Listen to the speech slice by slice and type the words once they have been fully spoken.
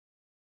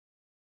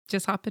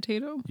Just hot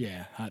potato?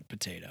 Yeah, hot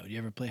potato. Do you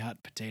ever play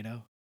hot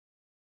potato?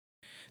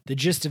 The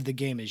gist of the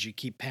game is you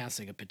keep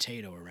passing a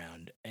potato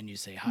around and you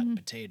say hot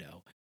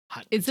potato.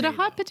 Hot Is potato. it a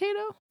hot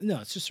potato? No,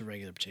 it's just a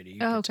regular potato. You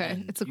Oh, okay.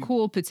 pretend It's a you-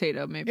 cool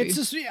potato, maybe. It's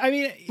just, I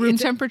mean, room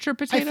it's temperature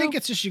potato? I think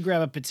it's just you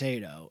grab a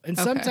potato, and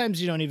Okay.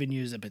 sometimes you don't even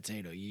use a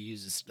potato. You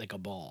use this, like a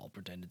ball,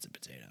 pretend it's a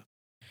potato.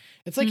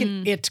 It's like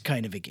an it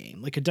kind of a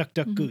game, like a duck,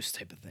 duck, goose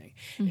type of thing.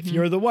 If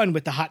you're the one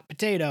with the hot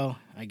potato,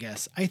 I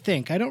guess. I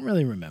don't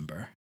really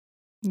remember.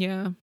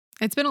 Yeah.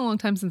 It's been a long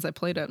time since I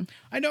played it.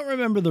 I don't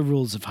remember the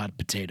rules of hot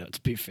potato,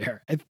 to be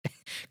fair,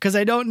 because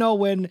I don't know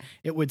when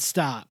it would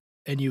stop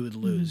and you would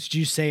lose. Do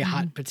you say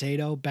hot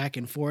potato back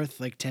and forth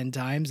like 10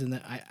 times? And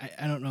then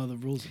I don't know the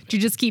rules of it. Do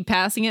you just keep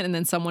passing it and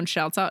then someone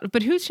shouts out?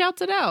 But who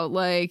shouts it out?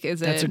 Like, is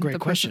That's it a great the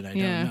question. person-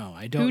 I don't know.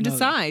 I don't Who know.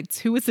 decides?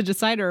 Who is the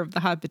decider of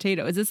the hot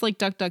potato? Is this like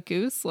Duck, Duck,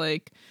 Goose?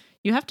 Like,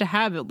 you have to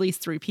have at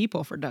least 3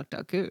 people for Duck,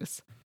 Duck,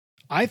 Goose.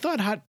 I thought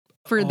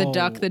For the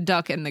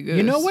duck, and the goose.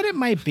 You know what it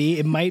might be?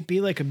 It might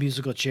be like a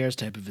musical chairs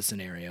type of a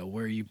scenario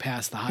where you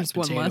pass the hot There's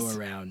one potato less.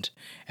 around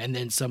and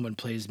then someone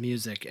plays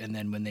music. And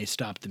then when they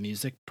stop the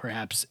music,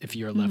 perhaps if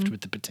you're left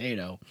with the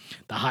potato,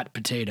 the hot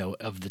potato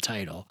of the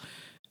title,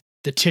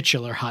 the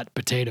titular hot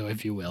potato,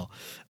 if you will,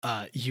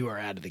 you are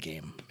out of the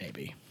game,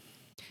 maybe.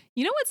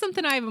 You know what's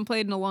something I haven't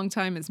played in a long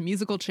time is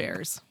musical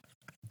chairs.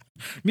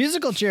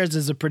 Musical chairs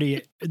is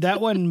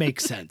that one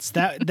makes sense.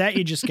 That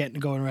you just get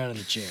going around in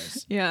the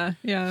chairs. Yeah,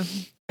 yeah.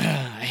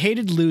 I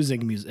hated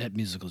losing at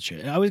musical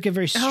chairs. I always get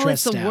very stressed out. Oh,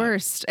 it's the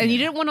worst. And you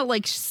Yeah. didn't want to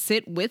like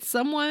sit with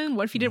someone.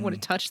 What if you didn't want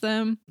to touch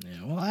them?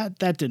 Yeah, well,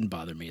 that didn't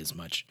bother me as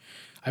much.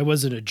 I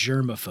wasn't a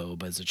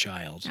germaphobe as a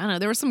child. I don't know.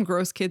 There were some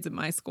gross kids at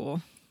my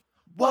school.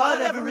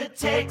 Whatever it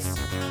takes,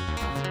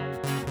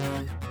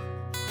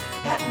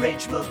 that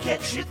rage will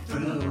get you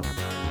through.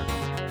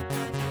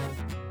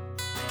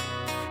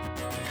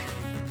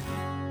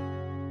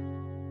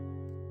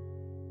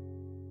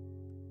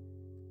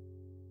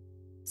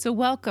 So,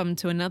 welcome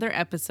to another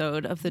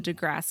episode of the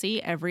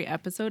Degrassi Every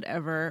Episode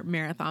Ever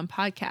Marathon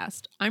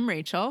Podcast. I'm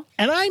Rachel.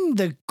 And I'm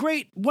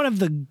one of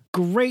the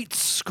great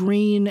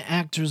screen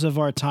actors of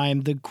our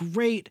time, the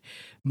great,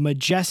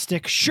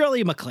 majestic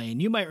Shirley MacLaine.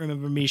 You might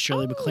remember me,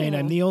 Shirley MacLaine.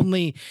 I'm the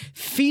only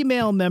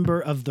female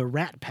member of the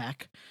Rat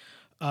Pack,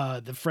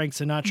 the Frank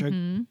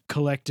Sinatra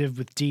collective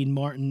with Dean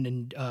Martin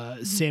and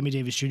Sammy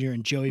Davis Jr.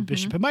 and Joey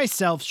Bishop and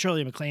myself,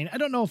 Shirley MacLaine. I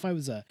don't know if I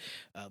was a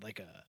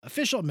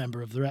official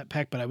member of the Rat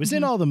Pack, but I was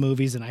in all the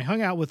movies and I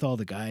hung out with all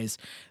the guys.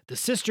 The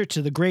sister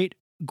to the great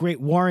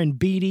Warren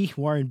Beatty,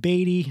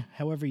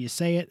 however you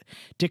say it,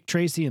 Dick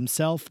Tracy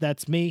himself.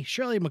 That's me,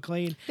 Shirley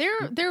MacLaine.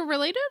 They're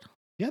related?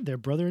 Yeah, they're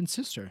brother and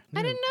sister.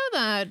 I didn't know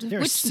that.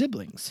 They're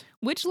siblings.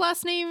 Which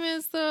last name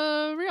is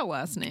the real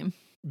last name?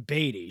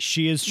 Beatty.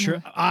 She is me.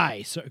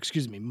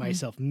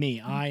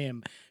 I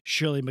am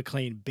Shirley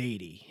MacLaine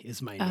Beatty is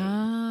my name.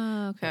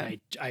 Ah, okay.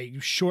 I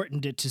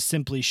shortened it to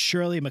simply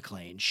Shirley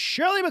MacLaine.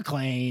 Shirley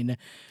MacLaine,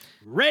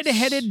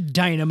 redheaded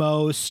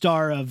dynamo,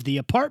 star of The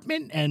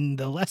Apartment and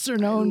the lesser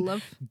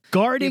known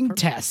Guarding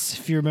Tess.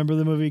 If you remember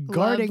the movie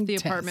Guarding The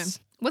Tess. Apartment.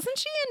 Wasn't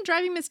she in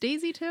Driving Miss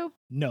Daisy too?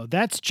 No,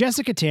 that's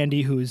Jessica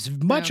Tandy, who's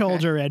much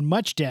older and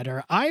much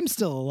deader. I'm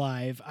still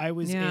alive. I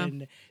was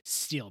in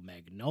Steel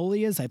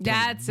Magnolias. I played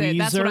That's Weezer. it.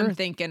 That's what I'm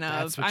thinking of.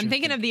 That's what I'm you're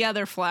thinking of the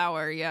other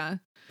flower. Yeah.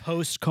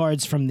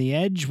 Postcards from the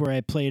Edge, where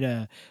I played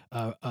a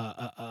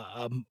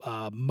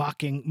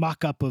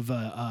mock-up of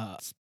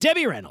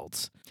Debbie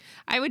Reynolds.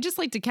 I would just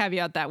like to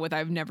caveat that with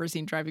I've never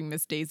seen Driving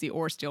Miss Daisy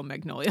or Steel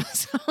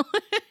Magnolias.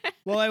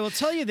 Well, I will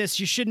tell you this: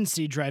 you shouldn't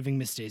see Driving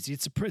Miss Daisy.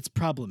 It's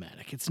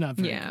problematic. It's not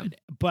very good.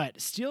 But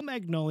Steel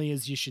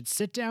Magnolias, you should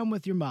sit down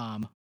with your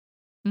mom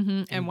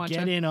and watch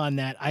get it. in on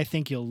that. I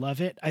think you'll love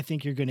it. I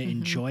think you're going to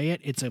enjoy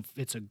it. It's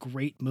a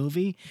great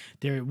movie.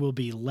 There will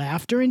be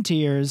laughter and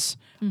tears.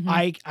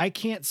 I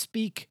can't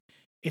speak.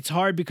 It's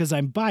hard because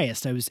I'm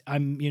biased. I'm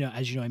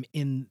as you know, I'm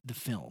in the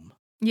film.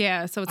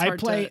 Yeah, so it's hard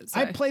to say.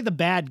 I play the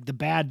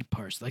bad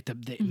parts, like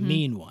the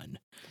mean one.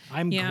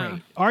 I'm Yeah.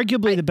 great.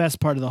 Arguably the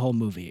best part of the whole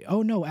movie.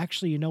 Oh no,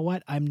 actually, you know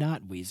what? I'm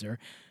not Weezer.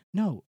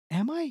 No,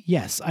 am I?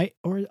 Yes,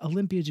 or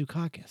Olympia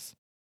Dukakis.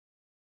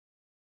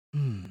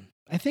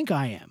 I think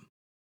I am.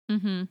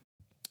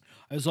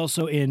 I was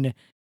also in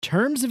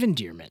Terms of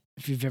Endearment.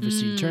 If you've ever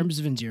seen Terms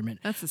of Endearment,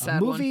 That's a sad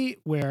movie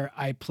where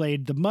I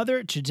played the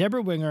mother to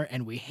Deborah Winger,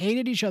 and we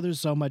hated each other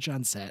so much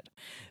on set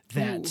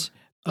that.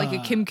 Like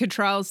a Kim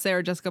Cattrall,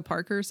 Sarah Jessica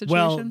Parker situation?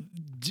 Well,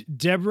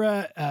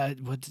 Deborah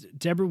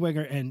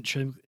Winger and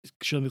Shirley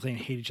MacLaine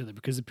hate each other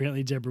because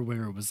apparently Deborah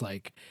Winger was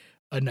like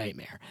a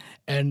nightmare.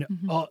 And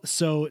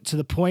so to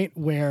the point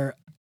where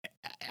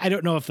I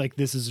don't know if like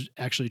this is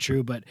actually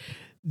true, but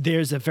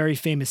there's a very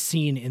famous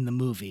scene in the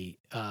movie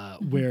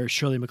where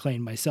Shirley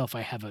MacLaine, myself,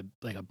 I have a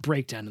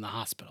breakdown in the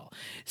hospital.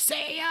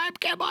 Say,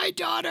 get my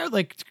daughter,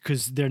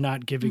 because they're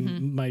not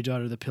giving my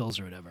daughter the pills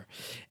or whatever.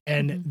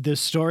 And the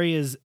story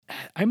is,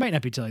 I might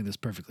not be telling this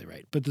perfectly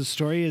right, but the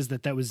story is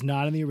that was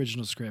not in the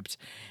original script,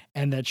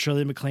 and that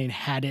Shirley MacLaine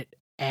had it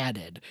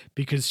added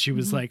because she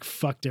was like,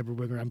 fuck Deborah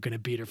Winger, I'm going to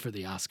beat her for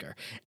the Oscar.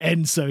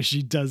 And so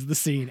she does the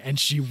scene and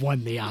she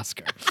won the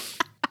Oscar.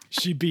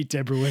 She beat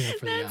Deborah Winger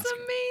for the Oscar. That's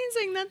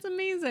amazing. That's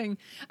amazing.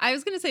 I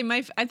was going to say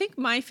I think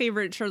my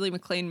favorite Shirley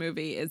MacLaine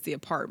movie is The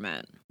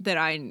Apartment that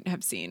I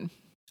have seen.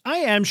 I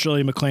am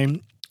Shirley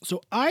MacLaine,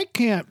 so I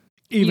can't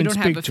even You don't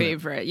speak have a to it.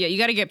 favorite. Yeah, you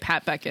got to get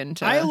Pat back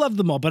into. I love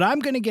them all, but I'm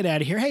going to get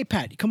out of here. Hey,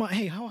 Pat, come on.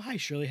 Hey, hi,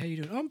 Shirley. How you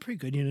doing? Oh, I'm pretty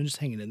good. Just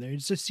hanging in there.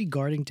 Just see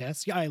guarding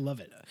tests. Yeah, I love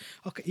it.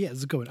 Okay, yeah,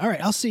 it's a good one. All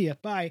right, I'll see you.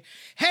 Bye.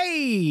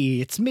 Hey,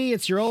 it's me.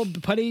 It's your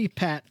old buddy,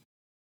 Pat.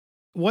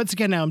 Once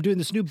again, now I'm doing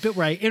this new bit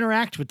where I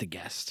interact with the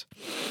guest.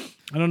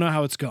 I don't know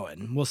how it's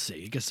going. We'll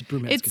see. I guess the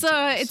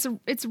brewmans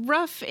It's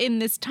rough in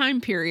this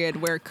time period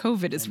where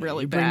COVID is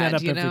really you bring bad. that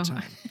up you know? every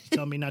time. You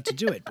tell me not to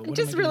do it. But I'm what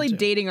am just I gonna really do?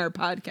 dating our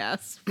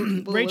podcast. for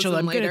people to Rachel, listen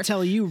I'm going later. to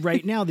tell you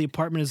right now, The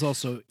Apartment is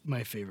also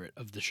my favorite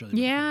of the Shirley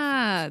MacLaine.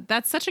 Yeah,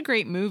 that's such a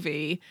great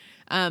movie.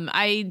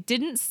 I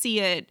didn't see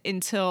it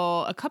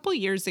until a couple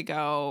years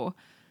ago,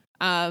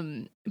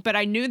 but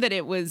I knew that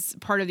it was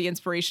part of the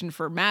inspiration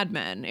for Mad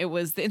Men. It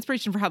was the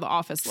inspiration for how The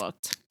Office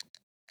looked.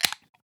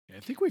 I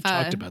think we've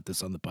talked about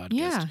this on the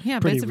podcast. Yeah,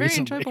 but pretty it's a very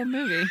recently. enjoyable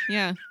movie.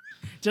 Yeah.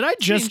 Did I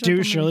just do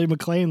enjoyable Shirley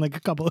MacLaine like a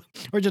couple,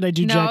 or did I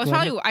do No, Jack it's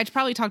Lemmon? I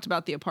probably talked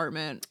about The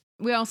Apartment.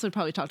 We also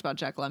probably talked about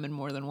Jack Lemmon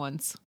more than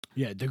once.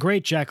 Yeah, the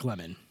great Jack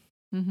Lemmon.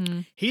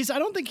 Mm-hmm. I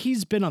don't think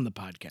he's been on the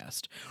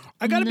podcast.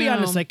 I got to be No.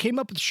 honest. I came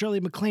up with Shirley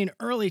MacLaine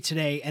early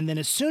today, and then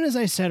as soon as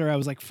I said her, I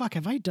was like, "Fuck,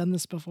 have I done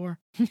this before?"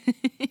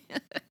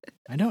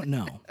 I don't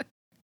know.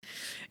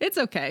 It's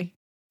okay.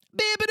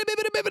 Hey,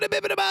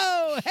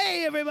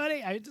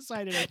 everybody! I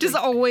decided. Just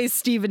always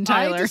Steven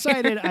Tyler. I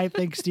decided I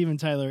think Steven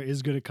Tyler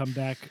is going to come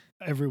back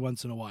every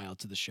once in a while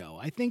to the show.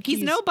 I think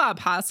he's no Bob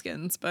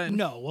Hoskins, but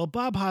no, well,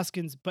 Bob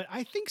Hoskins, but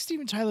I think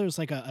Steven Tyler is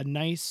like a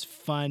nice,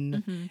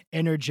 fun,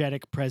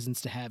 energetic presence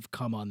to have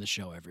come on the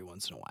show every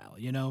once in a while.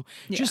 You know,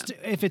 Yeah. just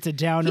if it's a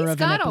downer he's of an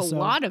got a episode.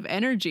 lot of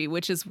energy,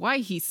 which is why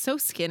he's so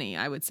skinny,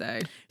 I would say.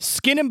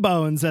 Skin and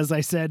bones, as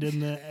I said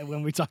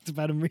when we talked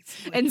about him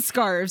recently. And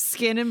scarves,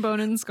 skin and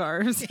bone and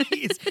scarves.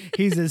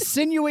 He's as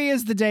sinewy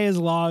as the day is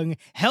long,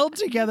 held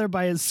together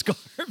by his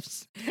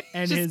scarves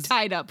and Just his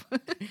tied up.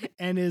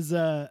 and his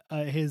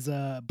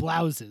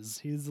blouses.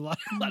 He's a lot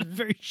of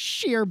very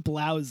sheer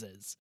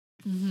blouses.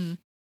 Mm-hmm.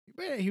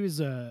 He was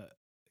a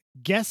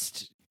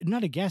guest,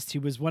 not a guest. He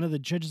was one of the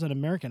judges on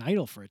American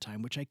Idol for a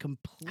time, which I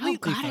completely Oh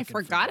God, I fucking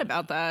forgot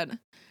about that.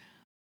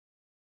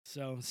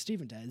 So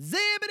Steven does.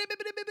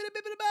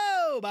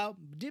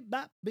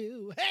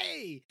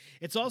 Hey,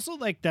 it's also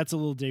like that's a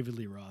little David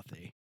Lee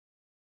Rothy.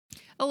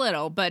 A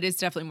little, but it's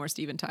definitely more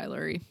Steven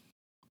Tyler-y.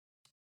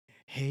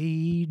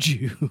 Hey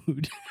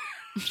Jude.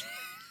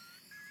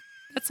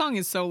 That song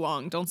is so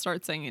long. Don't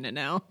start singing it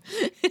now.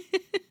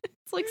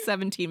 It's like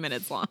 17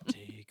 minutes long.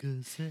 Take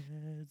a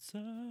sad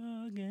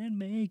song and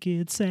make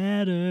it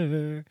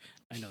sadder.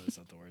 I know that's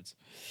not the words.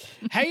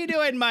 How you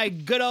doing, my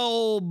good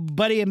old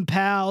buddy and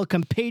pal,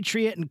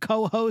 compatriot and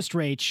co-host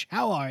Rach?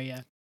 How are you?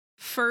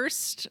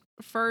 First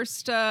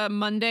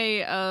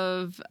Monday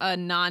of a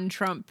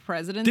non-Trump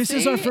presidency. This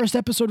is our first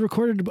episode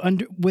recorded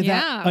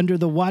under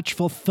the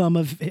watchful thumb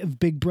of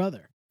Big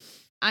Brother.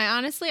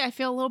 I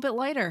feel a little bit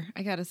lighter,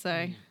 I gotta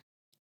say.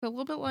 A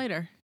little bit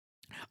lighter.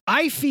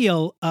 I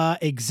feel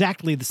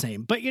exactly the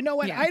same, but you know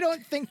what? Yeah. I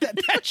don't think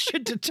that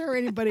should deter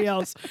anybody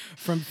else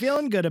from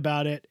feeling good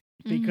about it,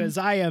 because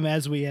I am,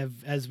 as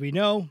we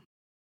know,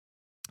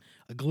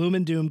 a gloom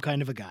and doom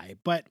kind of a guy.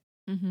 But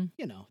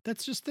you know,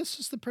 that's just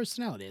the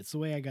personality. It's the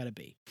way I gotta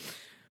be.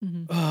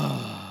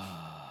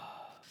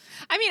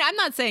 I mean, I'm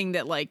not saying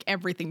that like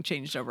everything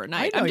changed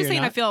overnight. I know I'm just you're saying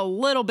I not. feel a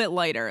little bit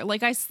lighter.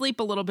 Like I sleep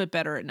a little bit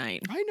better at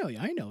night. I know.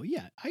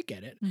 Yeah, I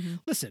get it.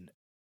 Listen,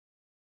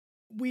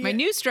 My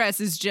new stress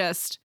is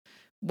just,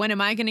 when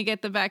am I going to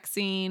get the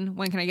vaccine?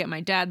 When can I get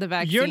my dad the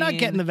vaccine? You're not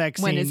getting the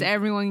vaccine. When is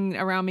everyone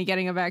around me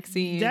getting a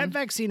vaccine? that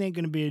vaccine ain't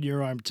going to be in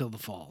your arm till the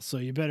fall, so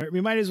you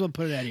might as well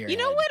put it out of your You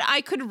know head. what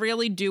I could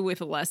really do with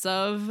less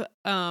of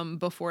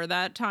before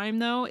that time,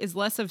 though, is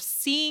less of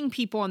seeing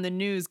people on the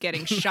news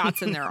getting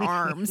shots in their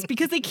arms,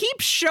 because they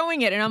keep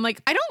showing it. And I'm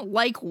like, I don't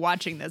like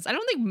watching this. I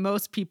don't think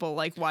most people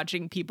like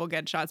watching people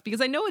get shots, because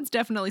I know it's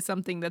definitely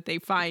something that they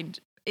find.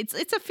 It's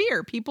a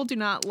fear. People do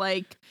not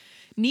like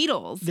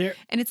needles.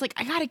 And it's like,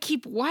 I got to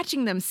keep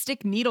watching them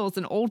stick needles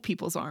in old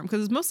people's arm,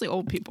 because it's mostly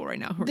old people right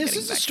now who are This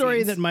getting is a story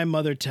vaccines. that my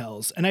mother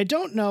tells, and I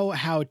don't know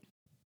how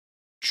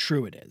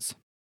true it is,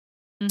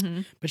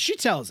 but she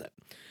tells it.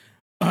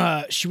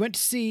 She went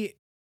to see,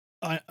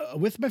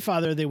 with my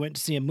father, they went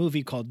to see a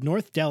movie called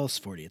North Dallas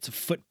 40. It's a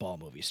football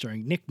movie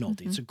starring Nick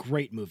Nolte. It's a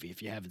great movie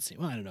if you haven't seen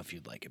it. Well, I don't know if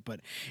you'd like it,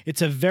 but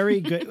it's a very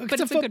good, But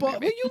it's a it's a good football.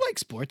 movie. Well, you like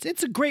sports.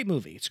 It's a great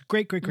movie. It's a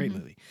great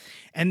movie.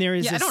 And there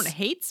is Yeah, I this- don't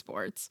hate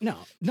sports. No,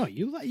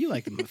 you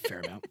like them a fair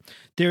amount.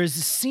 There is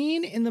a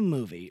scene in the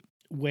movie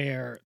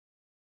where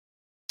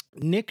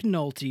Nick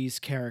Nolte's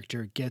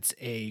character gets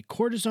a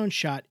cortisone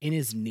shot in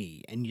his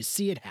knee, and you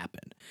see it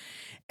happen.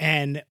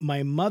 And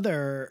my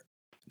mother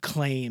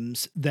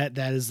claims that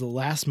is the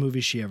last movie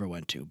she ever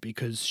went to,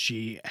 because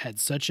she had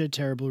such a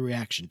terrible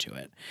reaction to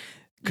it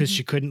because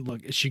she couldn't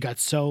look. She got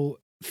so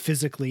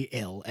physically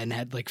ill and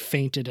had like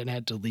fainted and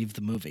had to leave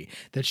the movie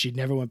that she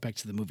never went back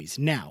to the movies.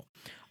 Now,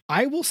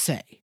 I will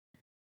say,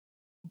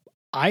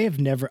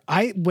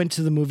 I went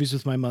to the movies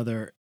with my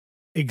mother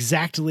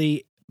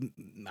exactly,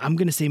 I'm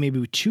going to say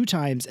maybe 2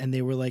 times. And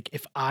they were like,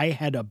 if I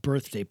had a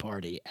birthday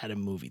party at a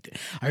movie.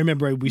 I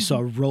remember we saw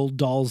Roald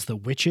Dahl's The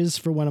Witches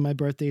for one of my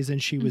birthdays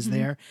and she was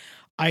there.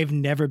 I've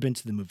never been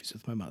to the movies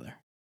with my mother.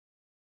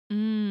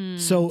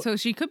 So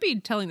she could be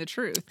telling the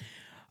truth.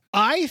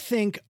 I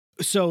think,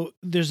 so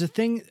there's a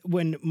thing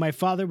when my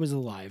father was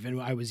alive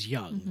and I was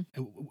young,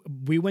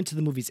 we went to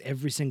the movies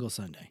every single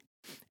Sunday.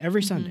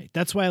 Every Sunday.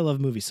 That's why I love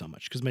movies so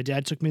much, because my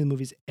dad took me to the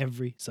movies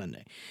every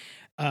Sunday.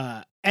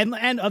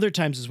 And other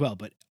times as well,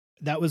 but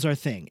that was our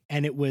thing.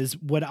 And it was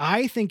why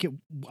I think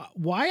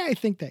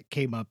that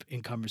came up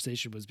in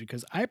conversation was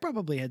because I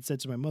probably had said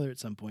to my mother at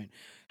some point,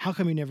 how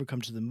come you never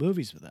come to the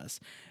movies with us?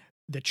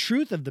 The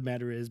truth of the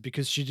matter is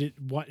because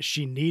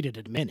she needed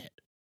a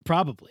minute.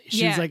 Probably.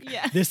 She was like,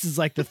 this is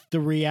like the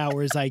 3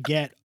 hours I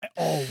get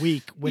all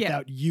week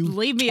without you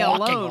leave me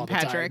talking alone, all the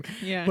Patrick. time.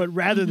 Yeah. But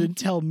rather than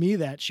tell me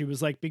that, she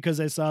was like, because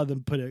I saw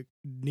them put a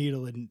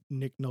needle in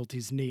Nick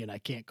Nolte's knee and I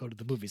can't go to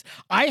the movies.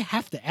 I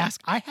have to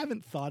ask. I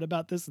haven't thought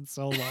about this in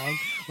so long.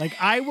 Like,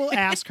 I will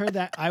ask her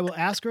that. I will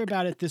ask her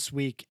about it this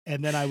week,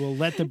 and then I will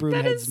let the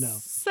broomheads know.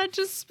 Such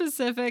a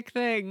specific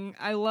thing.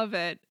 I love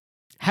it.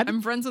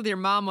 I'm friends with your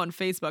mom on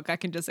Facebook. I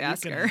can just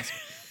ask her.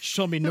 She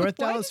told me North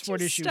Why Dallas did you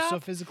 40, she was so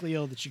stop? physically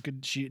ill that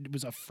she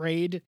was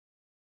afraid.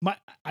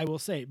 I will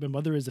say, my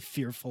mother is a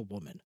fearful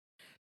woman.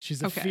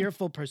 She's a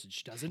fearful person.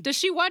 She doesn't. Does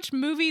she watch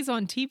movies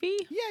on TV?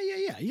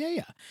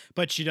 Yeah.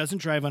 But she doesn't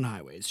drive on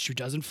highways. She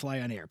doesn't fly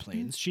on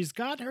airplanes. She's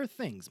got her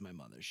things, my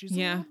mother. She's a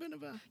little bit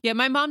of a... Yeah,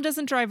 my mom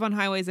doesn't drive on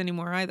highways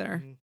anymore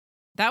either.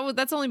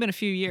 That's only been a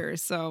few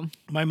years, so...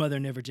 My mother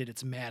never did.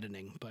 It's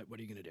maddening, but what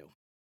are you going to do?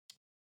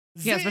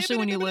 Yeah, especially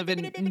when you live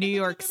in New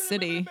York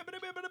City.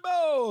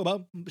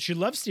 She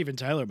loves Steven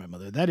Tyler, my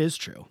mother. That is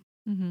true.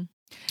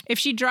 If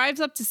she drives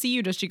up to see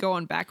you, does she go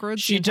on back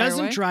roads? She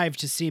doesn't drive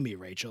to see me,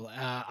 Rachel.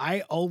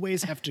 I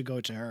always have to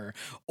go to her.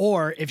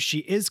 Or if she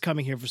is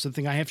coming here for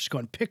something, I have to go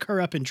and pick her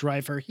up and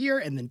drive her here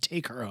and then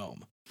take her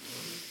home.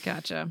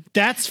 Gotcha.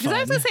 That's fun. I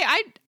was going to say,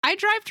 I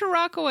drive to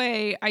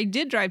Rockaway. I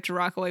did drive to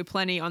Rockaway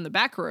plenty on the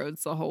back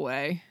roads the whole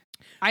way.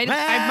 I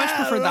much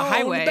prefer the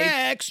highway. On the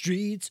back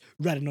streets,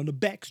 riding on the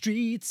back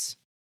streets.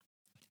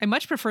 I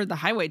much preferred the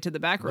highway to the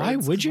back roads. Why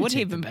would you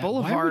Woodhaven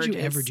Boulevard? Why would you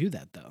ever do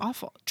that, though?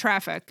 Awful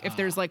traffic if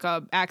there's like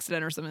a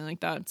accident or something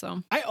like that.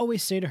 So I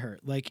always say to her,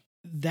 like,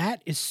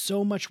 that is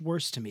so much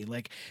worse to me.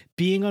 Like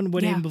being on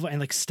Woodhaven Boulevard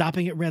and like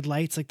stopping at red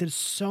lights, like that's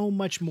so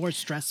much more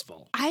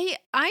stressful.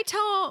 I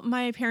tell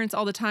my parents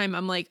all the time,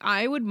 I'm like,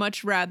 I would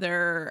much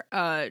rather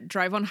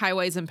drive on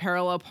highways and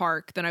parallel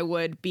park than I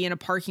would be in a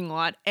parking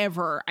lot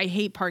ever. I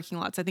hate parking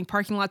lots. I think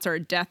parking lots are a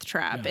death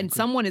trap, and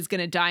someone is going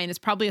to die, and it's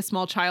probably a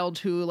small child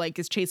who like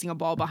is chasing a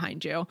ball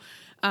behind you.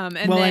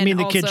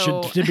 The kid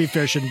to be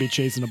fair, shouldn't be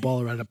chasing a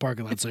ball around a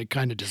parking lot, so he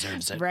kind of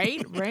deserves it.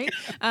 Right.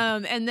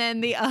 And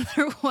then the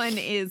other one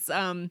is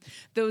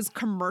those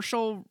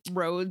commercial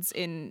roads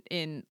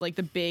in like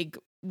the big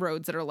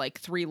roads that are like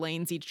 3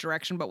 lanes each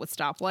direction, but with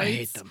stoplights. I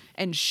hate them.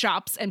 And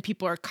shops, and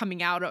people are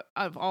coming out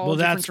of all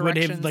different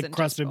directions. Like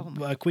crossing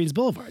Queens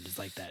Boulevard is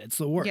like that. It's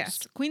the worst.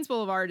 Yes, Queens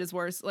Boulevard is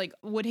worse. Like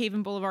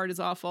Woodhaven Boulevard is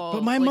awful.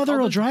 But my mother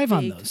will drive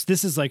on those.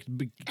 This is like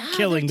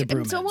killing the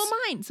broomheads. So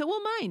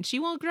will mine. She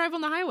won't drive on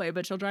the highway,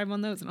 but she'll drive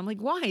on those. And I'm like,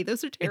 why?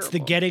 Those are terrible. It's the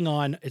getting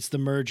on. It's the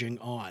merging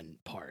on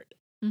part.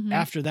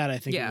 After that, I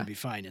think it would be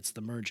fine. It's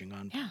the merging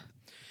on part.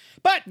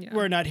 But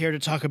we're not here to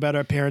talk about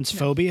our parents'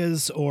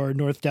 phobias or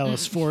North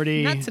Dallas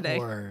 40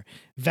 or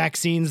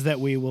vaccines that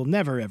we will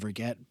never, ever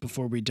get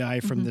before we die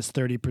from this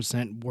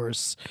 30%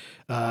 worse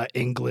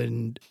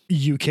England,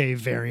 UK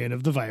variant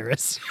of the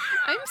virus.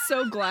 I'm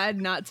so glad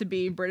not to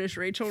be British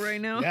Rachel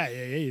right now. Yeah,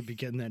 you'd be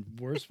getting that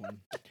worse one.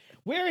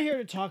 We're here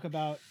to talk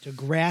about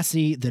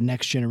Degrassi, The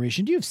Next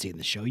Generation. You've seen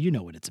the show. You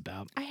know what it's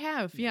about. I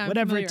have, yeah.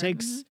 Whatever it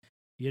takes,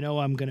 you know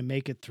I'm going to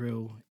make it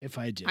through if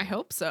I do. I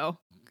hope so.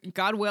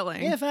 God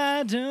willing. If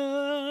I do,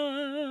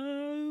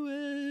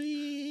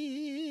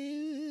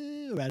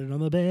 riding on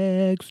the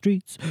back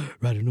streets,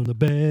 riding on the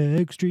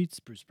back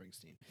streets. Bruce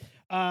Springsteen.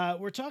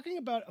 We're talking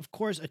about, of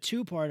course, a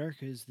 2-parter,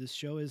 because this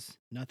show is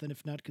nothing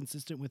if not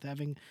consistent with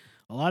having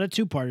a lot of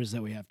 2-parters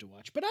that we have to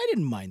watch. But I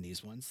didn't mind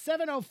these ones.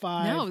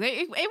 7:05. No,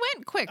 it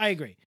went quick. I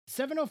agree.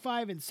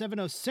 7:05 and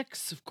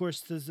 7:06. Of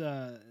course, there's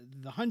the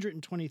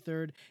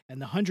 123rd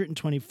and the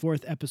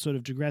 124th episode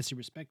of Degrassi,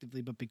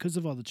 respectively. But because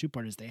of all the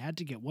 2-parters, they had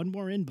to get one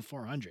more in before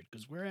 100,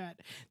 because we're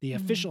at the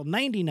official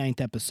 99th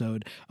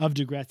episode of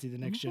Degrassi: The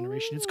Next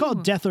Generation. It's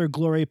called Death or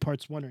Glory,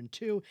 Parts 1 and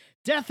 2.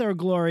 Death or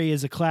Glory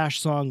is a Clash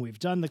song. We've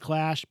done the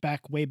Clash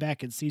way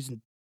back in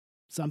season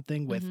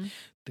something with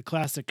the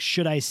classic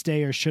Should I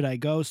Stay or Should I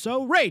Go?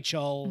 So,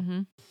 Rachel,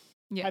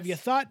 yes. Have you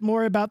thought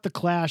more about the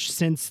Clash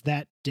since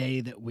that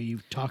day that we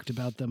talked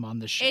about them on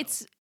the show?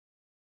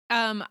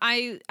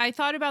 I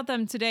thought about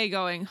them today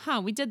going,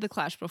 we did the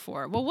Clash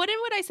before. Well, what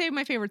would I say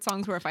my favorite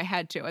songs were if I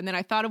had to? And then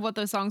I thought of what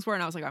those songs were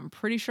and I was like, I'm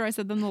pretty sure I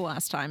said them the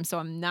last time, so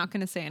I'm not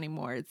going to say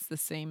anymore. It's the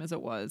same as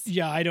it was.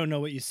 Yeah, I don't know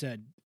what you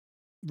said.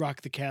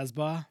 Rock the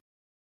Casbah.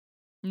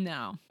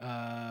 No.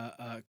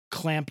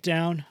 Clamp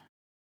Down.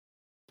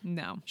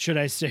 No. Should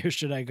I stay or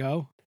should I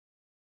go?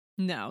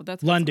 No,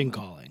 that's London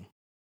Calling.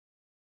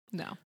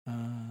 No.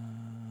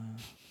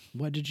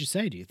 What did you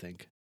say, do you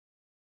think?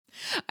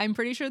 I'm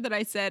pretty sure that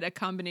I said a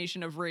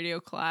combination of Radio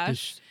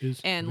Clash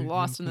and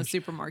Lost in the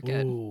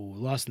Supermarket. Oh,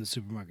 Lost in the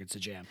Supermarket's a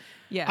jam.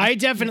 Yeah. I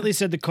definitely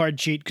said the Card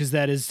Cheat because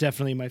that is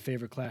definitely my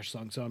favorite Clash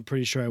song, so I'm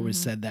pretty sure I would have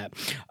said that.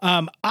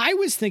 I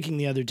was thinking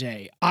the other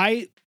day,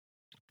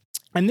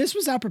 and this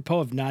was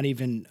apropos of not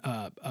even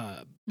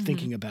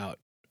thinking about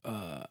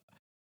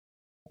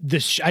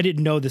this. I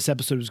didn't know this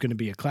episode was going to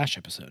be a Clash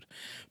episode,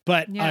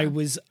 but Yeah. I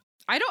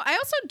I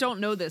also don't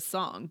know this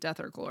song,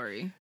 Death or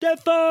Glory.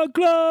 Death or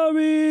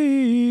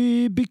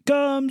Glory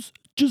becomes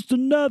just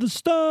another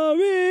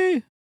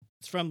story.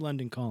 It's from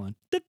London Calling.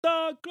 Death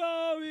or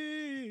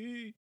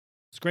Glory.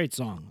 It's a great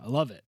song. I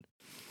love it.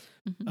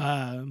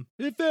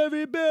 If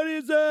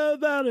everybody's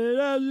about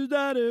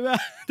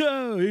it,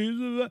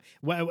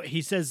 well,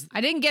 he says.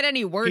 I didn't get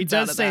any words. He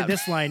does out of say that.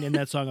 this line in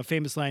that song. A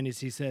famous line is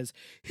he says,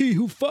 "He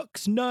who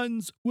fucks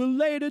nuns will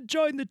later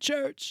join the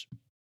church."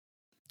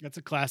 That's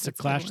a classic That's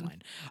a good Clash one.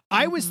 line.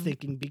 I was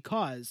thinking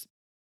because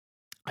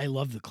I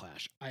love the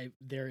Clash.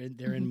 They're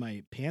in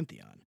my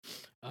pantheon.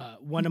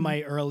 One of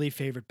my early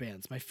favorite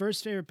bands. My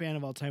first favorite band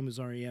of all time was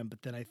REM,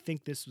 but then I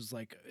think this was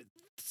like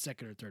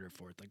second or third or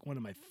fourth, like one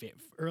of my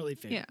early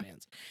favorite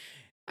bands.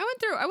 I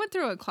went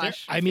through a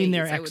Clash. I mean,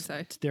 they're phase, I would say.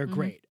 excellent. They're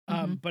great.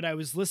 But I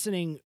was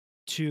listening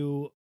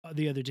to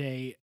the other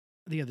day.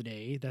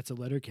 That's a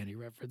Letterkenny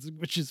reference,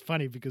 which is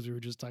funny because we were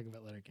just talking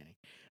about Letterkenny.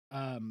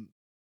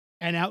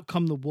 And Out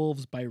Come the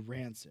Wolves by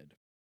Rancid.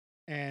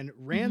 And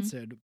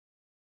Rancid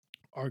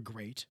are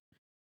great.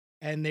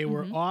 And they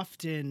were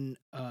often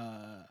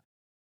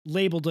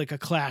labeled like a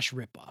Clash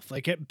ripoff.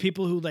 Like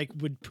people who like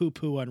would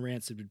poo-poo on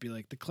Rancid would be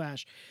like, the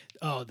Clash,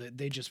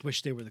 they just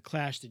wish they were the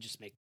Clash. They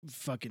just make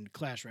fucking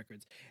Clash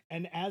records.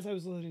 And as I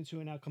was listening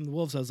to Out Come the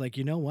Wolves, I was like,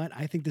 you know what?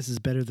 I think this is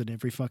better than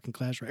every fucking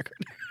Clash record.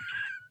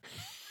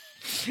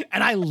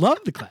 And I love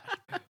the Clash.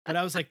 But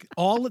I was like,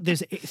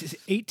 there's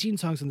 18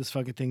 songs on this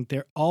fucking thing.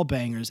 They're all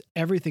bangers.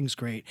 Everything's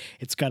great.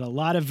 It's got a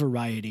lot of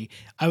variety.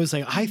 I was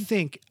like, I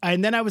think,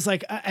 and then I was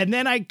like, and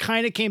then I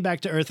kind of came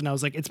back to earth and I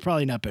was like, it's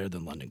probably not better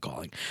than London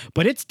Calling,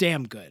 but it's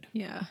damn good.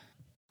 Yeah.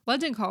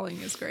 London Calling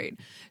is great.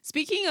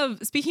 Speaking of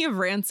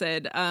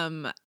Rancid,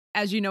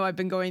 as you know, I've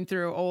been going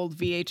through old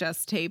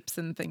VHS tapes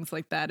and things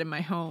like that in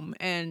my home,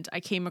 and I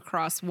came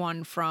across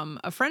one from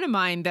a friend of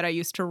mine that I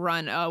used to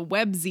run a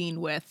webzine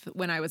with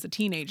when I was a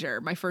teenager,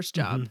 my first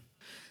job.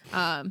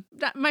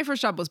 My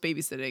first job was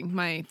babysitting.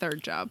 My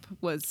third job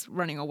was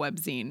running a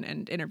webzine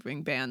and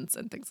interviewing bands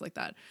and things like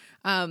that.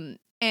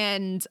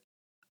 And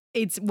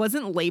it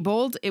wasn't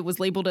labeled. It was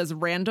labeled as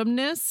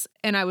randomness.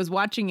 And I was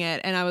watching it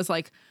and I was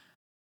like,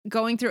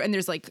 going through, and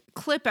there's like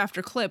clip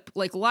after clip,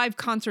 like live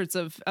concerts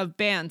of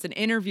bands and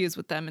interviews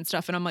with them and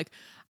stuff. And I'm like,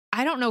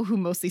 I don't know who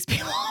most of these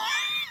people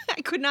are.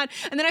 I could not.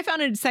 And then I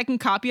found a second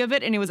copy of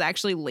it and it was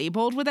actually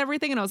labeled with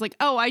everything. And I was like,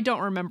 oh, I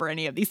don't remember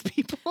any of these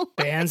people.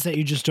 Bands that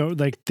you just don't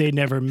like, they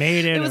never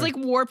made it. It was like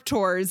Warped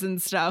Tours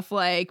and stuff,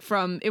 like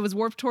it was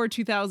Warped Tour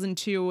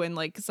 2002 and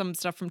like some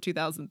stuff from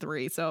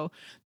 2003. So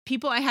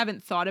people I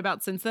haven't thought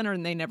about since then, or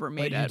they never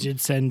made but it. You did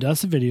send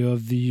us a video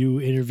of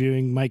you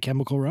interviewing My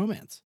Chemical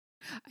Romance.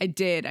 I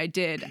did.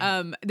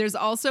 There's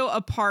also a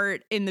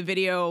part in the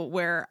video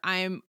where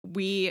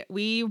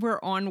we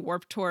were on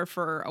Warped Tour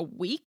for a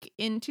week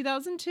in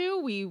 2002.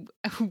 We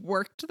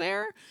worked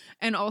there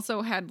and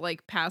also had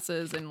like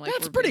passes and like.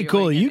 That's were pretty videoing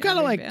cool. and You gotta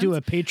interviewing like do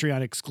bands. a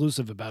Patreon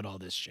exclusive about all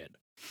this shit.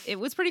 It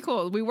was pretty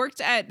cool. We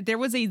worked there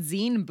was a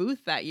zine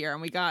booth that year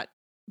and we got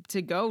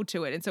to go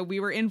to it. And so we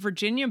were in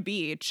Virginia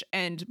Beach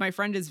and my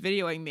friend is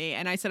videoing me.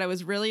 And I said I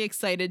was really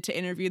excited to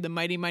interview the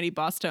Mighty Mighty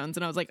Bosstones.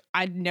 And I was like,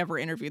 I'd never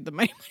interviewed the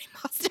Mighty Mighty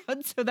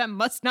Bosstones. So that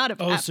must not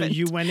have happened. So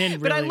you went in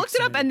really But I looked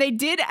it up excited. and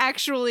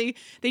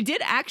they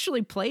did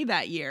actually play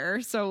that year.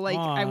 So like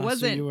I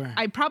wasn't,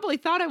 I probably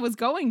thought I was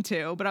going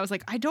to, but I was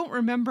like, I don't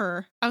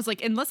remember. I was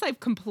like, unless I've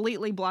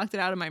completely blocked it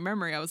out of my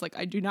memory, I was like,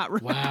 I do not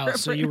remember. Wow,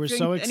 so you were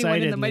so interviewing anyone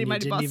in excited the and Mighty then you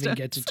Mighty didn't even Bosstones.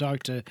 get to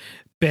talk to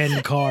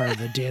Ben Carr,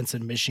 the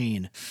dancing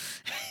machine.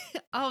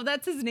 Oh,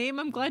 that's his name.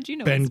 I'm glad you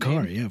know Ben his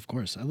Carr, name. yeah, of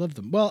course. I love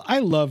them. Well, I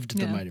loved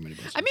the Yeah. Mighty Mighty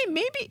Bosstones. I mean,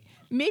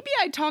 maybe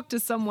I talked to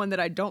someone that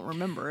I don't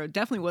remember. It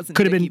definitely wasn't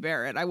Could have Dickie been-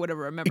 Barrett. I would have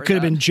remembered. It could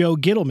have that. been Joe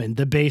Gittleman,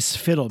 the bass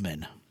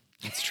fiddleman.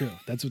 That's true.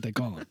 That's what they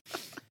call him.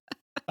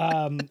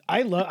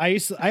 I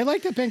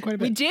like that band quite a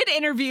We bit. did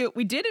interview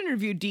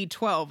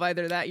D12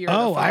 either that year. Or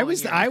Oh, the I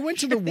following went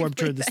to the Warped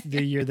Tour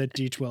the year that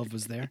D12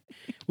 was there.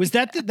 Was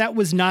that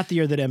was not the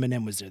year that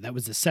Eminem was there. That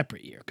was a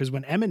separate year because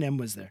when Eminem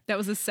was there. That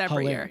was a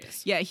separate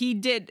Hilarious. year. Yeah, he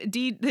did.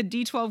 The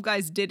D12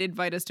 guys did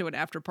invite us to an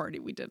after party.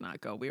 We did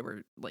not go. We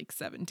were like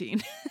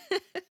 17.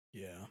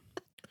 Yeah.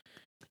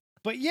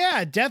 But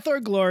yeah, Death or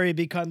Glory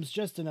becomes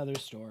just another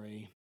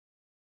story.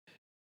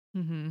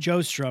 Mm-hmm. Joe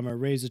Strummer,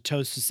 raise a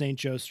toast to St.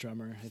 Joe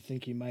Strummer. I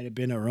think he might have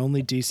been our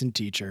only decent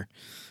teacher.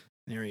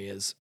 There he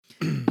is.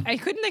 I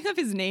couldn't think of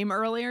his name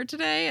earlier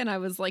today, and I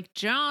was like,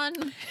 John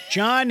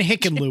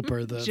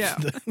Hickenlooper, Joe.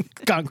 the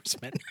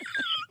congressman.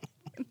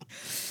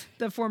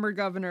 The former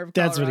governor of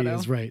That's Colorado. what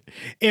he is, right.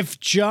 If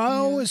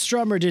Joe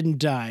Strummer didn't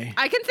die,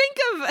 I can think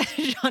of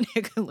John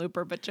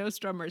Hickenlooper, but Joe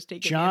Strummer's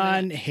taking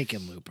John me a minute.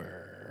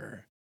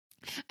 Hickenlooper.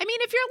 I mean,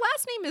 if your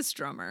last name is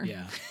Strummer,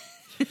 Yeah.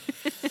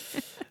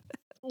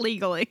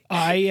 legally.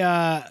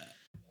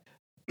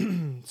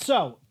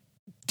 So,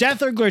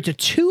 Death or Glory, it's a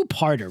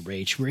two-parter,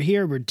 Rach.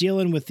 We're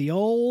dealing with the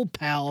old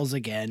pals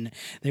again.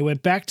 They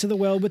went back to the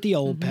well with the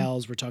old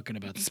pals. We're talking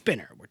about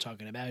Spinner. We're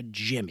talking about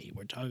Jimmy.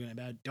 We're talking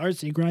about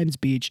Darcy Grimes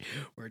Beach.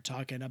 We're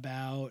talking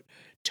about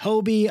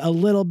Toby a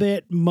little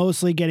bit,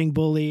 mostly getting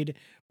bullied.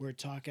 We're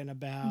talking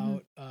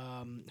about,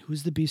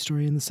 who's the B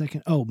story in the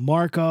second? Oh,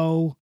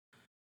 Marco.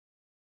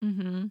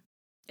 Mm-hmm.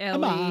 Ellie,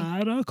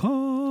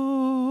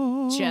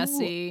 Marco.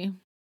 Jesse.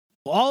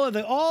 All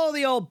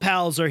the old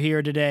pals are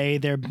here today.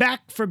 They're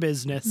back for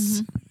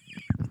business.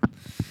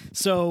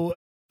 So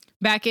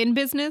Back in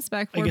business?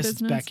 Back for I guess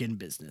business? it's back in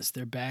business.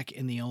 They're back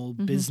in the old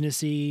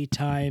businessy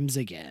times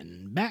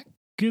again. Back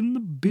in the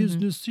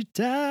businessy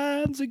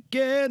times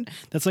again.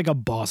 That's like a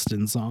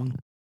Boston song.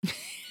 You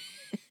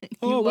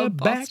we're love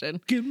Boston.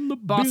 back in the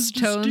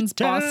Boston's businessy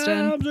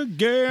Boston. times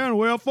again.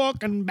 We're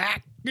fucking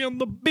back in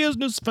the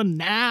business for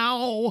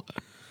now.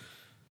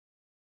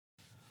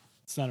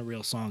 It's not a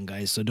real song,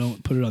 guys, so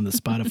don't put it on the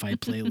Spotify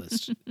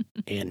playlist,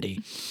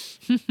 Andy.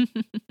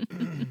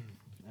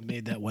 I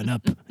made that one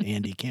up,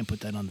 Andy. Can't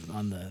put that on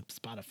the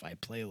Spotify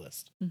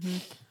playlist.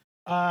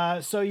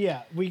 So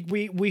yeah,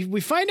 we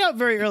find out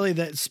very early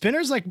that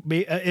Spinner's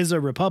is a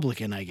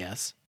Republican, I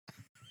guess.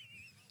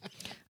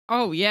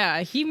 Oh,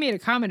 yeah. He made a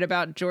comment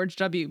about George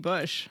W.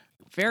 Bush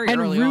very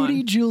And early Rudy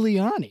on.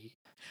 Giuliani.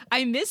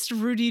 I missed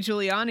Rudy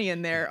Giuliani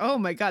in there. Oh,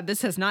 my God.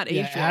 This has not aged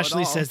Yeah, well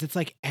Ashley at all. says it's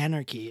like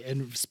anarchy,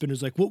 and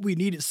Spinner's like, what we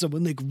need is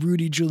someone like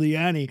Rudy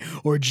Giuliani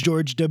or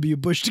George W.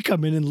 Bush to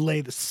come in and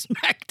lay the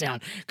smack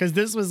down. Because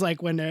this was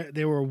like when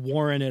they were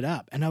warring it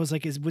up. And I was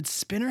like, would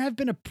Spinner have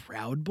been a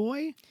Proud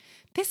Boy?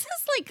 This is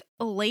like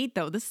late,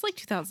 though. This is like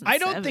 2007. I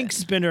don't think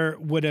Spinner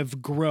would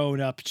have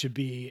grown up to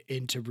be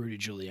into Rudy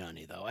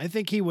Giuliani, though. I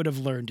think he would have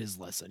learned his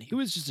lesson. He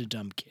was just a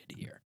dumb kid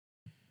here.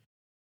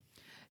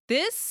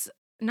 This,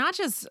 not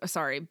just,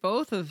 sorry,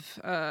 both of,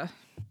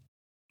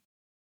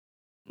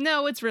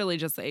 no, it's really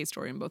just the A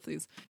story in both of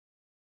these.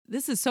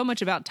 This is so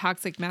much about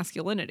toxic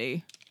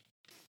masculinity.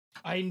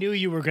 I knew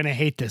you were going to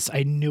hate this.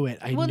 I knew it.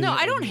 I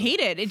don't hate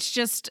it. It's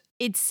just,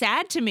 it's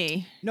sad to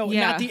me. No,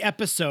 Yeah. not the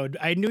episode.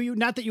 I knew you,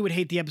 not that you would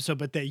hate the episode,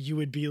 but that you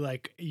would be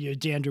like, your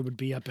dander would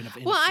be up in a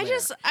Well, flare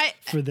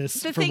for this.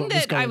 the for thing what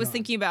was that I going was on.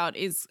 thinking about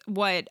is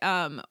what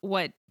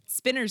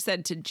Spinner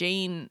said to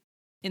Jane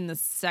in the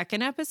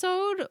second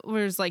episode,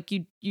 where it's like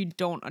you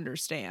don't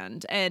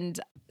understand, and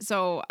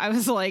so I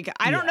was like,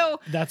 I don't know.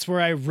 That's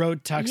where I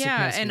wrote toxic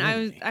And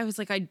masculinity. I was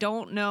like, I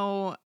don't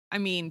know. I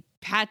mean,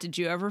 Pat, did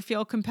you ever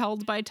feel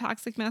compelled by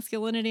toxic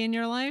masculinity in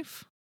your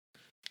life?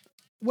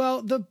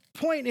 Well, the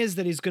point is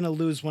that he's going to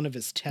lose one of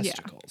his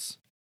testicles.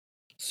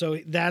 So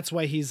that's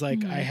why he's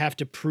like, I have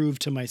to prove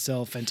to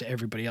myself and to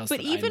everybody else.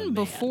 But that I'm a even man.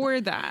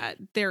 before that,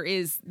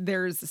 there's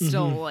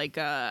still like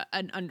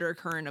an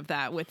undercurrent of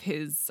that with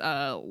his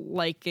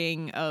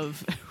liking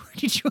of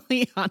Rudy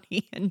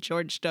Giuliani and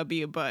George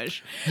W.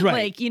 Bush. Right.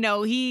 Like, you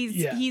know,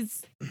 he's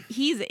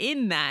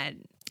in that.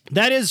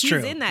 That is true.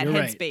 He's in that You're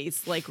right.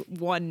 headspace, like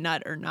one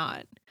nut or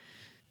not.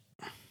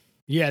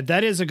 Yeah,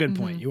 that is a good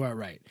point. You are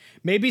right.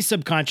 Maybe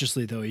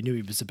subconsciously, though, he knew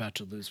he was about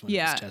to lose one of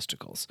Yeah. his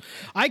testicles.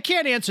 I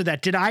can't answer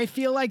that. Did I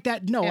feel like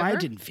that? No, I Ever?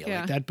 didn't feel Yeah.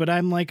 like that. But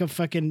I'm like a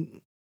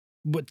fucking.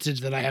 What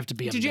did I have to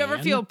be? Did you ever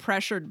feel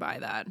pressured by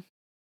that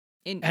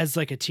in as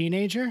like a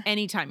teenager?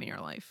 any time in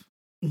your life?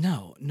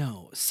 No.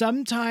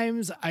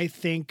 Sometimes I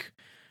think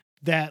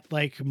that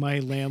like my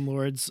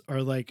landlords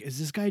are like, is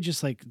this guy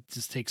just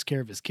takes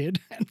care of his kid?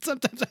 And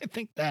sometimes I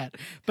think that,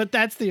 but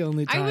that's the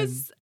only time.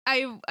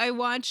 I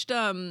watched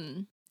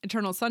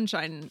Eternal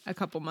Sunshine a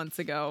couple months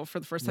ago for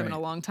the first time in a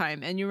Right. long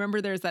time. And you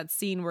remember there's that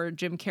scene where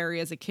Jim Carrey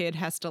as a kid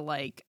has to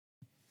like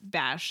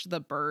bash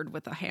the bird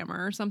with a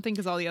hammer or something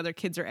because all the other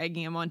kids are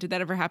egging him on. Did that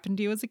ever happen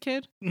to you as a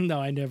kid? No,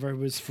 I never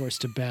was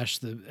forced to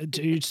bash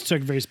you just talk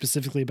very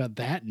specifically about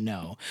that?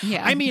 No.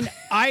 Yeah. I mean,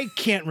 I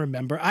can't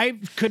remember. I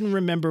couldn't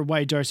remember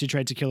why Darcy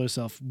tried to kill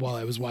herself while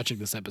I was watching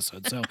this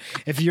episode. So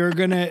if you're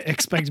going to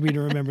expect me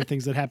to remember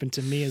things that happened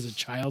to me as a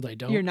child, I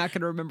don't. You're not going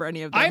to remember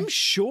any of them. I'm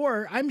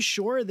sure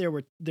there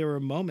were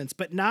moments,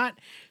 but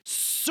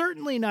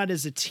certainly not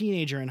as a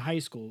teenager in high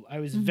school.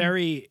 I was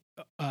very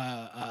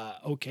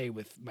okay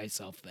with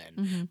myself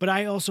then. But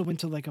I also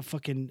went to like a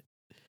fucking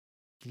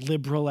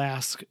liberal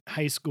ass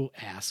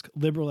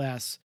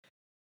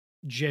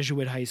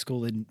Jesuit high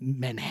school in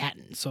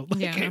Manhattan. So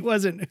like Yeah. it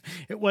was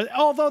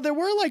although there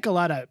were like a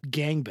lot of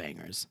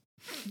gangbangers.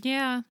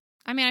 Yeah.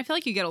 I mean, I feel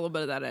like you get a little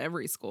bit of that at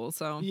every school.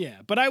 So Yeah,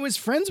 but I was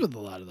friends with a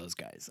lot of those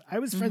guys. I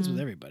was friends with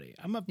everybody.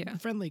 I'm a Yeah.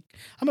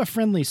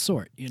 friendly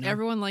sort, you know.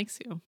 everyone likes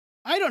you.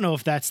 I don't know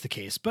if that's the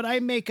case, but I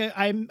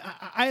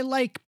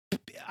like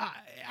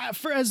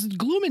for as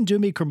gloom and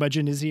doomy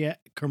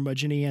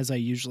curmudgeon-y as I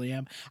usually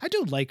am, I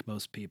do like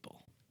most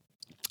people.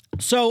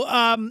 So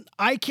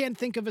I can't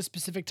think of a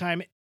specific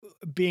time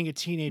being a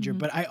teenager,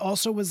 but I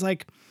also was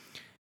like,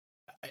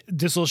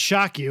 this will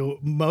shock you.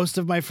 Most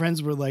of my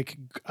friends were like,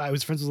 I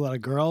was friends with a lot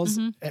of girls,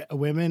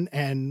 women,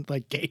 and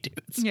like gay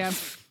dudes. Yeah.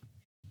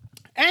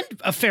 And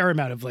a fair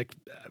amount of like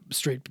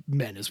straight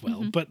men as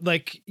well. But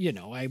like, you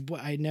know, I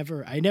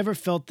never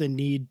felt the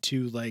need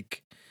to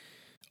like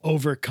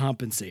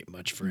overcompensate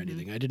much for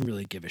anything. I didn't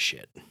really give a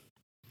shit.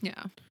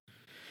 Yeah.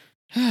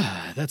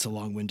 That's a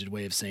long-winded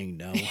way of saying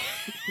no.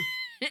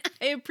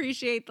 I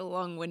appreciate the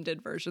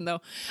long-winded version,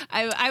 though.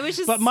 I was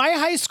just, But my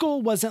high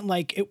school wasn't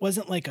like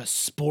a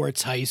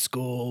sports high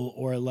school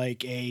or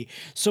like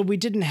so we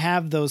didn't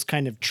have those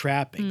kind of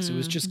trappings. It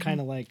was just kind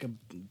of like a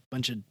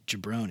bunch of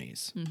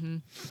jabronis.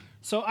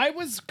 So I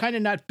was kind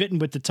of not bitten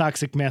with the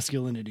toxic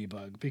masculinity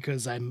bug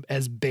because I'm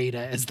as beta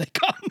as they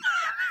come.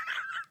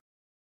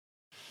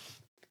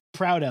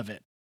 Proud of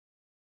it.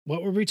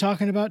 What were we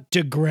talking about?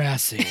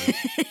 Degrassi.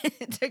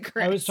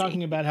 I was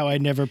talking about how I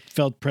never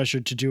felt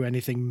pressured to do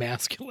anything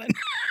masculine.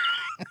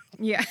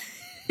 Yeah.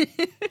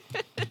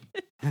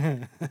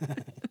 I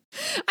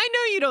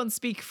know you don't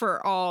speak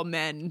for all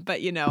men,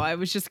 but you know, I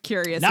was just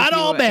curious. Not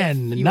all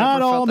men.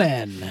 Not all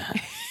men.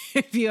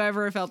 If you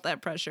ever felt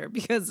that pressure,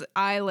 because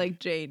I, like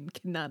Jane,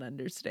 cannot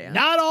understand.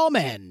 Not all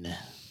men.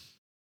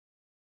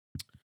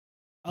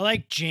 I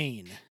like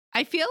Jane.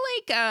 I feel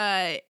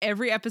like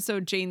every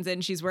episode Jane's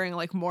in, she's wearing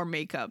like more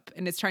makeup,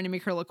 and it's trying to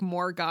make her look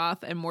more goth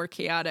and more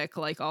chaotic,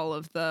 like all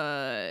of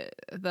the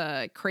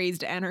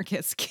crazed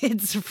anarchist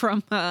kids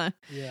from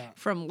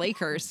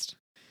Lakehurst.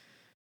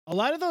 A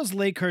lot of those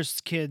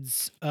Lakehurst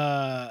kids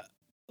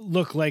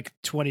look like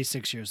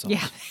 26 years old. Yeah,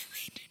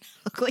 they do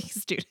not look like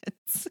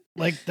students.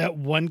 Like that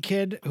one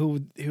kid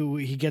who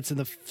he gets in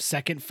the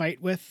second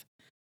fight with.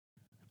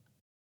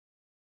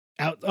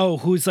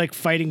 Who's like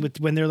fighting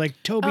with when they're like,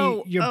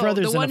 Toby, your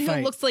brother's in a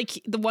fight.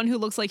 The one who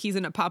looks like he's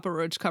in a Papa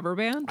Roach cover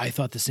band. I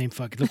thought the same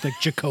fucking looked like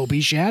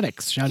Jacoby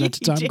Shaddix. Shout out to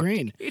Tom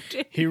Green.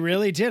 He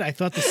really did. I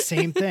thought the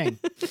same thing.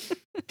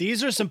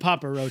 These are some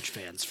Papa Roach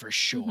fans for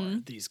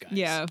sure. These guys.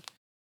 Yeah.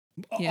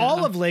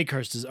 All of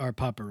Lakehurst are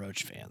Papa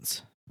Roach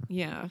fans.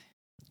 Yeah.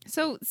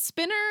 So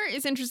Spinner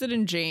is interested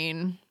in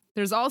Jane.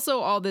 There's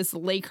also all this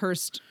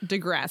Lakehurst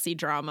Degrassi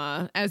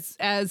drama, as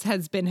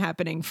has been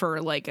happening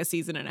for like a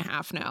season and a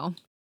half now.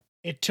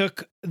 It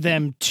took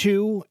them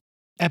 2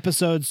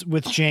 episodes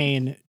with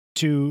Jane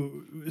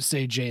to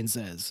say Jane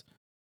Says,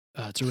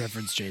 to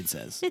reference Jane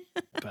Says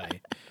by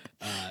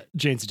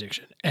Jane's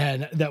Addiction.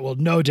 And that will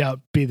no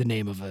doubt be the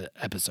name of an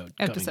episode.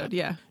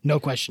 Yeah. No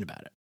question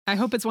about it. I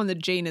hope it's one that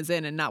Jane is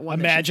in and not one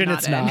Imagine that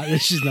she's it's not in.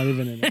 not. She's not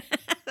even in it.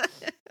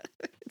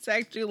 It's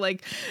actually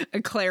like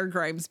a Claire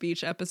Grimes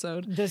Beach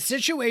episode. The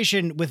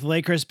situation with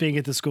Lakehurst being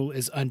at the school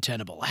is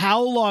untenable.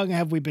 How long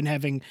have we been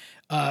having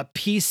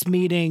peace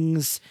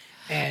meetings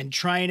and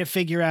trying to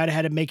figure out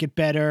how to make it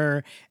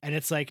better? And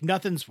it's like,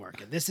 nothing's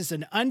working. This is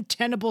an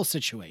untenable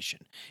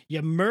situation.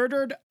 You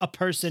murdered a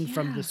person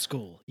from the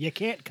school. You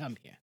can't come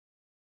here.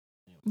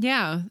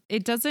 Yeah,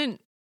 it doesn't.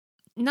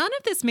 None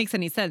of this makes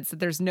any sense that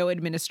there's no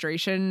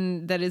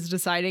administration that is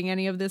deciding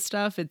any of this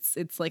stuff.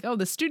 It's like, oh,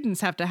 the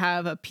students have to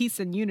have a peace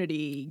and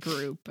unity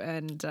group,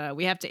 and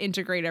we have to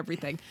integrate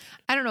everything.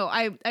 I don't know.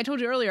 I told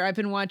you earlier, I've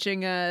been watching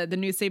the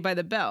new Saved by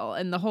the Bell,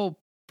 and the whole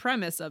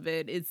premise of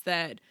it is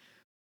that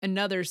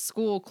another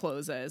school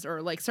closes,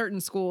 or like certain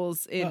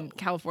schools in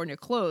California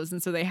close,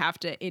 and so they have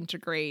to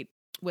integrate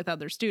with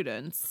other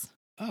students.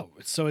 Oh,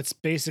 so it's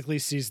basically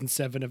season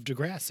 7 of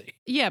Degrassi.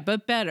 Yeah,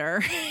 but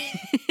better.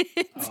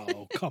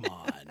 Oh, come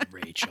on,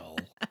 Rachel.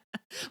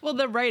 Well,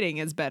 the writing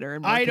is better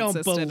and more I don't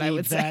consistent, believe I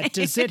would that. say.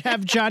 Does it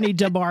have Johnny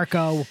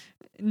DeMarco?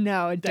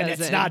 No, it Then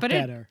doesn't. it's not but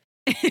better.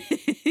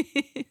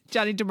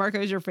 Johnny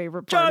DeMarco is your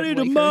favorite part Johnny of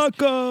Lakehurst.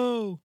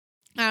 DeMarco!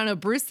 I don't know.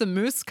 Bruce the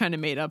Moose kind of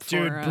made up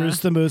for. Dude, Bruce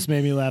the Moose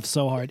made me laugh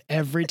so hard.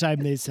 Every time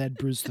they said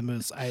Bruce the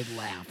Moose, I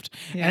laughed.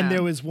 Yeah. And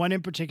there was one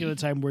in particular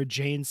time where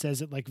Jane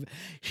says it like,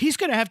 he's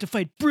going to have to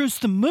fight Bruce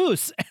the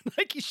Moose. And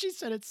like she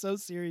said it so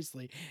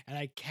seriously. And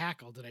I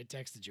cackled and I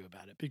texted you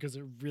about it because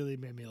it really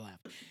made me laugh.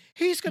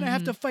 He's going to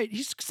have to fight.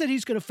 He said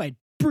he's going to fight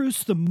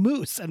Bruce the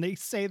Moose. And they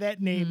say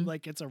that name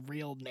like it's a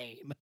real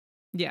name.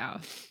 Yeah.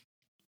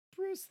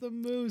 Bruce the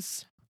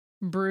Moose.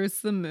 Bruce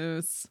the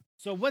Moose.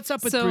 So what's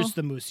up with Bruce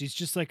the Moose? He's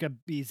just like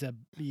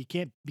you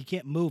can't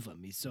move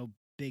him. He's so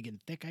big and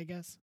thick, I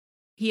guess.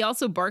 He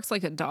also barks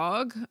like a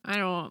dog. I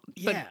don't.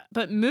 Yeah.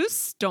 But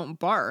moose don't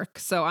bark,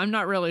 so I'm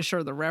not really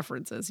sure the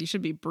references. He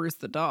should be Bruce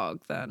the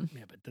dog then.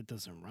 Yeah, but that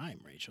doesn't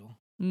rhyme, Rachel.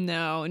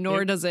 No,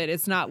 nor does it.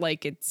 It's not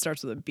like it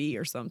starts with a B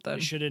or something.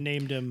 They should have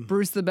named him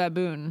Bruce the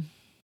baboon.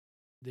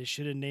 They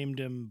should have named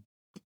him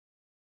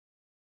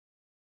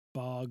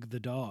Bog the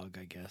dog,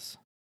 I guess.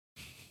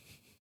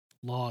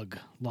 Log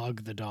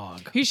the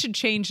dog. He should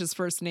change his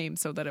first name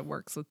so that it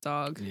works with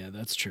dog. Yeah,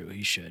 that's true.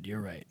 He should.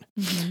 You're right.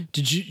 Mm-hmm.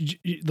 Did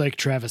you like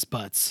Travis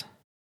Butts?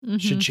 Mm-hmm.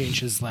 Should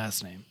change his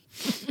last name.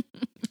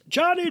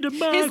 Johnny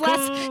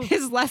DeMarco.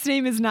 His last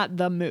name is not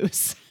the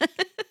Moose.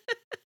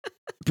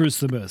 Bruce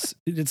the Moose.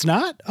 It's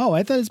not? Oh,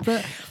 I thought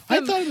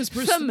it was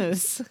Bruce the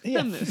Moose.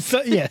 Yeah. The Moose.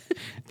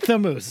 The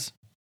Moose.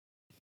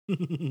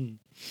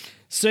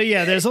 So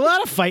yeah, there's a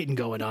lot of fighting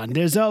going on.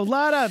 There's a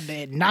lot of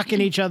knocking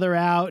each other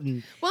out,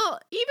 and Well,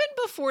 even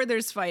before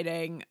there's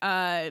fighting,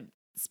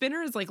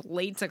 Spinner is like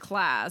late to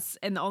class,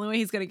 and the only way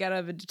he's going to get out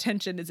of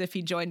detention is if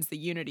he joins the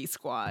Unity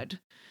Squad.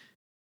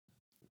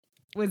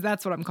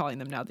 That's what I'm calling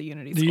them now, the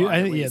Unity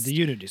Squad. the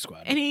Unity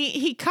Squad. And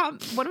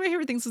one of my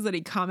favorite things was that he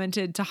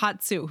commented to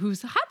Hatsu,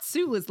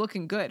 Hatsu is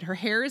looking good. Her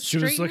hair is She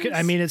was straightened. looking.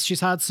 I mean,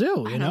 she's hot Sue.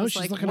 You And I know, was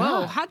she's like, looking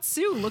whoa, hot.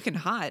 Hatsu looking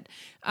hot.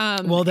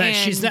 Well, that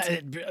she's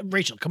and- not.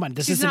 Rachel, come on.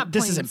 This She's not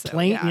isn't plain Sue,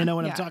 plain. yeah, You know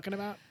what yeah. I'm talking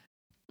about?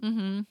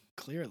 Mhm.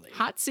 Clearly,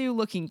 Hatsu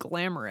looking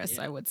glamorous,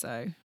 Yeah. I would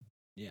say.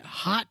 Yeah,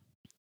 hot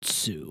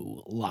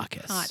Sue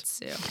Locus.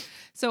 Hatsu.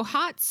 So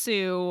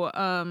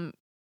Hatsu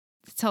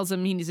tells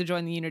him he needs to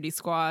join the Unity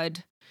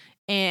Squad,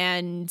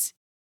 and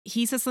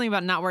he says something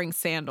about not wearing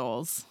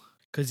sandals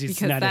because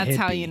because not that's a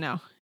how hippie. you know.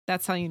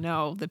 That's how you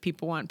know that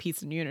people want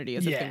peace and unity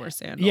is if they wear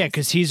sandals. Yeah,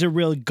 because he's a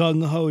real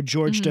gung ho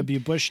George Mhm. W.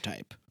 Bush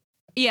type.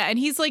 Yeah, and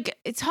he's like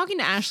talking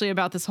to Ashley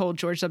about this whole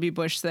George W.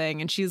 Bush thing,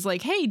 and she's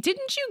like, "Hey,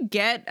 didn't you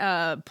get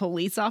a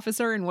police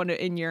officer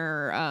in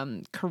your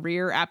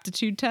career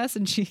aptitude test?"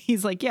 And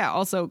he's like, "Yeah,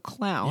 also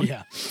clown."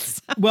 Yeah.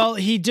 Well,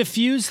 he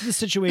diffused the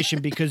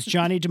situation because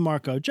Johnny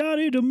DeMarco,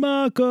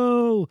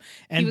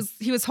 and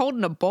he was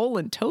holding a bowl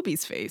in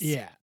Toby's face.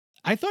 yeah,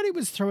 I thought he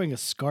was throwing a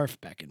scarf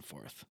back and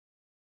forth.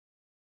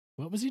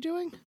 What was he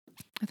doing?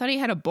 I thought he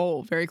had a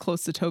bowl very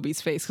close to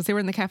Toby's face because they were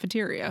in the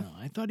cafeteria. No,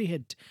 I thought he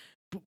had.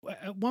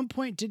 At one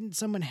point, didn't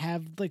someone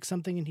have like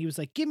something, and he was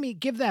like,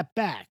 "Give that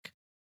back,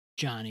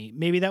 Johnny."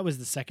 Maybe that was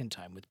the second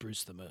time with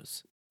Bruce the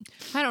Moose.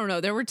 I don't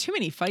know. There were too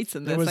many fights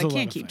in There this. was I a lot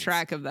can't of keep fights.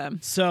 track of them.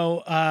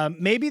 So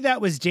maybe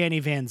that was Danny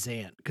Van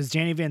Zant, because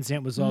Danny Van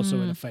Zant was also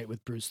in a fight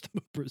with Bruce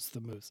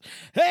the Moose.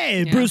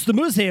 Hey, Yeah. Bruce the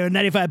Moose here,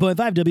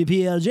 95.5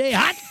 WPLJ,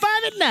 Hot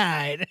 5 at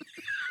 9.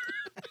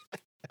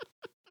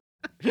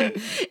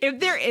 If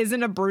there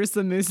isn't a Bruce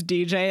the Moose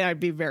DJ, I'd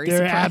be very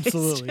There surprised.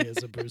 absolutely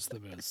is a Bruce the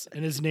Moose,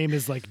 and his name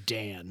is like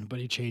Dan, but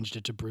he changed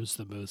it to Bruce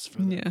the Moose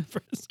for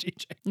his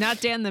DJ. Not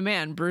Dan the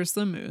Man, Bruce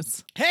the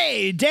Moose.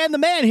 Hey, Dan the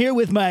Man here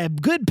with my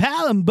good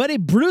pal and buddy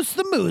Bruce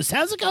the Moose.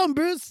 How's it going,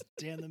 Bruce?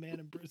 Dan the Man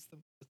and Bruce the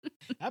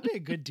Moose. That'd be a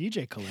good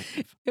DJ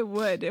collective. It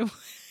would.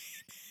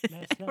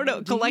 I don't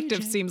know.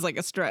 Collective seems like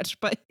a stretch,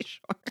 but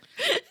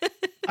sure.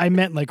 I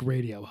meant like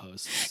radio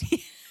hosts.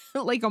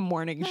 Like a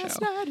morning show.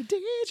 Last night a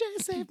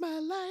DJ saved my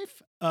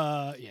life.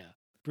 Yeah.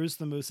 Bruce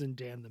the Moose and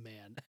Dan the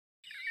Man.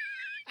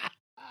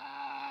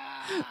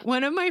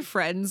 One of my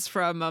friends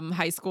from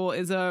high school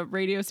is a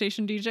radio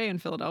station DJ in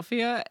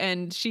Philadelphia,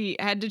 and she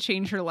had to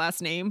change her last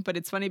name. But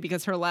it's funny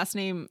because her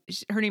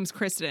name's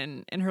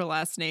Kristen, and her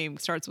last name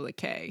starts with a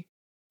K.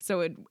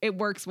 So it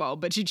works well.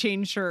 But she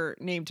changed her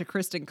name to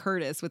Kristen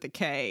Curtis with a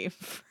K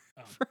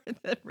for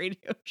the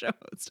radio show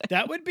host.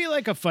 That would be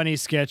like a funny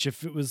sketch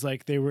if it was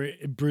like they were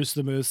Bruce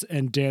the Moose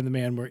and Dan the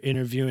Man were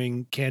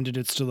interviewing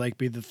candidates to like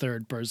be the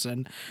third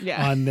person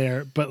on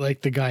there, but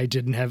like the guy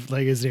didn't have,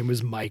 like, his name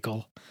was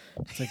Michael.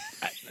 It's like,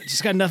 I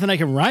just got nothing I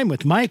can rhyme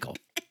with Michael.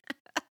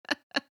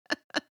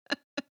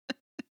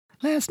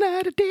 Last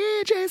night a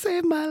DJ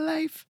saved my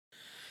life.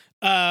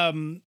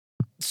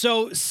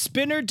 So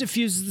Spinner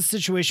diffuses the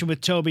situation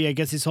with Toby. I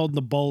guess he's holding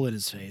the bowl in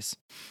his face.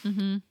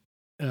 Mm-hmm.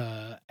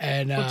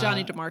 And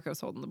Johnny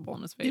DeMarco's holding the bowl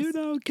in his face. You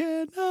don't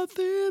care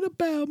nothing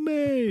about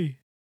me.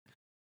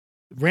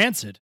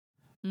 Rancid.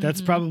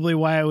 That's Mhm. probably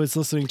why I was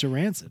listening to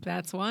Rancid.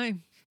 That's why.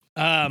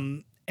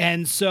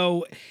 And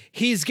so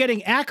he's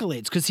getting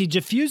accolades because he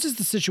diffuses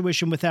the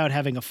situation without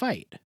having a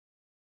fight.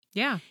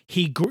 Yeah.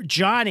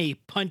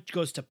 Johnny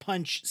goes to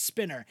punch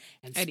Spinner,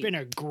 and Eddie.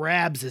 Spinner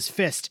grabs his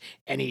fist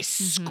and he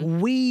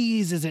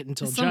squeezes it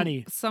until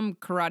Johnny. Some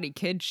Karate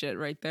Kid shit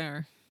right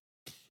there.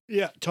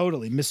 Yeah,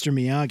 totally. Mr.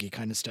 Miyagi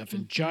kind of stuff.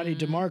 And Johnny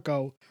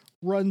DeMarco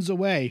runs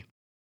away.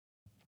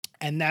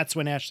 And that's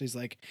when Ashley's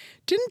like,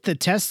 "Didn't the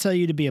test tell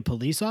you to be a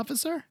police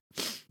officer?"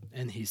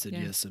 And he said,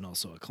 Yeah. yes, and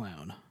also a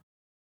clown.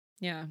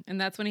 Yeah. And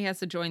that's when he has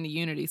to join the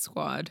Unity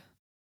Squad.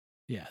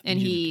 Yeah. the And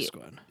Unity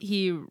Squad.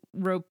 he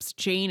ropes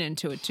Jane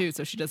into it too,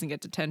 so she doesn't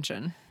get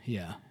detention.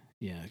 Yeah.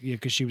 Yeah. Yeah.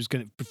 Because she was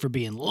for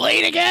being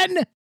late again.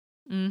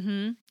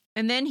 Mm-hmm.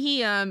 And then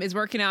he is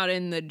working out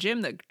in the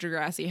gym that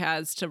Degrassi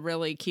has to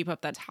really keep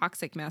up that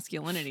toxic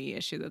masculinity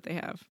issue that they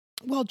have.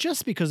 Well,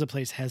 just because a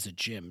place has a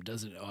gym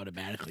doesn't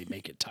automatically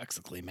make it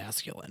toxically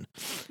masculine.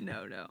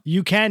 No.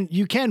 You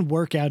can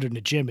work out in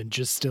a gym and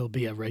just still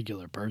be a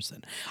regular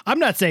person. I'm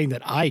not saying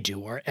that I do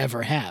or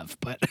ever have,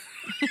 but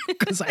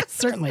because I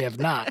certainly have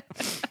not.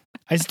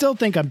 I still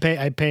think I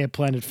pay a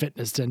Planet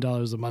Fitness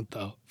 $10 a month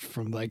though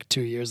from like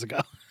 2 years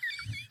ago.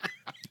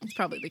 It's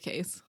probably the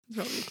case.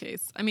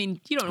 I mean,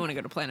 you don't want to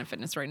go to Planet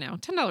Fitness right now.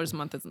 $10 a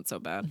month isn't so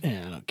bad.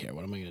 Yeah, I don't care.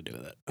 What am I going to do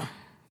with it?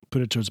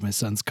 Put it towards my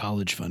son's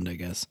college fund, I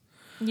guess.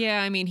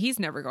 Yeah, I mean, he's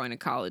never going to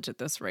college at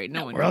this rate.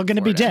 No one. We're all going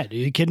to be dead. Are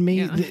you kidding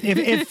me?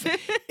 Yeah.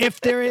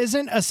 If there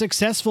isn't a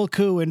successful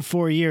coup in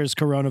 4 years,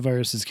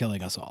 coronavirus is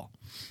killing us all.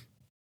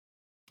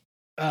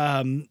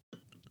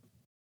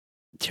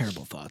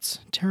 Terrible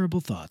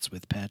thoughts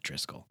with Pat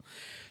Driscoll.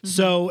 Mm-hmm.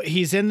 So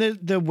he's in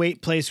the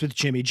weight place with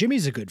Jimmy.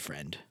 Jimmy's a good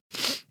friend.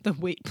 The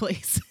weight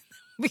place.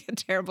 Be a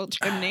terrible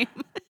gym name.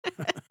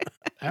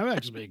 That would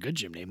actually be a good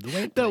gym name.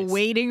 The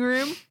waiting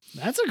room.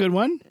 That's a good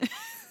one.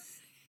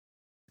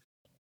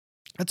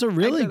 That's a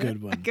really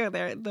good one. I go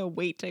there. The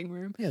waiting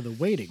room. Yeah, the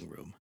waiting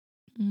room.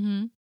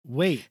 Mm-hmm.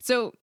 Wait.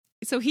 So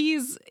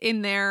he's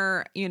in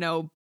there,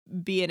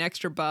 being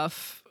extra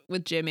buff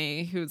with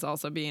Jimmy, who's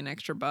also being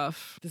extra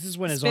buff. This is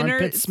when his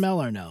armpits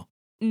smell, or no?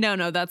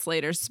 No, that's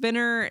later.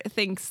 Spinner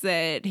thinks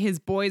that his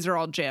boys are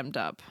all jammed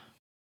up.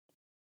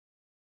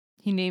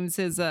 He names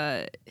his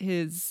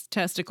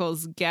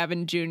testicles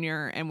Gavin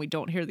Jr., and we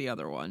don't hear the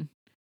other one.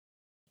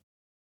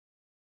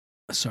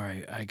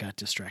 Sorry, I got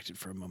distracted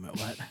for a moment.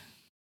 What?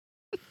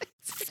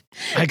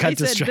 I got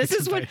distracted. This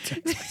is what.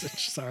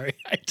 Sorry,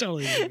 I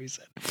totally knew what he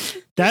said.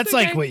 That's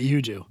okay. Like what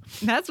you do.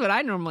 That's what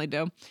I normally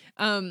do.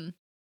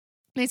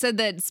 They said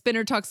that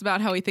Spinner talks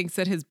about how he thinks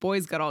that his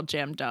boys got all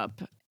jammed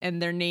up,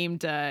 and they're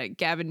named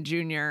Gavin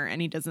Jr.,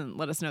 and he doesn't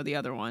let us know the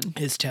other one.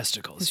 His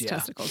testicles. His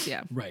testicles.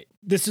 Yeah. Right.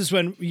 This is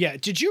when. Yeah.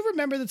 Did you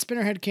remember that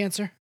Spinner had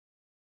cancer?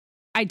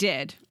 I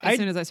did as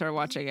soon as I started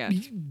watching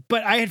it.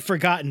 But I had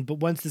forgotten. But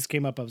once this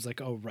came up, I was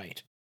like, oh,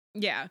 right.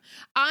 Yeah.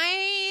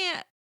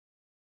 I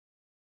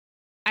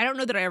don't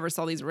know that I ever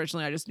saw these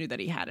originally. I just knew that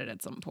he had it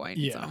at some point.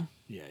 Yeah. So.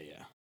 Yeah.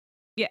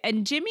 Yeah.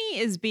 And Jimmy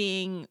is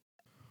being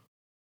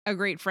a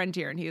great friend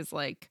here. And he's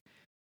like,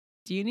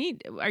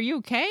 are you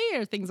okay?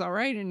 Are things all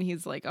right? And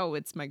he's like, oh,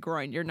 it's my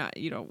groin. You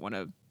don't want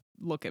to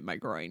look at my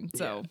groin.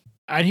 So.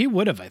 Yeah. And he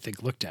would have, I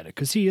think, looked at it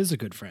because he is a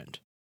good friend.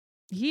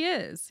 He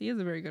is a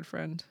very good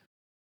friend.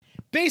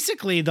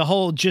 Basically, the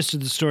whole gist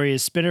of the story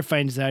is Spinner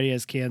finds out he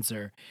has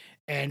cancer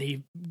and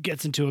he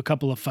gets into a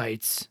couple of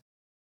fights.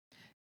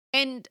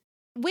 And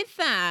with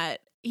that,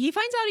 he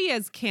finds out he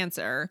has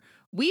cancer.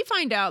 We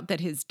find out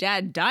that his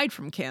dad died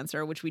from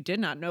cancer, which we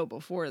did not know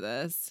before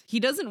this. He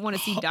doesn't want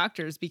to see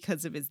doctors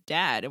because of his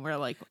dad. And we're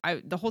like,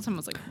 the whole time I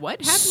was like, what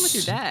happened with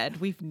your dad?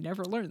 We've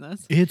never learned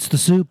this. It's the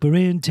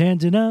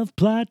superintendent of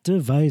plot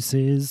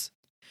devices.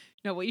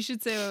 No, what you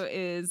should say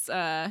is,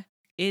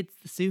 it's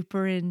the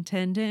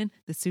superintendent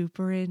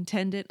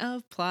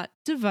of plot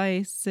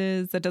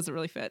devices. That doesn't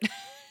really fit.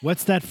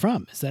 What's that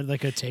from? Is that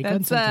like a take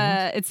on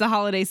something? It's the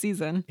holiday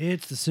season.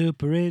 It's the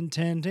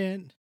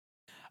superintendent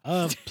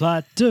of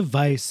plot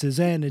devices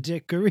and a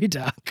dickory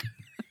dock.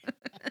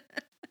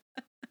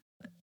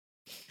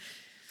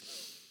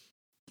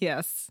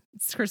 Yes,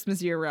 it's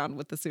Christmas year round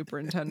with the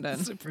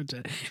superintendent.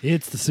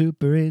 It's the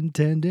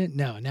superintendent.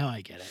 No, now I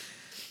get it.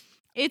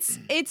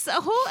 It's a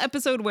whole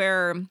episode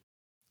where.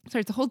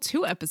 Sorry, it's a whole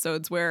 2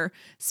 episodes where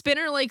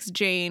Spinner likes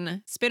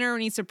Jane. Spinner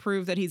needs to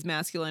prove that he's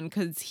masculine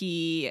because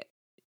he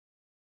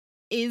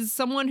is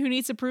someone who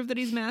needs to prove that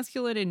he's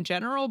masculine in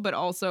general, but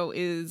also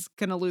is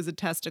going to lose a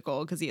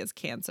testicle because he has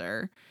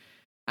cancer.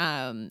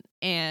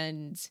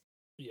 And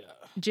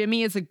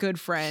Jimmy is a good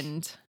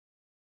friend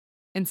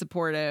and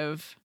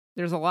supportive.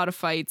 There's a lot of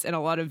fights and a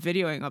lot of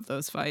videoing of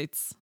those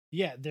fights.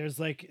 Yeah, there's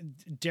like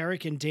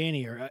Derek and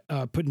Danny are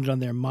putting it on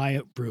their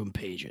My Room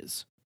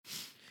pages.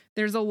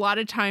 There's a lot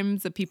of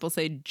times that people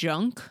say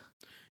junk.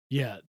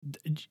 Yeah.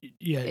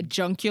 A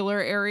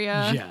juncular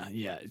area.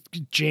 Yeah.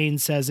 Jane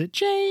says it.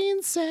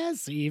 Jane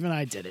says. Even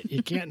I did it.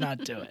 You can't not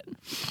do it.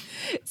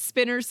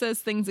 Spinner says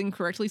things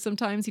incorrectly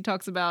sometimes. He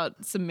talks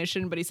about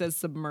submission, but he says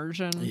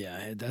submersion.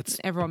 Yeah, that's...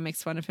 Everyone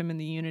makes fun of him in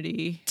the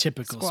Unity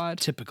squad.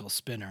 Typical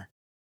Spinner.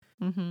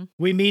 Mm-hmm.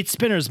 We meet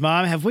Spinner's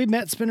mom. Have we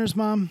met Spinner's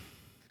mom?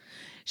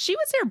 She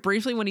was there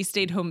briefly when he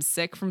stayed home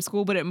sick from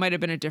school, but it might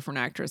have been a different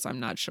actress. I'm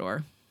not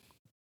sure.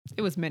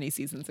 It was many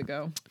seasons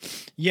ago.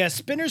 Yeah,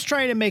 Spinner's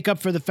trying to make up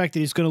for the fact that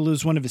he's going to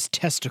lose one of his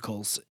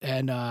testicles,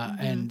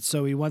 and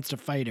so he wants to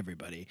fight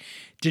everybody.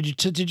 Did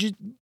you?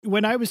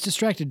 When I was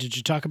distracted, did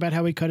you talk about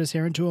how he cut his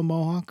hair into a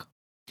mohawk?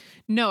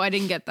 No, I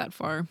didn't get that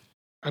far.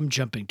 I'm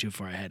jumping too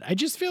far ahead. I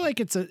just feel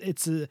like it's a.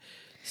 There's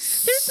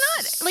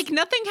not like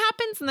nothing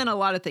happens and then a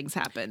lot of things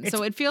happen,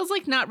 so it feels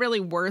like not really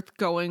worth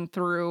going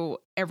through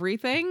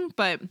everything.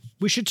 But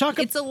we should talk.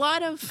 It's a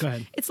lot of. Go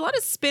ahead. It's a lot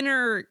of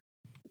Spinner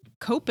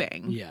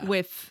coping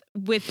with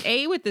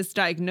this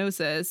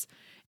diagnosis,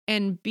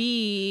 and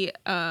B,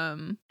 sorry,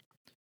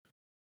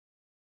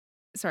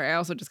 I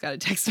also just got a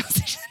text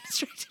message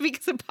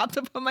because it popped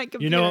up on my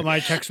computer. You know what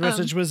my text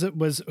message was? It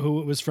was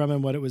who it was from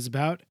and what it was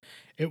about.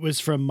 It was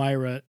from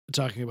Myra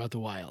talking about the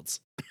Wilds.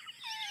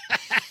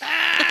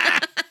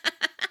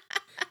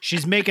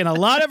 She's making a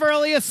lot of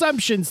early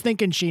assumptions,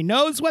 thinking she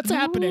knows what's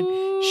happening.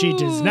 She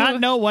does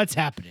not know what's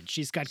happening.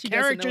 She's got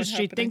characters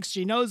she thinks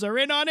she knows are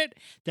in on it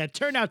that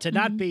turn out to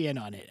not be in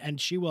on it. And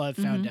she will have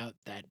found out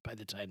that by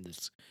the time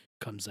this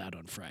comes out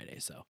on Friday.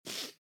 So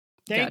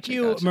Thank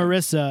you,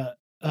 Marissa,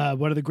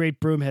 one of the great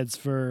broomheads,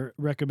 for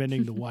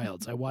recommending The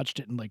Wilds. I watched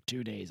it in like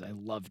 2 days. I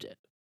loved it.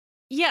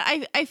 Yeah,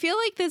 I feel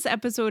like this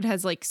episode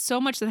has like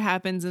so much that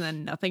happens and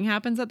then nothing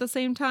happens at the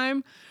same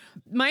time.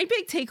 My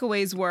big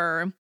takeaways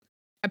were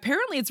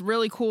apparently it's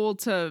really cool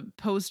to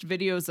post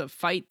videos of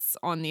fights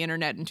on the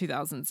internet in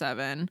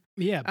 2007.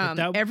 Yeah,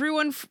 but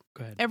everyone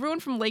go ahead. Everyone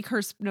from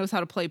Lakehurst knows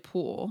how to play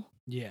pool.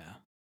 Yeah.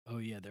 Oh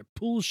yeah, they're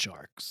pool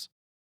sharks.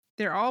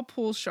 They're all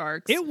pool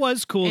sharks. It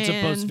was cool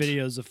to post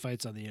videos of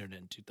fights on the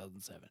internet in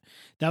 2007.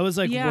 That was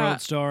like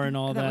World Star and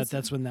all that.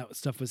 That's when that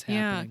stuff was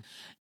happening.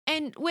 Yeah.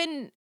 And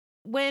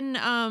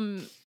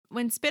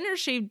when Spinner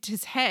shaved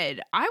his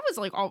head, I was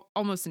like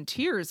almost in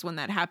tears when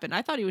that happened.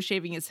 I thought he was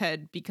shaving his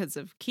head because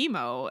of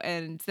chemo,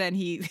 and then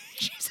he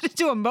changed it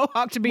to a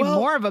mohawk to be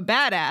more of a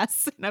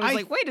badass. And I was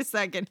like, wait a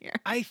second here.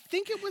 I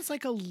think it was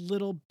like a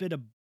little bit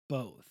of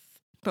both.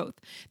 Both.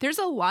 There's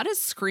a lot of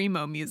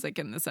screamo music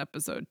in this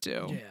episode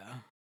too. Yeah.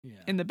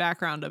 Yeah. In the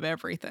background of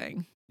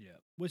everything. Yeah.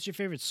 What's your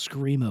favorite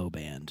screamo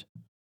band?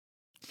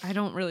 I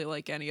don't really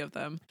like any of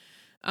them.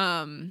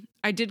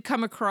 I did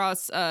come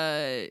across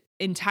a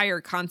entire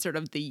concert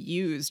of The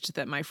Used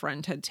that my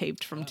friend had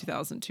taped from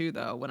 2002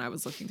 though. When I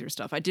was looking through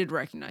stuff, I did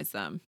recognize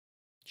them.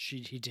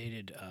 He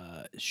dated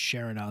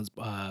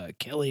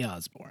Kelly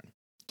Osbourne.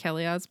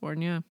 Kelly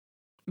Osbourne, yeah.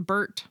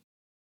 Bert.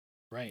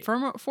 Right.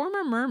 Former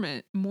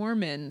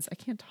Mormons. I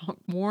can't talk.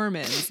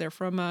 Mormons. They're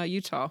from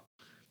Utah.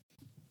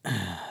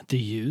 The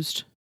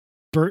Used.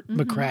 Bert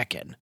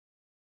McCracken.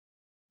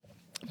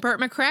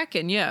 Bert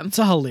McCracken, yeah. It's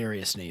a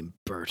hilarious name,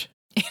 Bert.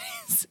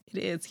 It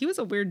is. He was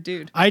a weird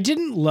dude. I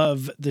didn't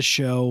love the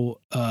show,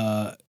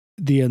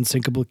 The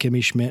Unsinkable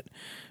Kimmy Schmidt,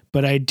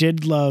 but I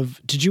did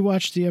love. Did you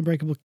watch The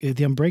Unbreakable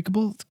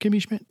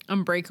Kimmy Schmidt?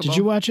 Unbreakable. Did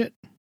you watch it?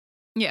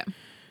 Yeah.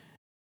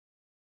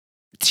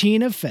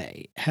 Tina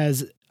Fey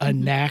has a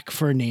knack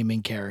for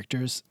naming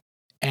characters,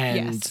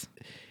 and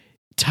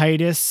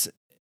Titus,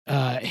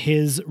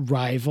 his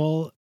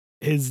rival,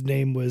 his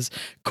name was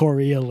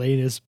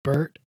Coriolanus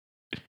Burt.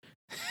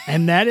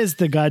 And that is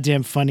the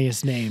goddamn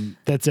funniest name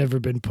that's ever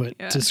been put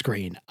to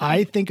screen.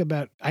 I think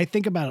about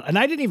it, and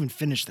I didn't even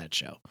finish that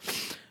show.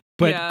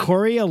 But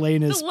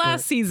Coriolanus the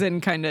last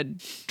season kind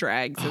of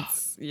drags.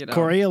 It's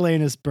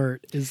Coriolanus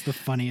Burt is the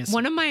funniest.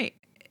 One of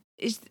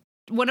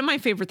my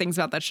favorite things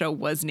about that show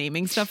was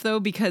naming stuff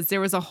though, because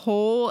there was a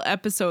whole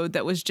episode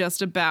that was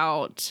just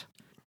about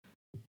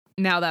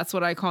now that's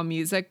what I call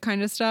music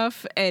kind of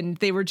stuff. And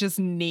they were just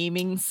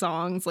naming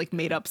songs, like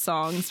made up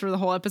songs for the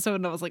whole episode.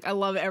 And I was like, I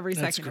love every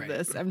second of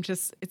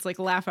this. It's like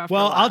laugh after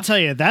laugh. I'll tell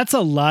you, that's a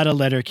lot of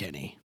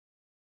Letterkenny.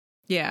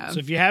 Yeah. So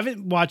if you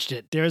haven't watched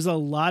it, there's a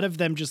lot of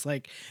them just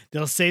like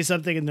they'll say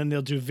something and then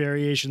they'll do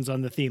variations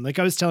on the theme. Like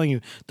I was telling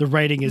you, the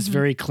writing is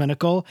very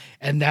clinical,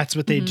 and that's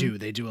what they do.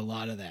 They do a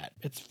lot of that.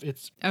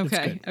 It's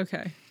okay. It's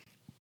okay.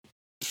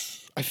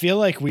 I feel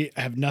like we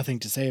have nothing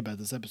to say about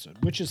this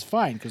episode, which is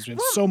fine because we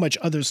have so much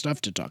other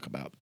stuff to talk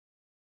about.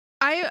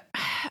 I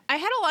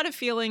had a lot of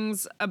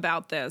feelings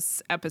about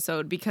this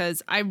episode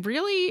because I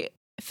really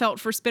felt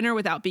for Spinner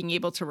without being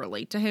able to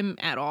relate to him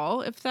at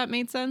all, if that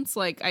made sense.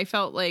 Like I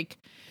felt like,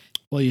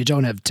 well, you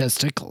don't have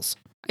testicles.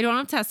 I don't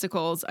have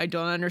testicles. I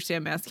don't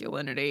understand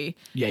masculinity.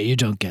 Yeah, you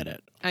don't get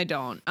it. I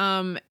don't.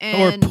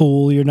 Or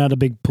pool. You're not a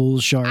big pool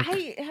shark.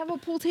 I have a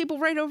pool table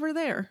right over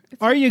there.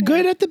 Are you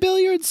good at the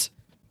billiards?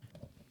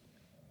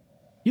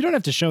 You don't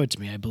have to show it to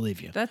me. I believe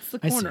you. That's the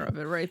corner of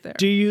it right there.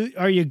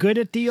 Are you good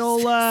at the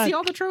old... See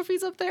all the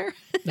trophies up there?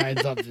 I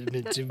thought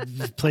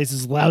the place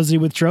is lousy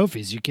with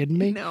trophies. You kidding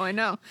me? No, I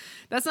know.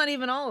 That's not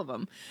even all of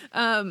them.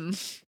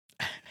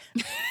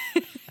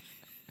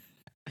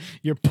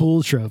 Your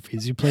pool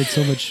trophies. You played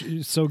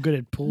so good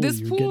at pool.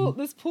 This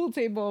pool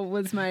table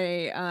was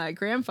my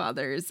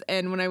grandfather's,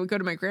 and when I would go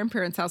to my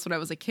grandparents' house when I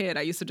was a kid,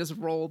 I used to just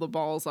roll the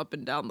balls up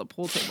and down the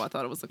pool table. I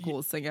thought it was the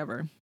coolest thing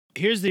ever.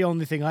 Here's the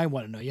only thing I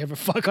want to know. You ever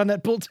fuck on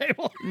that pool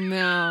table?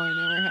 No, I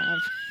never have.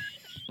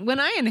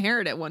 When I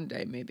inherit it one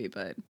day, maybe,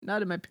 but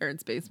not in my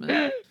parents'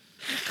 basement.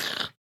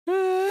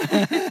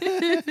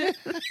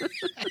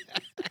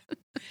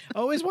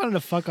 Always wanted to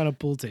fuck on a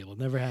pool table.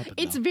 Never happened.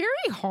 It's very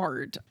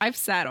hard. I've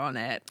sat on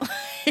it.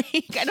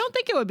 I don't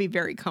think it would be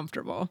very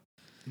comfortable.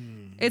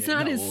 It's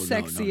not as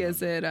sexy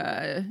as it.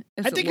 I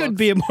think it would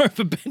be more of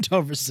a bent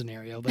over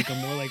scenario, like a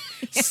more like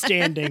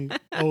standing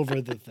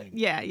over the thing.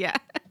 Yeah.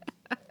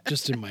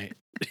 Just in my.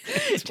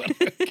 So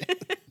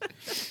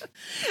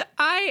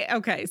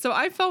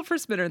I felt for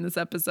Spinner in this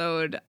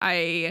episode.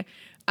 I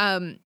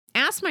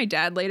asked my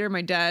dad later.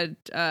 My dad,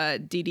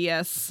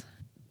 DDS,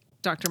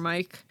 Dr.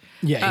 Mike.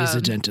 Yeah, he's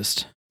a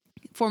dentist.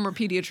 Former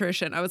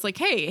pediatrician. I was like,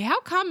 hey, how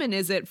common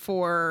is it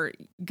for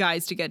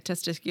guys to get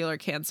testicular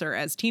cancer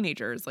as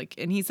teenagers?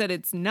 And he said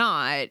it's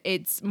not.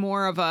 It's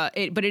more of but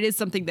it is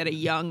something that a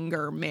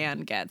younger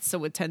man gets.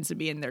 So it tends to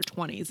be in their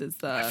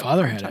 20s. My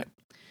father had it.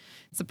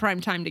 It's the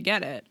prime time to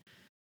get it.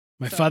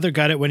 My father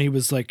got it when he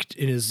was like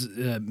in his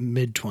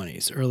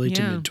mid-20s, early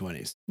to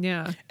mid-20s.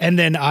 Yeah. And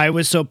then I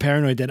was so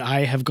paranoid that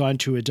I have gone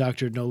to a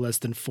doctor no less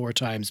than 4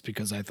 times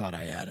because I thought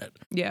I had it.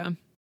 Yeah.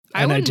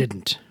 And I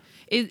didn't.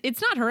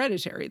 It's not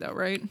hereditary though,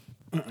 right?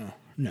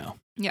 No.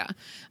 Yeah.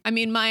 I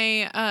mean,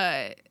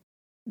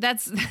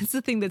 that's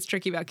the thing that's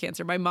tricky about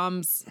cancer. My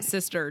mom's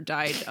sister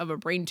died of a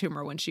brain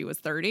tumor when she was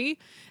 30.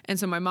 And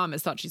so my mom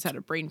has thought she's had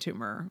a brain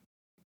tumor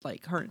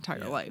like her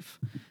entire life.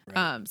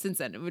 Right. Since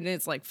then. And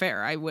it's like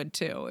fair. I would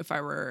too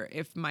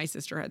if my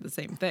sister had the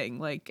same thing.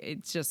 Like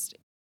it's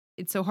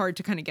so hard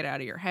to kind of get out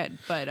of your head.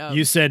 But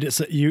you said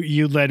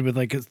you led with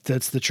like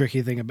that's the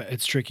tricky thing about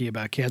it's tricky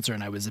about cancer,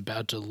 and I was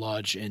about to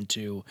lodge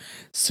into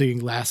singing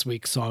last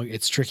week's song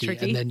 "It's Tricky,"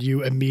 and then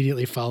you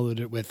immediately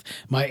followed it with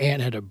 "My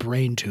aunt had a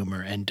brain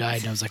tumor and died,"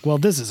 and I was like, "Well,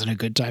 this isn't a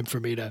good time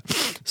for me to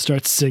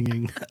start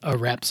singing a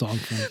rap song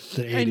from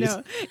the 80s." I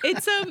know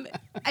it's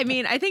I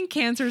mean, I think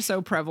cancer is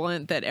so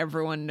prevalent that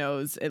everyone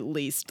knows at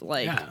least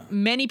like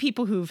many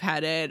people who've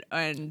had it,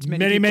 and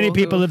many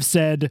people have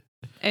said.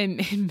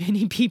 And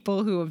many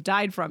people who have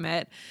died from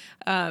it.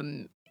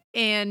 But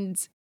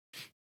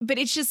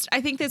it's just,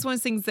 I think there's one of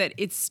those things that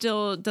it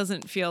still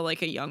doesn't feel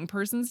like a young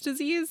person's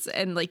disease.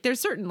 And like,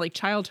 there's certain like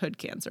childhood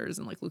cancers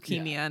and like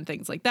leukemia and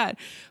things like that.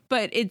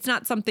 But it's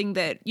not something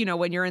that, you know,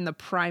 when you're in the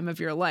prime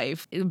of your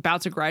life,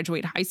 about to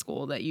graduate high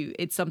school, that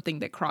it's something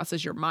that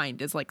crosses your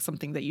mind as like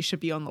something that you should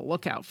be on the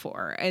lookout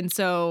for. And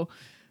so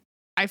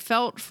I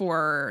felt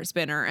for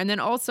Spinner. And then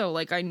also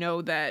like, I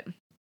know that,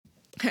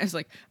 I was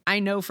like, I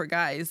know for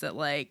guys that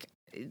like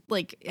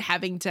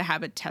having to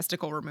have a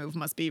testicle removed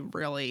must be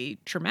really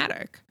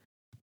traumatic.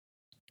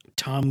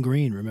 Tom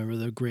Green, remember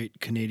the great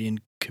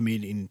Canadian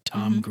comedian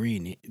Tom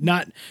Green?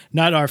 Not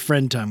our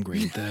friend Tom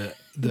Green,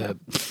 the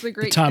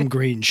Tom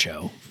Green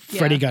show. Yeah.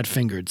 Freddie Got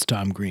Fingered's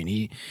Tom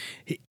Green.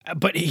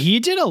 But he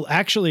did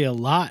actually a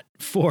lot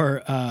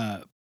for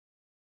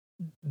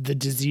the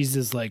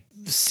diseases, like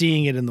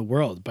seeing it in the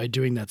world by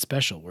doing that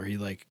special where he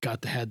like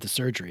had the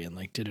surgery and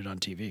like did it on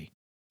TV.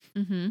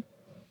 Mm-hmm.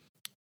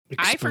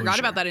 I forgot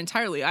about that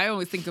entirely. I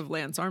always think of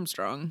Lance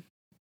Armstrong.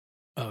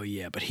 Oh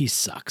yeah, but he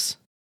sucks.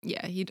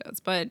 Yeah, he does.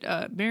 But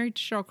married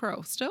to Sheryl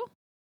Crow still?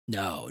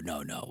 No.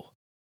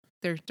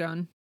 They're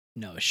done.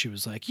 No, she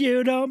was like,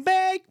 "You don't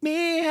make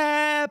me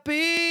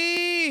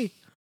happy,"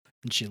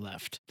 and she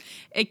left.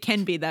 It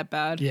can be that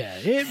bad. Yeah,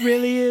 it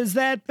really is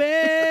that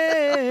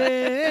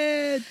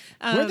bad.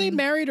 Were they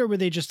married or were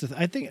they just?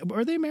 I think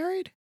were they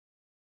married?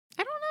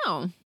 I don't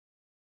know.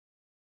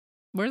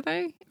 Were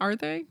they? Are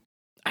they?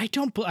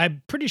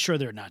 I'm pretty sure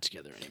they're not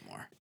together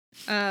anymore.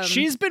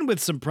 She's been with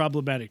some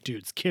problematic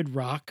dudes. Kid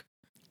Rock.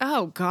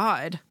 Oh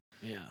God.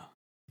 Yeah.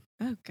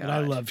 Oh God. But I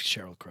love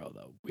Sheryl Crow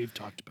though. We've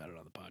talked about it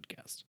on the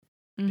podcast.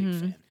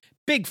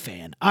 Big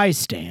fan. I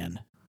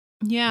stan.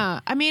 Yeah.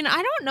 I mean, I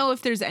don't know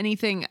if there's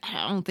anything,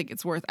 I don't think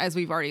it's worth, as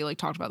we've already like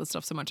talked about this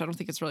stuff so much, I don't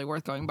think it's really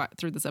worth going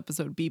through this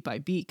episode beat by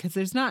beat, because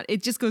there's not,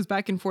 it just goes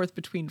back and forth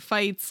between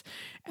fights,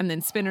 and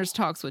then Spinner's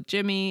talks with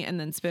Jimmy, and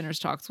then Spinner's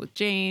talks with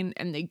Jane,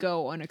 and they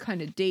go on a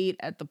kind of date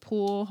at the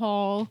pool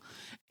hall,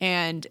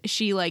 and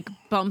she like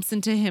bumps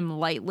into him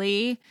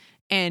lightly,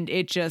 and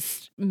it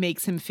just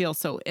makes him feel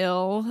so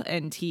ill,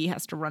 and he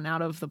has to run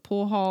out of the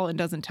pool hall and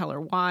doesn't tell her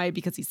why,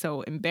 because he's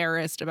so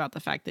embarrassed about the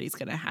fact that he's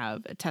going to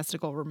have a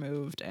testicle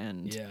removed.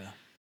 And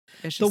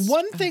it's just, the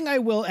one thing I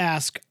will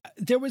ask,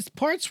 there was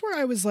parts where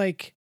I was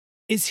like,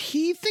 is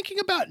he thinking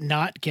about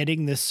not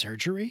getting this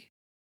surgery?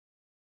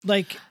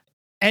 Like,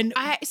 and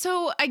I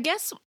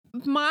guess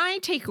my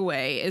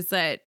takeaway is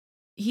that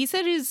he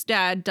said his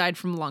dad died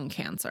from lung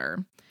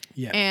cancer.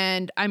 Yeah.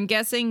 And I'm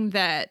guessing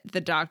that the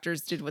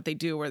doctors did what they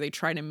do, where they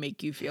try to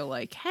make you feel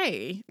like,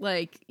 hey,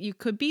 like you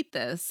could beat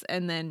this.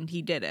 And then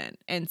he didn't.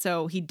 And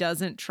so he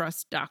doesn't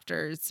trust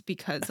doctors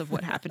because of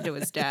what happened to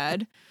his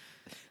dad.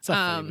 It's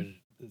not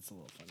funny, but it's a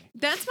little funny.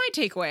 That's my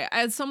takeaway.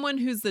 As someone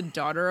who's the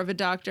daughter of a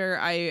doctor,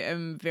 I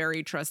am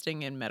very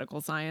trusting in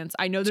medical science.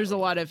 I know there's a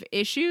lot of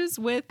issues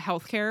with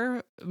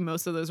healthcare.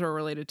 Most of those are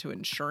related to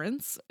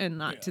insurance and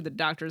not to the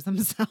doctors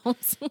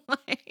themselves.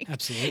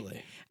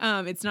 Absolutely.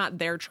 It's not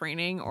their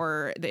training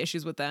or the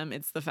issues with them.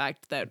 It's the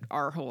fact that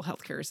our whole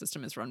healthcare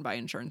system is run by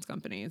insurance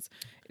companies.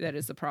 That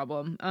is the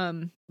problem.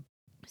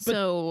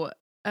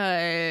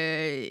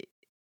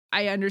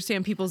 I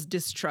understand people's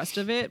distrust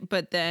of it,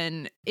 but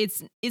then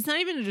it's not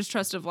even a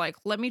distrust of like,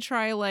 let me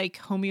try like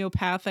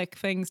homeopathic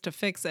things to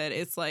fix it.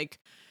 It's like,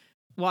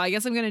 well, I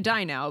guess I'm going to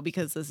die now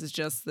because this is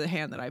just the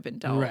hand that I've been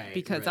dealt,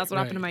 because that's what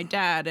happened to my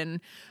dad.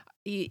 And,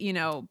 you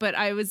know, but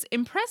I was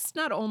impressed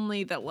not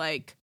only that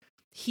like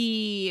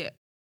he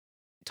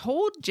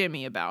told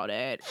Jimmy about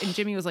it, and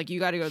Jimmy was like, you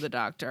got to go to the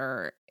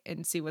doctor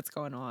and see what's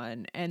going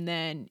on. And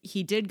then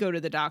he did go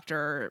to the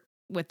doctor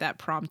with that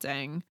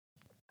prompting.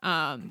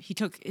 He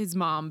took his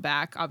mom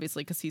back,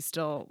 obviously, because he's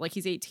still like,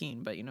 he's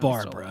 18, but you know,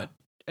 Barbara, he's still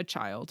a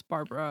child.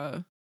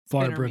 Barbara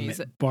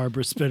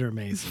Spinner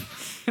Mason.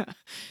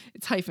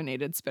 It's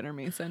hyphenated Spinner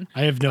Mason.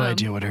 I have no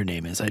idea what her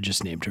name is. I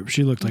just named her.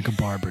 She looked like a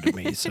Barbara to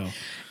me. So,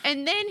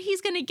 and then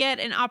he's going to get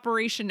an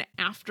operation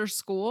after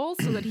school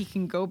so that he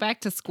can go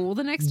back to school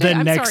the next day.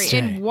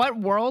 In what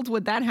world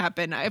would that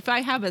happen? If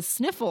I have a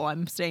sniffle,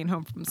 I'm staying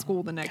home from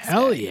school the next day.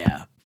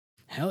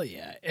 Hell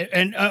yeah.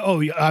 And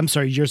I'm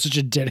sorry, you're such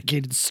a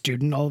dedicated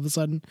student all of a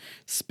sudden,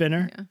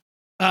 Spinner.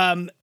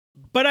 Yeah.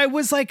 But I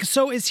was like,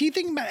 so is he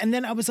thinking about, and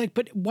then I was like,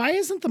 but why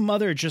isn't the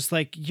mother just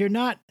like,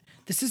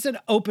 this isn't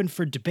open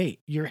for debate.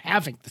 You're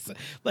having this.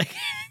 Like,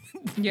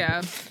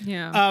 Yeah.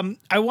 Yeah.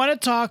 I want to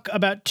talk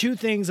about two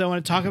things. I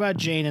want to talk about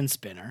Jane and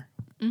Spinner.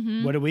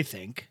 Mhm. What do we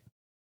think?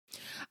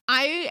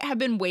 I have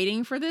been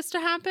waiting for this to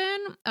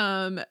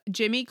happen.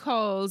 Jimmy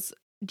calls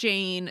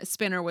Jane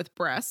Spinner with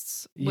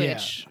breasts,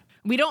 which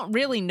we don't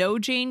really know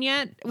Jane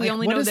yet. We Like,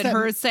 only what know does that that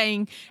her mean?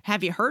 saying,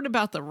 "Have you heard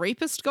about the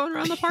rapist going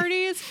around the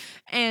parties?"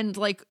 and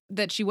like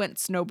that she went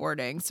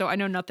snowboarding. So I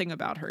know nothing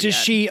about her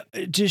Does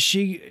yet.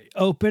 she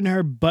open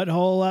her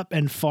butthole up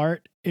and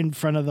fart in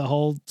front of the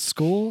whole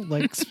school?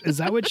 Like, is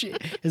that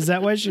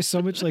why she's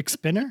so much like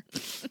Spinner?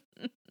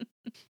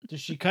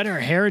 Does she cut her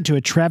hair into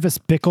a Travis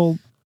Bickle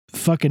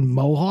fucking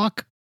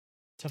mohawk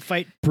to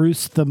fight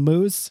Bruce the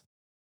Moose?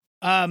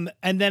 And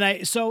then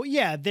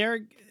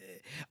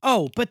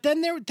but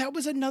then that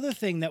was another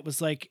thing that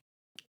was like,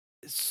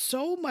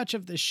 so much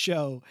of the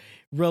show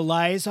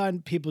relies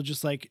on people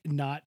just like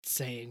not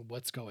saying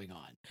what's going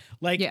on.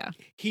 Like, Yeah.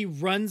 he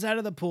runs out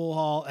of the pool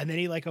hall and then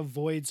he like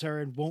avoids her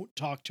and won't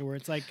talk to her.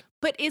 It's like,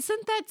 But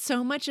isn't that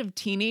so much of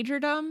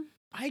teenagerdom?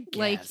 I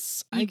Like,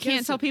 guess you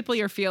can't tell people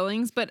your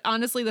feelings, but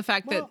honestly, the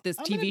fact Well, that this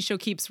I'm TV gonna- show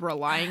keeps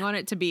relying on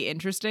it to be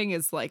interesting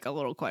is like a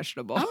little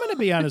questionable. I'm going to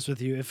be honest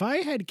with you. If I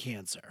had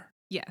cancer,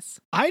 Yes.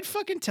 I'd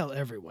fucking tell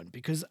everyone,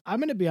 because I'm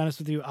going to be honest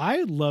with you.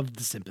 I loved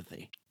the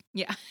sympathy.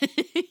 Yeah.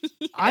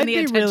 I'd And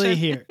the be really attention.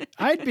 here.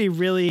 I'd be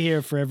really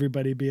here for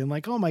everybody being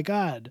like, oh my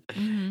God.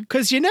 Mhm.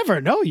 Because you never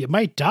know. You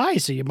might die.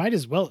 So you might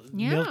as well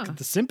Yeah. milk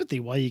the sympathy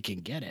while you can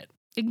get it.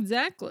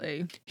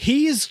 Exactly.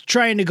 He's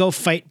trying to go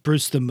fight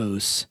Bruce the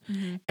Moose.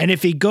 Mhm. And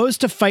if he goes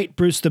to fight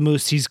Bruce the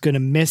Moose, he's going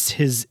to miss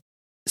his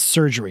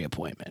surgery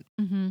appointment.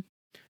 Mm-hmm.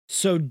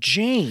 So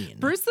Jane.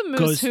 Bruce the Moose,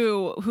 goes-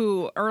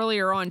 who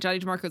earlier on Johnny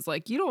DeMarco's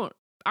like,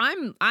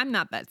 I'm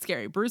not that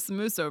scary. Bruce the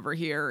Moose over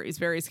here is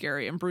very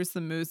scary, and Bruce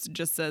the Moose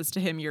just says to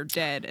him, "You're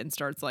dead," and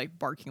starts like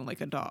barking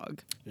like a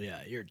dog.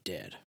 Yeah, you're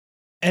dead.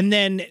 And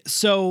then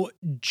so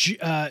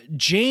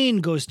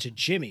Jane goes to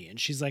Jimmy and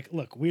she's like,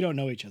 look, we don't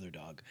know each other,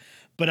 dog,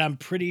 but I'm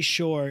pretty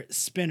sure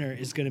Spinner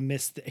is going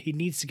to he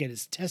needs to get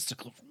his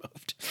testicle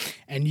removed.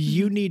 And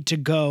you need to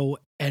go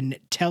and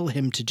tell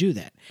him to do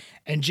that.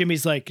 And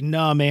Jimmy's like,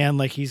 nah, man,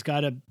 like he's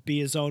got to be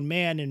his own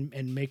man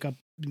and make up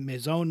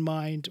his own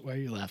mind. Why are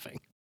you laughing?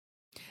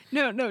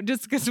 No,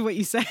 just because of what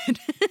you said.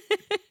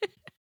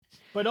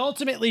 But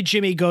ultimately,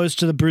 Jimmy goes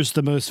to the Bruce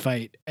the Moose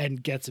fight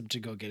and gets him to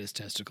go get his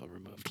testicle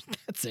removed.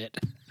 That's it.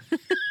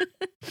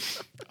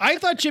 I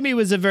thought Jimmy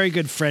was a very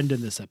good friend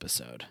in this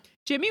episode.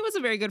 Jimmy was a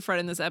very good friend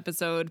in this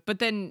episode, but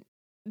then,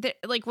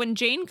 like, when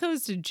Jane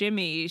goes to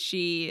Jimmy,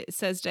 she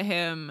says to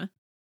him,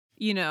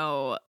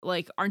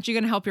 like, aren't you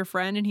going to help your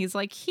friend? And he's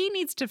like,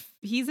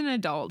 he's an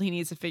adult. He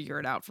needs to figure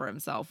it out for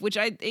himself, which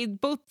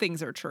both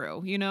things are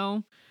true,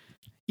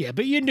 Yeah,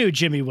 but you knew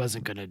Jimmy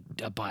wasn't going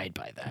to abide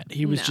by that.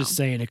 He was No. just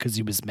saying it because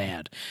he was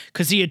mad.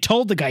 Because he had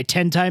told the guy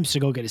 10 times to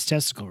go get his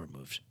testicle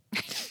removed.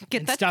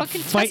 Get And that stop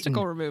fucking fighting.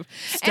 testicle removed.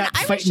 Stop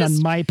I was fighting on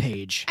just- my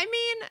page. I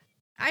mean,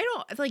 I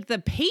don't like the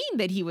pain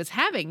that he was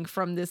having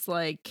from this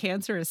like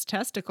cancerous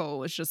testicle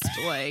was just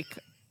like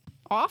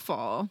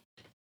awful.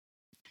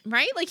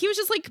 Right? Like he was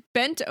just like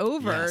bent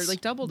over, Yes.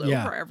 like doubled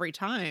Yeah. over every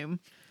time.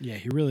 Yeah,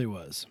 he really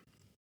was.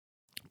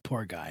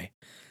 Poor guy.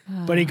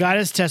 But he got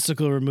his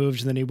testicle removed,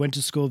 and then he went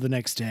to school the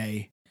next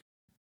day.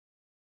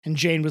 And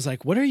Jane was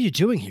like, what are you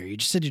doing here? You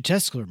just said your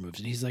testicle removed.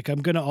 And he's like,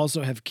 I'm going to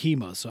also have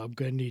chemo, so I'm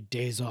going to need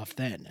days off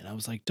then. And I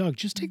was like, dog,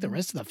 just take the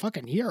rest of the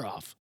fucking year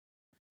off.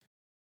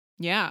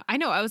 Yeah, I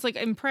know. I was like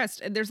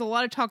impressed. There's a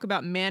lot of talk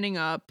about manning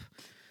up.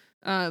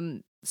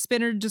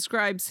 Spinner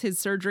describes his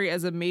surgery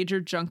as a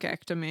major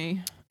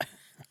junkectomy.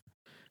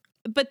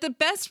 But the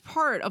best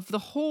part of the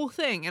whole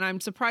thing, and I'm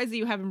surprised that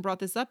you haven't brought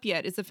this up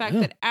yet, is the fact Yeah.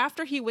 that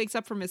after he wakes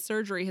up from his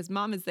surgery, his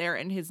mom is there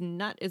and his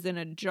nut is in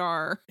a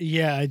jar.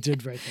 Yeah, I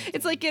did write that.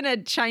 It's down. like in a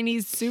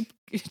Chinese soup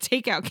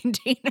takeout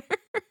container.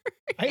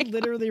 I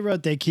literally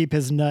wrote they keep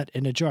his nut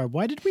in a jar.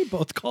 Why did we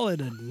both call it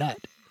a nut?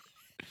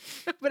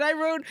 But I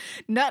wrote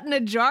nut in a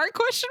jar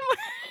question mark.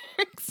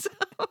 So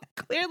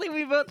clearly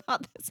we both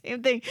thought the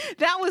same thing.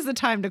 That was the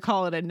time to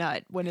call it a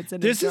nut when it's in a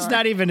jar. This is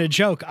not even a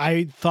joke.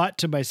 I thought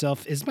to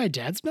myself, is my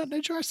dad's nut in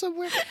a jar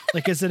somewhere?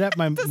 Like, is it at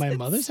my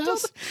mother's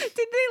house? Did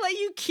they let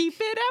you keep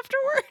it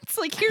afterwards?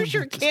 Like, here's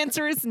your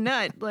cancerous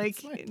nut.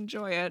 Like,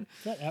 enjoy it.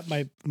 Is that at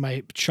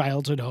my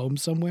childhood home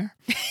somewhere?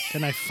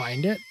 Can I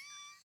find it?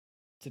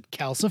 Is it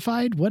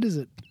calcified? What is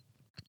it?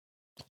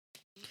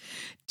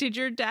 Did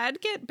your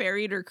dad get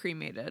buried or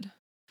cremated?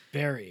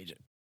 Buried.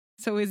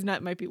 So his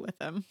nut might be with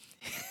him.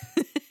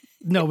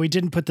 No, we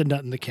didn't put the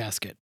nut in the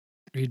casket.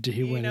 He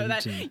You went know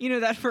that. into. You know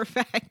that for a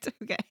fact.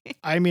 Okay.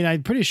 I mean,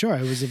 I'm pretty sure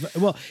I was.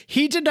 Well,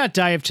 he did not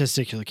die of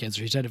testicular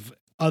cancer. He died of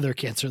other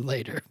cancer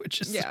later, which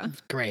is Yeah.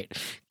 great.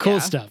 Cool Yeah.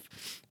 stuff.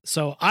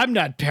 So I'm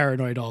not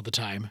paranoid all the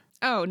time.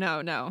 Oh,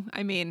 no.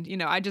 I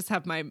mean, I just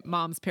have my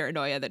mom's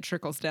paranoia that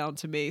trickles down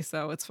to me,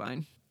 so it's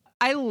fine.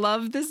 I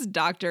love this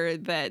doctor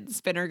that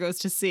Spinner goes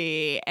to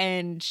see,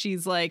 and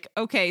she's like,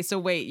 okay, so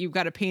wait, you've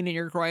got a pain in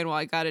your groin. Well,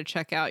 I got to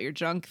check out your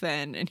junk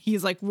then. And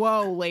he's like,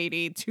 whoa,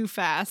 lady, too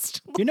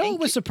fast. You know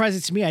what was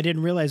surprising to me? I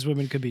didn't realize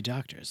women could be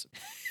doctors.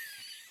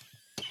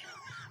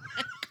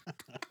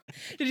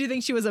 Did you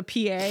think she was a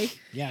PA?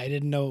 Yeah, I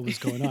didn't know what was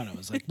going on. I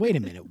was like, wait a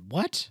minute,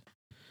 what?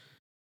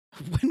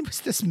 When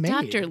was this made?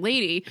 Doctor,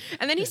 lady.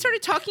 And then he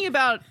started talking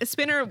about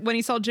Spinner when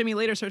he saw Jimmy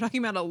later, started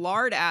talking about a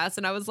lard ass.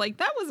 And I was like,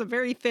 that was a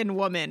very thin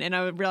woman. And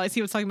I realized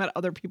he was talking about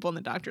other people in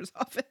the doctor's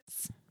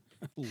office.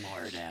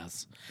 Lard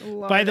ass.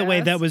 Lard By the way,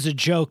 ass. that was a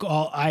joke.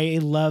 I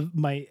love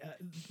my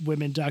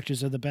women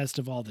doctors are the best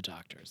of all the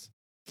doctors.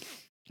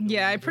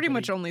 Yeah, I pretty Everybody-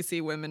 much only see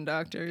women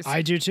doctors.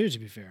 I do too, to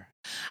be fair.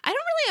 I don't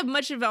really have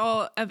much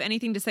of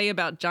anything to say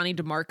about Johnny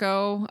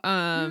DeMarco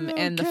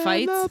and the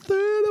fights.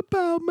 Nothing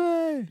about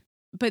me.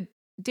 But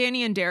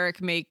Danny and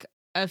Derek make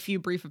a few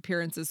brief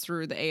appearances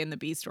through the A and the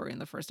B story in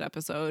the first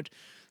episode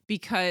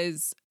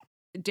because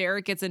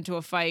Derek gets into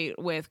a fight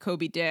with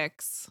Kobe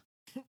Dix.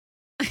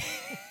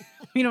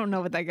 We don't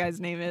know what that guy's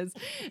name is.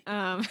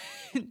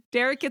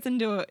 Danny gets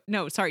into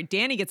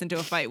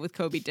a fight with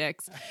Kobe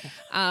Dix.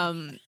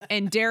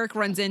 And Derek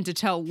runs in to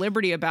tell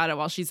Liberty about it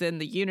while she's in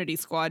the Unity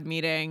Squad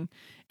meeting.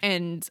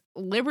 And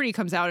Liberty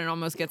comes out and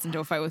almost gets into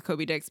a fight with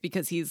Kobe Dix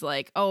because he's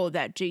like, oh,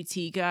 that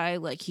JT guy,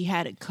 like he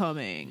had it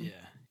coming. Yeah.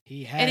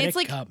 He had And it it's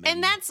like, coming.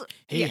 and that's,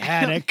 He yeah.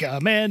 had it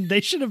coming.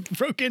 They should have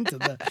broke into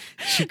the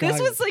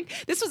Chicago.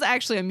 This was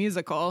actually a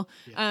musical.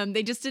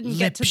 They just didn't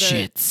get to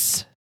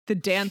Lipschitz. the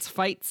dance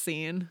fight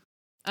scene.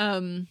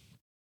 I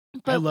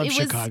But love it was-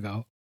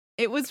 Chicago.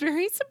 It was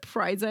very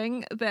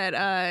surprising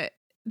that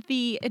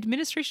the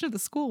administration of the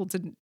school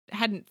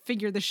hadn't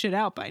figured this shit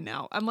out by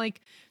now. I'm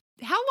like,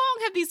 how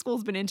long have these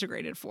schools been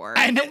integrated for?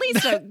 And At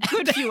least a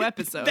good few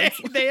episodes.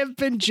 They have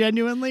been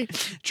genuinely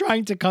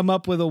trying to come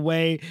up with a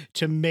way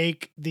to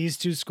make these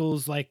two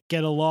schools like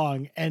get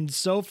along. And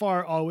so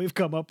far, all we've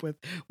come up with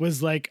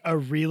was like a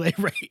relay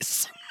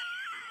race.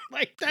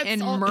 Like that's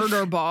and all,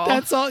 murder ball.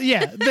 That's all.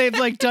 Yeah, they've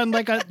like done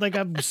like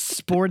a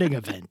sporting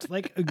event,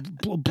 like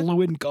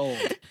blue and gold.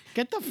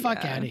 Get the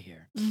fuck Yeah. out of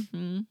here.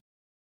 Mm-hmm.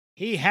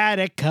 He had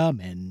it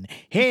coming.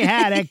 He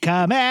had it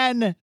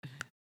coming.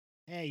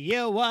 Hey,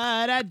 you would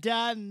have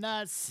done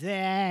the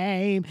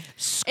same.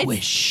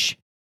 Squish.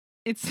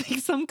 It's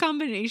like some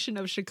combination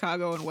of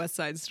Chicago and West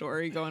Side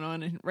Story going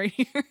on right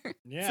here.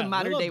 Yeah, Some a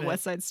modern little day bit.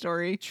 West Side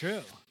Story.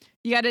 True.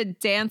 You got to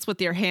dance with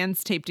your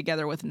hands taped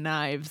together with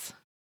knives.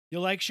 You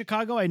like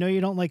Chicago? I know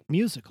you don't like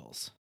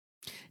musicals.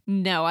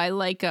 No, I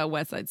like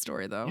West Side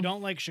Story though. You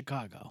don't like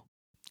Chicago.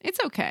 It's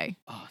okay.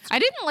 Oh, I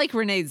didn't like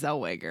Renee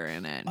Zellweger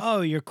in it.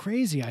 oh, you're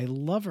crazy. I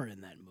love her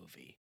in that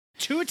movie.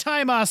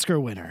 Two-time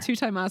Oscar winner.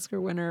 Two-time Oscar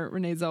winner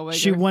Renee Zellweger.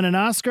 She won an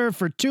Oscar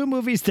for 2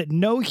 movies that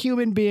no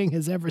human being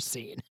has ever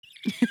seen.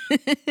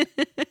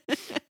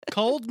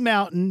 Cold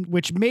Mountain,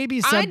 which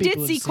maybe some I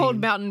people did see have Cold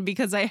seen, Mountain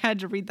because I had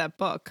to read that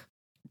book.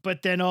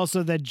 but then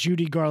also that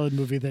Judy Garland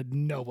movie that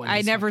no one. I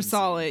has never fucking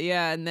saw seen. it.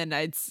 Yeah, and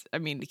then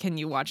can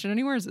you watch it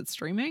anywhere? Is it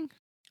streaming?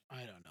 I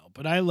don't know,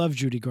 but I love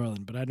Judy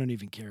Garland, but I don't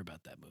even care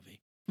about that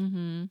movie.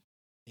 Mm-hmm.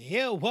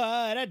 You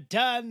would have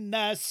done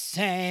the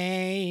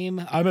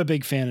same. I'm a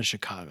big fan of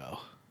Chicago.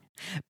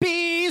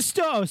 Beast.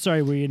 Oh,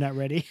 sorry, were you not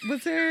ready?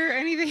 Was there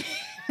anything?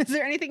 Is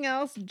there anything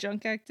else?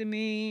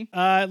 Junkectomy.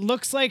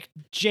 Looks like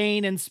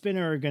Jane and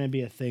Spinner are going to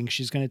be a thing.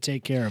 She's going to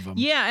take care of them.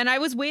 Yeah, and I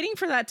was waiting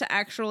for that to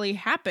actually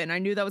happen. I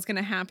knew that was going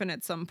to happen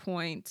at some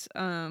point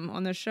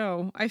on the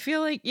show. I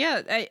feel like,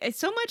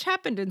 so much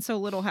happened and so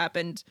little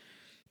happened.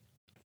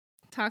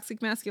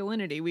 Toxic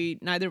masculinity.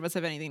 Neither of us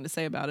have anything to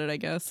say about it, I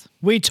guess.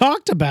 We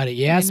talked about it.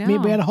 You asked me.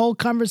 We know. had a whole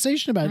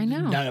conversation about it. I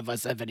know. None of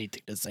us have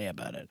anything to say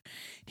about it.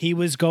 He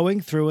was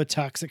going through a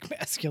toxic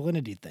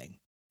masculinity thing.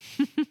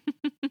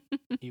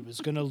 He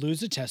was going to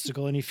lose a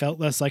testicle and he felt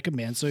less like a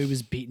man, so he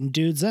was beating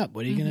dudes up.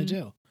 What are you going to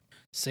do?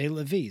 Say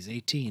la vie, he's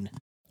 18.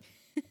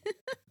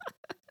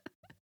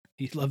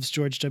 He loves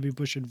George W.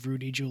 Bush and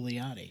Rudy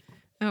Giuliani.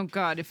 Oh,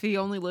 God, if he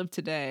only lived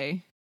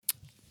today.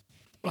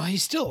 Well,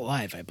 he's still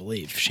alive, I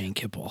believe, Shane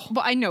Kippel.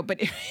 Well, I know,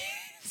 but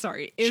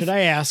sorry. Should I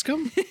ask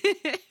him?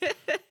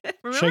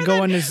 Remember Should I go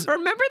that, on his...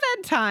 Remember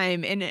that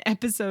time in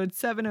episode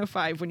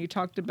 705 when you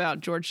talked about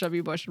George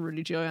W. Bush and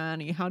Rudy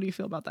Giuliani? How do you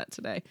feel about that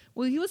today?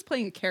 Well, he was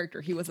playing a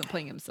character. He wasn't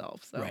playing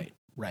himself. So. Right.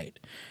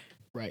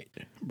 We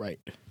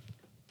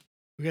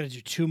got to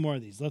do 2 more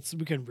of these.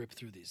 We can rip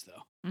through these,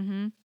 though.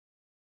 Mm-hmm.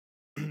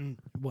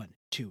 1,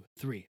 2,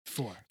 3,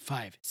 4,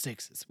 5,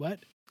 6. What?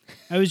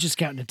 I was just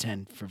counting to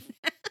 10 for...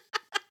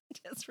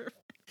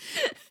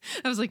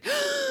 I was like,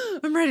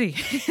 I'm ready.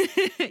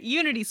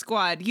 Unity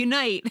Squad,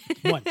 unite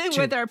 1,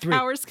 2, with our 3,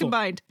 powers 4.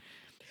 combined.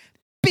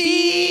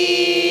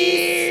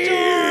 Be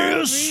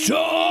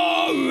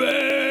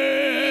story.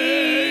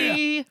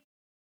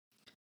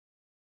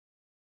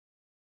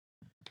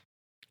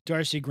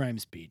 Darcy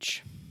Grimes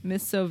Beach.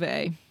 Miss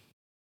Sauvé.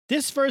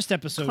 This first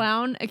episode,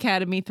 Clown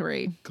Academy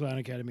 3. Clown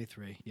Academy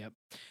 3. Yep.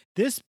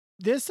 This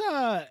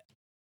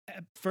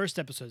first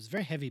episode is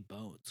very heavy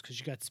bones because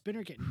you got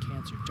Spinner getting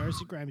cancer,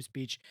 Darcy Grimes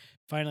Beach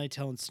finally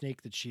telling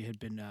Snake that she had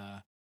been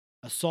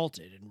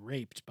assaulted and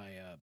raped by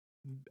a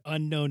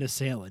unknown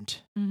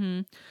assailant.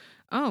 Mm-hmm.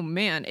 Oh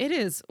man, it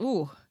is.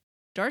 Ooh,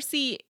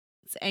 Darcy's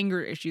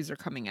anger issues are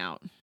coming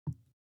out.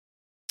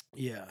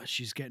 Yeah,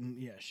 she's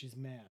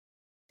mad.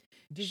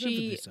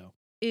 She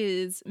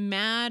is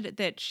mad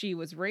that she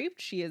was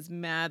raped. She is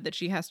mad that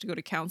she has to go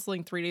to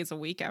counseling 3 days a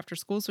week after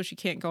school so she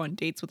can't go on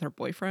dates with her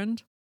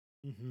boyfriend.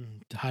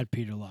 Mm-hmm. Hot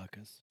Peter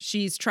Lacus.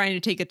 She's trying to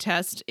take a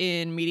test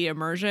in media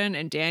immersion,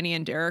 and Danny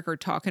and Derek are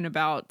talking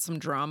about some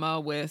drama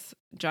with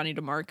Johnny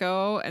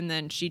DeMarco, and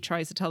then she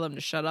tries to tell them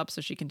to shut up so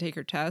she can take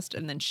her test,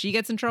 and then she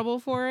gets in trouble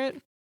for it.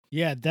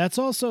 Yeah, that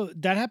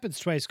happens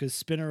twice because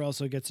Spinner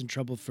also gets in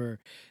trouble for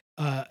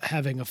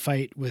having a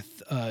fight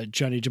with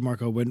Johnny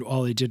DeMarco when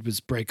all he did was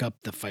break up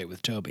the fight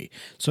with Toby.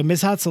 So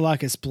Ms.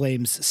 Hatsalakis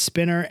blames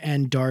Spinner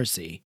and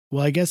Darcy.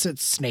 Well, I guess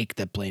it's Snake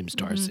that blames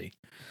Darcy.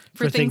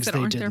 For things that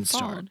aren't their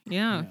fault.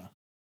 Yeah.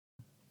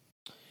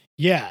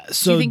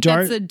 So do you think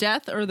that's the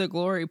death or the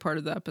glory part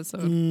of the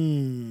episode?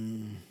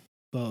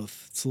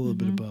 Both. It's a little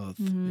bit of both.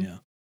 Mm-hmm. Yeah.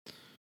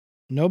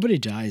 Nobody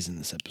dies in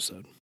this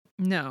episode.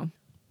 No.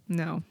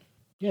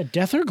 Yeah,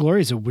 Death or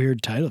Glory is a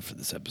weird title for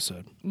this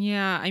episode.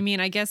 Yeah, I mean,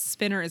 I guess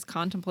Spinner is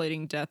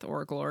contemplating death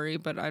or glory,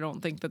 but I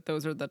don't think that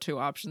those are the two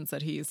options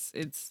that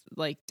it's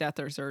like death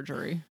or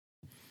surgery.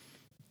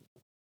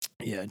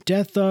 Yeah,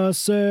 death or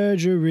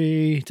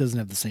surgery. Doesn't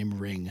have the same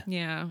ring.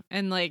 Yeah,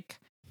 and like,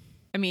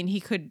 I mean, he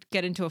could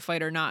get into a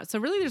fight or not. So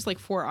really there's like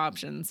 4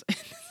 options in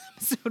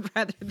this episode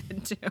rather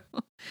than 2.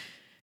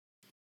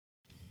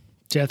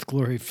 Death,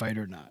 glory, fight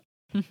or not.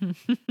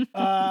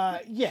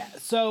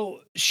 So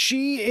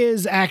she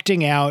is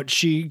acting out.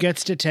 She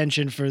gets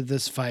detention for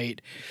this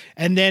fight.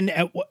 And then,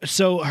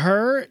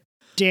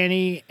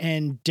 Danny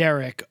and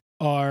Derek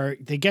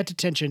they get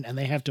detention and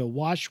they have to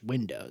wash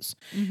windows.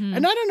 Mm-hmm.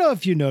 And I don't know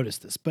if you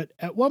noticed this, but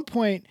at one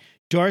point,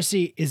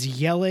 Darcy is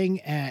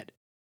yelling at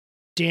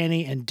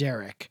Danny and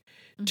Derek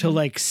to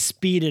like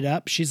speed it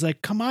up. She's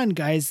like, come on,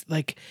 guys,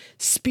 like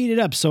speed it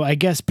up. So I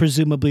guess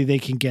presumably they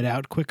can get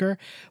out quicker.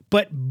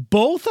 But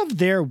both of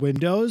their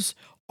windows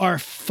are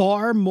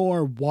far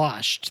more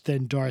washed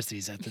than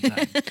Darcy's at the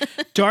time.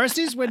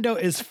 Darcy's window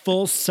is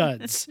full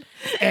suds.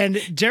 And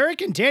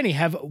Derek and Danny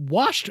have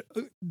washed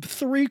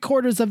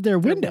 3/4 of their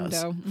windows.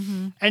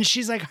 Mm-hmm. And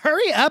she's like,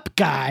 hurry up,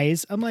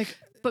 guys. I'm like,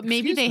 but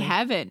maybe they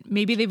haven't.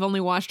 Maybe they've only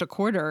washed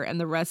 1/4 and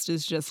the rest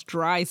is just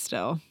dry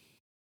still.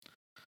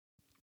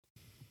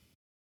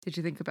 Did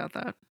you think about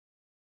that?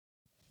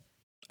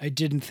 I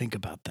didn't think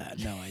about that.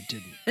 No, I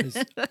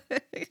didn't.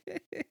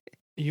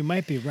 You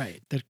might be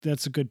right.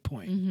 That's a good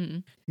point. Mm-hmm.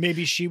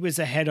 Maybe she was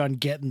ahead on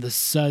getting the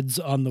suds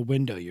on the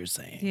window, you're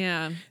saying.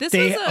 Yeah.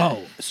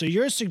 So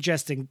you're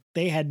suggesting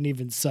they hadn't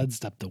even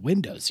sudsed up the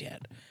windows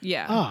yet.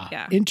 Yeah.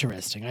 Yeah.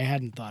 Interesting. I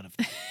hadn't thought of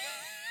that.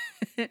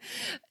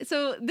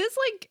 So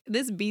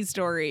this B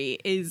story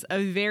is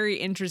a very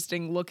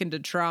interesting look into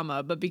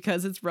trauma, but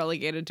because it's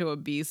relegated to a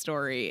B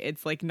story,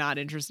 it's like not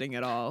interesting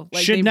at all.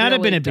 Like, should not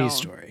have been a B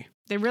story.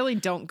 They really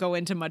don't go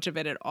into much of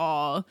it at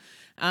all.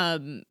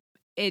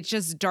 It's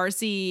just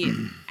Darcy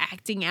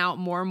acting out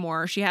more and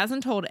more. She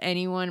hasn't told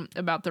anyone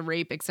about the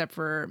rape except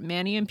for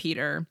Manny and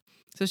Peter.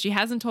 So she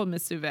hasn't told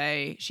Miss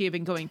Suve. She had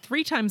been going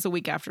 3 times a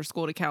week after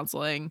school to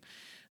counseling.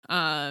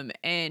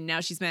 And now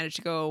she's managed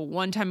to go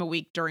 1 time a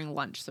week during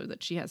lunch so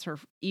that she has her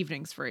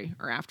evenings free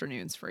or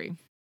afternoons free.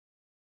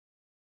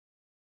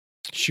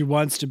 She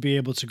wants to be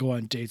able to go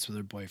on dates with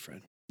her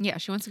boyfriend. Yeah,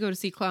 she wants to go to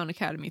see Clown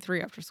Academy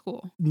 3 after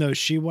school. No,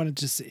 she wanted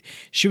to see.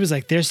 She was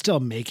like, they're still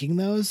making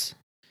those?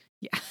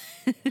 Yeah.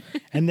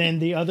 And then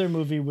the other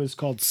movie was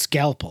called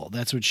Scalpel.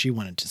 That's what she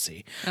wanted to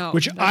see. Oh,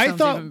 which I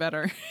thought even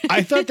better.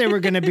 I thought they were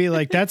going to be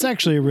like, that's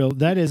actually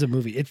that is a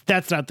movie.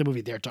 That's not the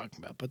movie they're talking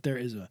about, but there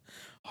is a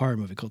horror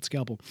movie called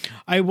Scalpel.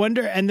 I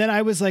wonder, and then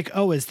I was like,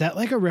 oh, is that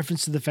like a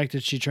reference to the fact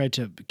that she tried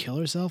to kill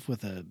herself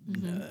with a,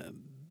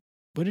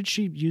 what did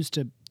she use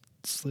to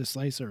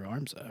slice her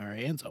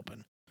hands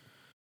open?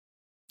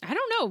 I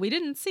don't know. We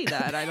didn't see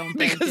that, I don't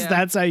think. Because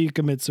that's how you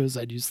commit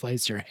suicide. You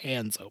slice your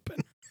hands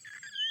open.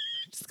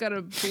 Just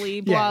gotta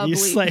bleed, blah, bleed.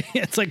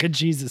 It's like a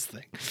Jesus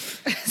thing.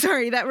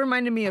 Sorry, that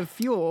reminded me of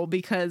Fuel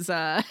because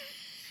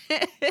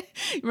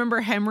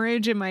remember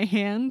Hemorrhage in My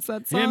Hands,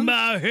 that song? In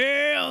my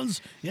hands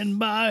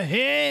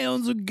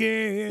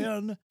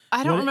again.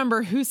 I don't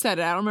remember who said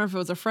it. I don't remember if it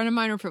was a friend of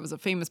mine or if it was a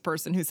famous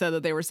person who said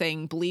that they were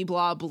saying blee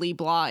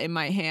blah in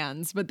my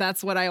hands, but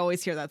that's what I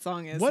always hear that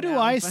song is. What do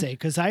I say?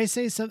 Because I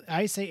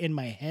say in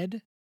my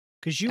head.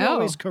 Because you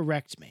always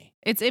correct me.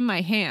 It's in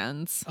my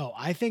hands. Oh,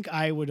 I think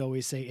I would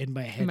always say in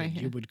my head and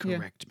you would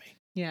correct me.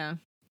 Yeah.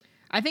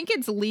 I think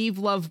it's Leave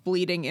Love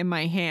Bleeding in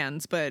My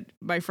Hands, but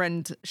my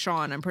friend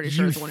Sean, I'm pretty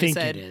sure is the one who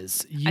said. You think it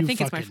is. I think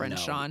it's my friend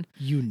Sean.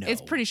 You know. It's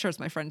pretty sure it's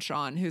my friend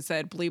Sean who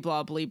said blee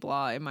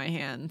blah in my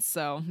hands.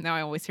 So now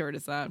I always hear it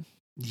as that.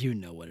 You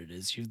know what it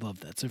is. You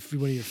love that. It's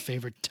one of your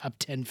favorite top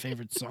 10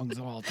 favorite songs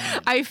of all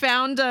time. I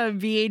found a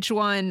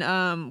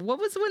VH1. What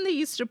was when they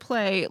used to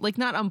play, like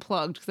not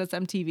Unplugged, because that's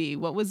MTV.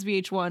 What was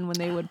VH1 when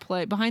they would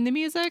play Behind the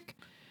Music?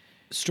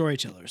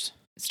 Storytellers.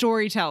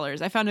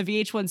 Storytellers. I found a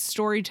VH1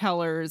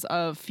 Storytellers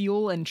of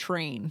Fuel and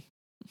Train.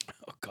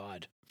 Oh,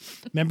 God.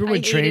 Remember I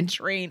when hated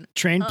Train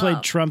Train.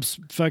 played Trump's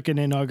fucking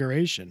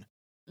inauguration?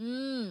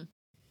 Yuck.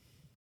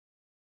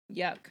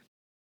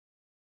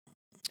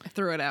 I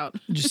threw it out.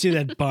 Did you see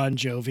that Bon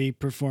Jovi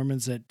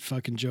performance at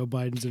fucking Joe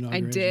Biden's I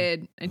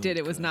inauguration? did.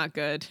 It was God. not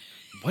good.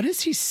 What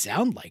does he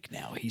sound like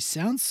now? He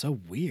sounds so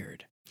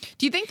weird.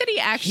 Do you think that he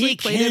actually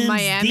played in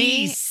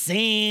Miami?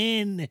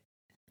 Sun.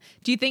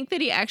 Do you think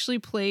that he actually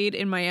played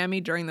in Miami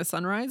during the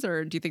sunrise,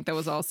 or do you think that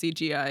was all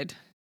CGI'd?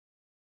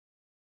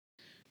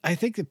 I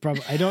think that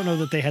probably, I don't know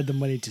that they had the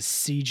money to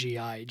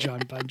CGI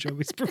John Bon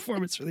Jovi's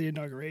performance for the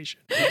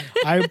inauguration.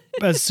 I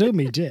assume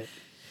he did.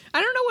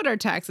 I don't know what our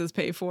taxes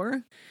pay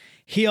for.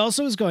 He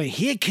also was going,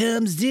 here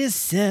comes this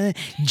sun,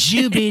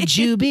 Juby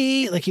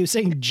Juby. Like he was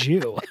saying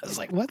Jew. I was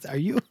like, what is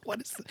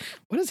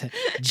that?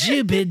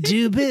 Juby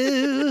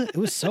Doobu. It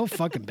was so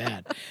fucking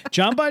bad.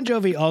 John Bon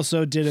Jovi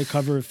also did a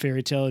cover of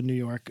Fairy Tale in New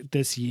York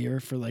this year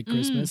for like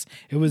Christmas.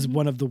 It was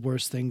one of the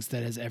worst things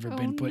that has ever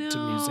been put to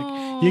music.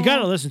 You got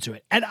to listen to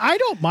it. And I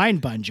don't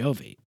mind Bon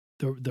Jovi,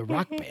 the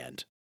rock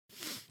band.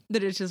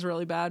 That it's just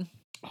really bad.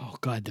 Oh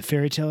God, the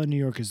Fairy Tale in New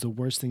York is the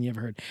worst thing you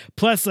ever heard.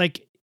 Plus,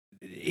 like,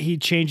 he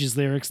changes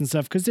lyrics and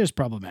stuff because there's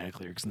problematic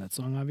lyrics in that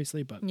song,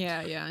 obviously. But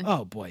Yeah.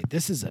 oh boy,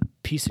 this is a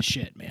piece of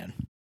shit, man.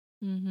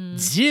 Mm-hmm.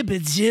 Jibba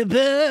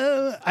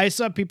jibba. I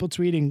saw people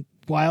tweeting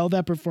while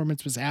that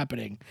performance was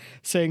happening,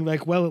 saying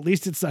like, "Well, at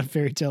least it's not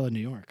Fairy Tale in New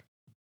York."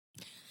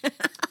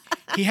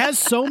 He has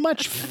so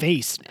much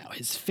face now.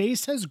 His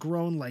face has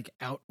grown like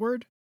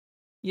outward.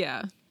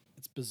 Yeah.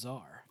 It's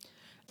bizarre.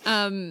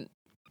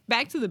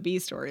 Back to the B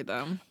story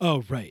though.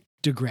 Oh right,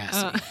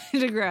 Degrassi.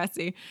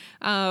 Degrassi.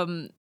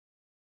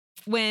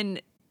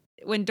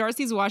 When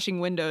Darcy's washing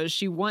windows,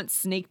 she wants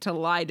Snake to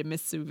lie to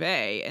Miss Suve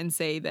and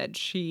say that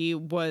she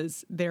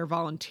was there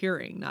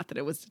volunteering, not that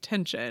it was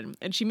detention.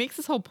 And she makes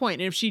this whole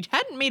point. And if she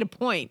hadn't made a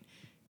point,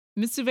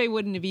 Miss Suve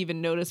wouldn't have even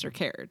noticed or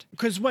cared.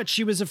 Because what?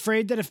 She was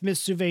afraid that if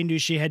Miss Suve knew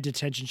she had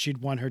detention,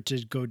 she'd want her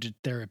to go to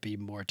therapy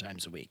more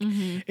times a week.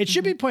 It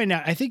should be pointed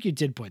out, I think you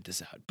did point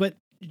this out, but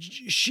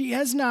she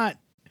has not.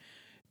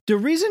 The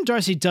reason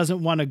Darcy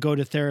doesn't want to go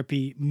to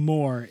therapy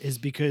more is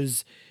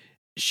because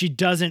she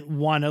doesn't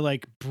want to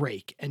like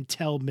break and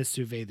tell Miss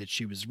Suve that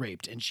she was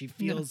raped. And she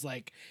feels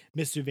like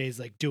Miss Suve is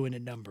like doing a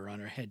number on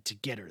her head to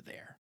get her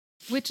there.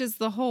 Which is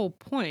the whole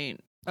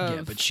point.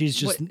 Yeah, but she's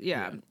just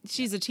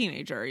she's a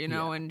teenager, you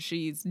know, and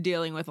she's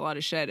dealing with a lot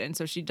of shit, and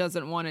so she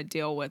doesn't want to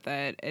deal with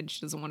it, and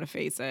she doesn't want to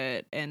face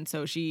it, and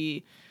so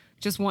she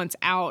just wants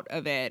out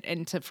of it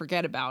and to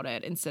forget about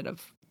it instead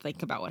of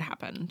think about what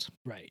happened.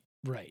 Right.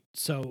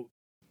 So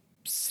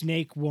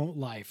Snake won't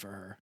lie for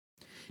her.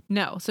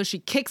 No, so she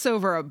kicks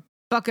over a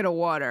bucket of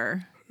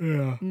water,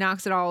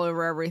 knocks it all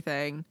over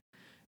everything,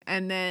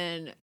 and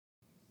then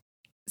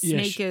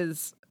Snake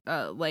is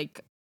like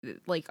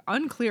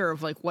unclear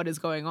of like what is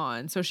going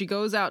on. So she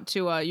goes out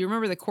to you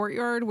remember the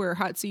courtyard where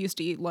Hatsu used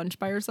to eat lunch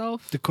by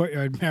herself? The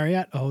Courtyard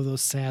Marriott. Oh,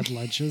 those sad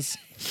lunches.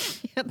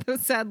 Yeah,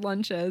 those sad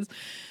lunches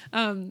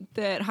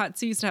that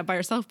Hatsu used to have by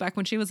herself back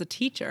when she was a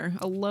teacher,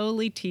 a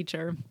lowly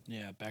teacher.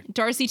 Yeah, back.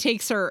 Darcy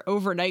takes her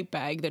overnight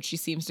bag that she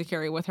seems to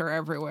carry with her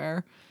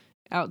everywhere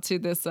out to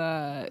this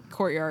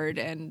courtyard,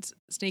 and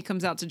Snake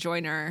comes out to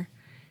join her.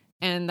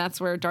 And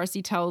that's where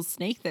Darcy tells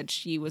Snake that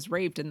she was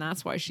raped, and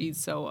that's why she's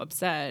so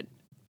upset.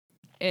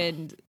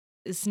 And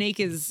Snake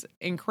is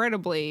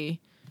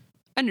incredibly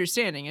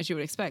understanding, as you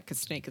would expect, because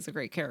Snake is a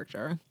great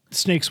character.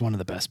 Snake's one of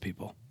the best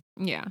people.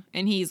 Yeah,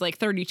 and he's like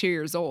 32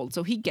 years old,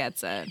 so he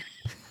gets it.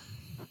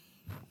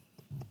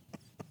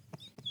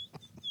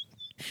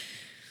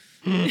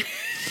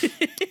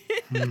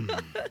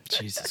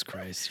 Jesus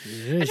Christ.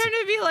 I'm trying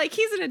to be like,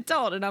 he's an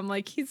adult, and I'm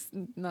like, he's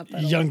not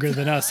that old. Younger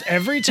than us.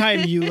 Every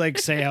time you like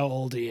say how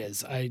old he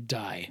is, I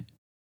die.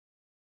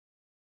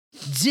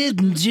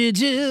 Didn't you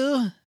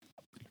do?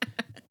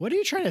 What are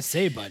you trying to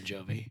say, Bon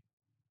Jovi?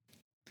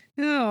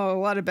 Oh, a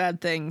lot of bad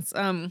things.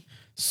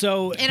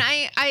 So, and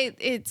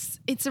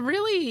it's a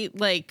really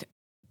like,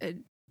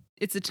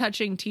 it's a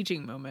touching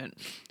teaching moment.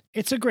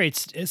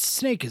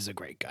 Snake is a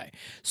great guy.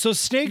 So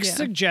Snake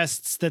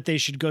suggests that they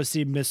should go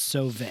see Miss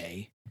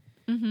Sauve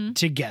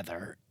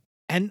together.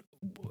 And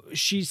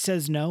she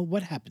says no.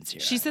 What happens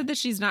here? She said that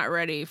she's not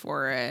ready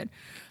for it.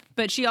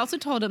 But she also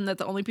told him that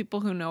the only people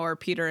who know are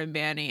Peter and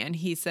Manny. And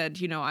he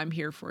said, I'm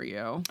here for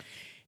you.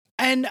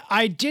 And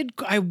I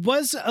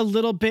was a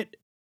little bit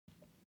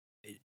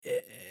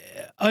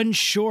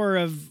unsure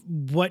of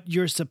what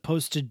you're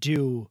supposed to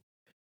do.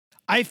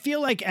 I feel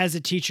like as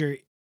a teacher,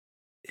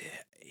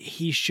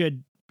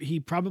 he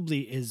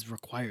probably is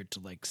required to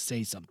like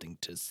say something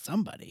to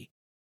somebody.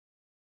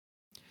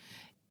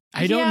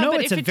 I don't Yeah, know.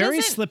 but It's if a it very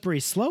doesn't- slippery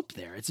slope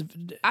there.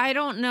 I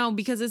don't know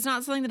because it's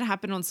not something that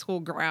happened on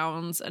school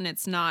grounds, and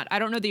it's not. I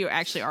don't know that you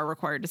actually are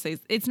required to say.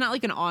 It's not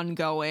like an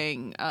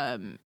ongoing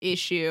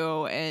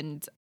issue,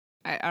 and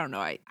I don't know.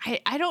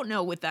 I don't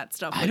know with that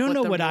stuff. I don't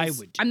know the what I rules-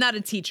 would do. I'm not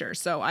a teacher,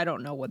 so I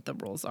don't know what the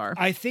rules are.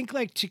 I think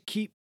like to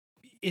keep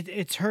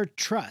it's her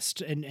trust,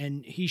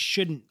 and he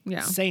shouldn't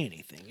Yeah. say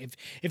anything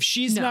if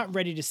she's No. not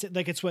ready to say.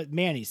 Like it's what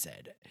Manny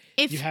said.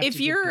 You have to If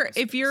give your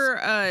people if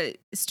your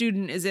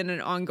student is in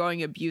an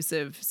ongoing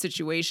abusive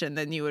situation,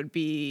 then you would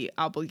be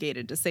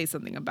obligated to say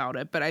something about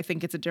it. But I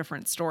think it's a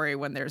different story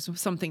when there's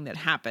something that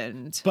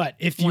happened. But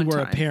if you One were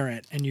a time.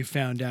 parent and you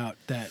found out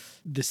that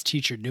this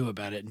teacher knew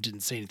about it and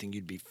didn't say anything,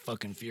 you'd be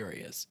fucking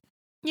furious.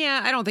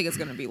 Yeah, I don't think it's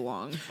going to be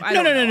long.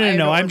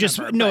 No. I'm just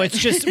but- It's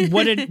just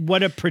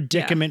what a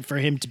predicament for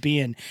him to be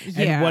in,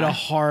 and what a Yeah.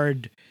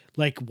 hard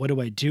like what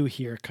do I do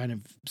here kind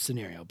of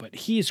scenario. But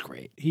he's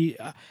great.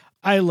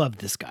 I love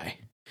this guy.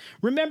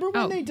 Remember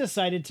when Oh. they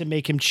decided to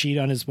make him cheat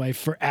on his wife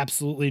for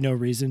absolutely no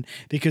reason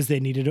because they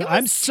needed to?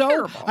 was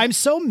terrible. I'm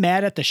so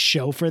mad at the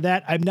show for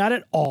that. I'm not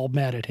at all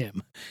mad at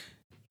him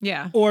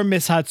Yeah. or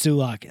Miss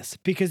Hatsulakis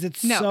because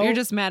it's No, so you're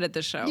just mad at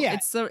the show. Yeah.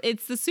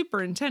 It's the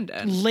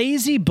superintendent.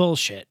 lazy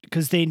bullshit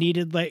because they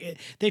needed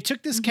they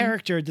took this Mm-hmm.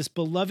 character, this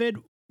beloved,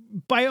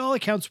 by all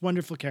accounts,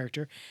 wonderful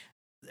character.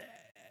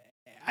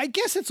 I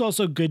guess it's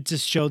also good to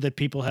show that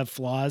people have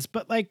flaws,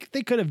 but like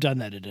they could have done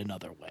that in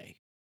another way.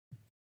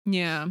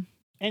 Yeah.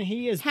 And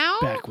he is How-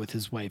 back with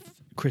his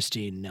wife,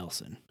 Christine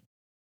Nelson.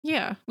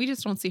 Yeah. We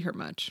just don't see her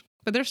much.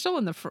 But they're still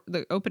in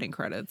the opening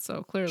credits,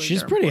 so clearly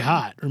She's they're pretty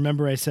important. hot.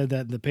 Remember I said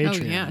that in the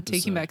Patreon Oh yeah, episode.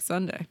 Taking Back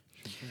Sunday.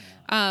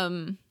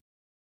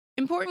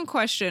 Important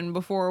question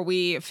before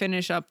we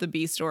finish up the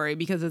B story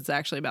because it's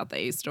actually about the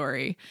A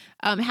story.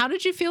 How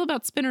did you feel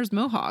about Spinner's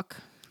mohawk?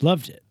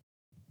 Loved it.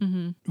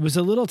 Mm-hmm. It was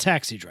a little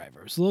Taxi Driver.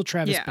 It was a little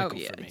Travis Yeah. Oh Bickle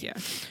yeah. for me. Yeah.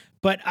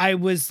 But I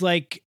was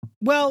like,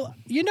 well,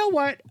 you know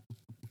what?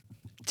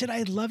 Did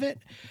I love it?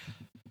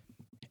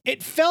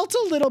 It felt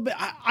a little bit.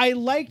 I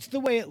liked the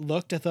way it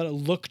looked. I thought it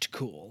looked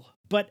cool.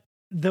 But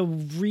the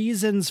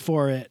reasons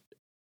for it,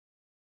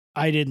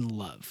 I didn't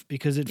love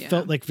because it Yeah.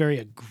 felt like very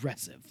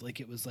aggressive. Like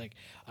it was like,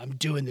 I'm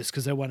doing this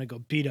because I want to go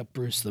beat up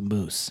Bruce the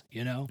Moose,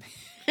 you know?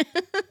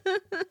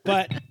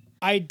 But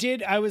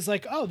I was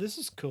like, oh, this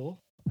is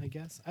cool, I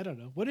guess. I don't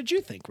know. What did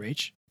you think,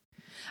 Rach?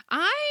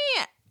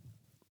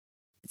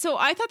 So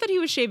I thought that he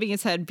was shaving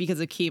his head because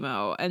of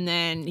chemo, and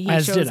then he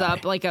As did shows I.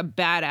 up like a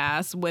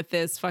badass with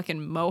this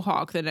fucking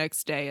mohawk the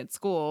next day at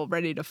school,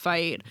 ready to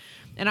fight.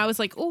 And I was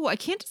like, oh, I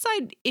can't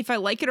decide if I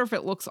like it or if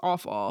it looks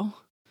awful.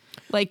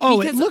 Like, Oh,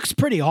 because, it looks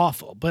pretty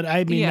awful, but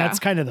I mean, Yeah. that's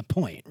kind of the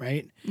point,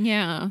 right?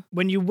 yeah,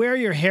 When you wear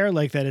your hair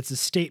like that, it's a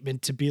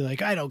statement to be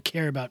like, I don't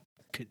care about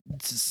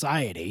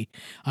society.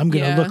 I'm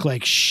going to Yeah. look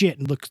like shit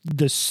and look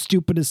the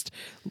stupidest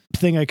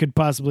thing I could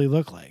possibly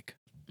look like.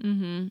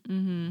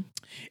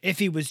 If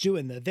he was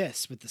doing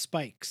this with the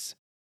spikes.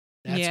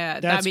 that'd be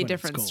when a it's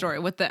different cool. story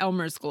with the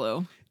Elmer's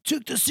glue.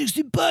 Took the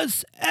 60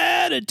 bus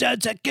out of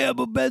Tata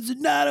Campbell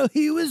Benzonato.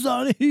 He was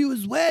on it. He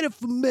was waiting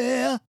for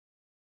me.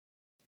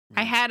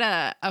 I had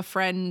a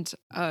friend,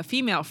 a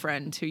female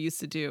friend, who used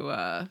to do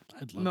I'd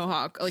love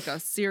mohawk, like a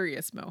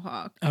serious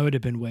mohawk. that. I would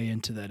have been way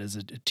into that as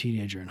a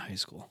teenager in high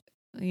school.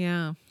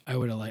 Yeah. I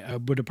would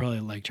have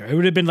probably liked her. I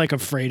would have been like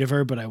afraid of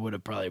her, but I would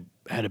have probably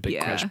had a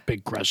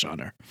big crush on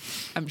her.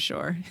 I'm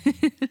sure.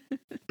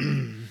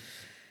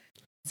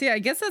 So yeah, I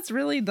guess that's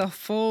really the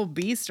full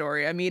B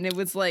story. I mean, it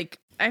was like,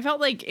 I felt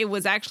like it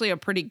was actually a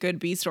pretty good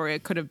B story.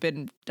 It could have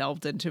been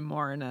delved into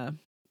more in a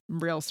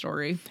real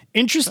story.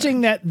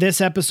 Interesting that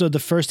this episode, the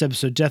first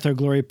episode, Death or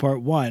Glory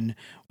Part 1,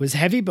 was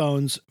heavy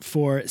bones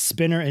for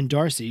Spinner and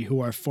Darcy, who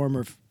are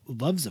former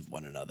loves of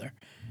one another,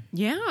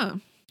 Yeah.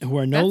 who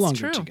are no That's longer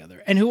true.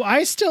 together, and who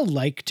I still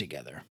like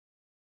together.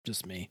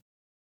 Just me.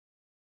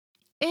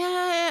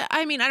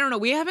 I mean, I don't know.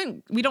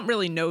 We don't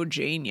really know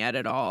Jane yet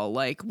at all.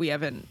 Like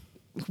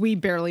we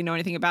barely know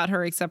anything about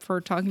her except for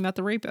talking about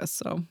the rapist.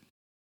 So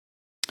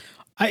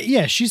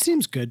Yeah, she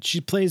seems good.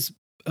 She plays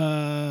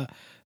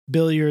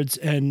billiards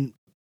and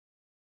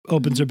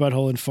opens her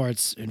butthole and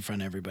farts in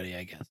front of everybody,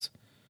 I guess.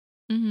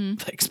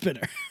 Like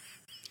Spinner.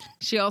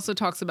 she also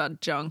talks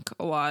about junk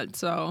a lot.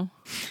 So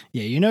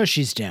Yeah, you know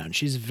she's down.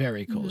 She's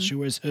very cool. She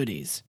wears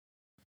hoodies.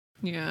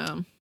 yeah.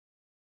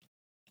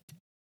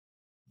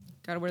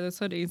 Gotta wear those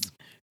hoodies.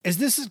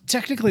 This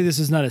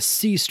is not a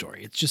C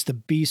story. It's just the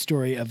B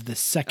story of the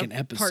second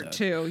episode. Part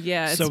 2.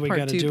 Yeah. It's So we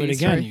part got to 2 do it B again.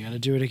 story. You got to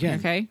do it again.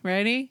 Okay.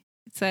 Ready?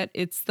 Set.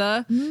 It's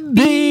the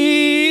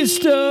B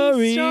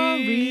story.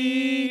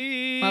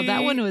 Well,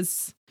 that one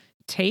was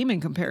tame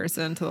in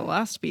comparison to the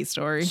last B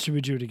story. Should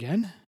we do it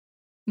again?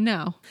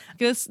 No.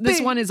 This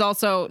one is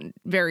also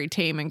very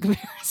tame in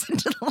comparison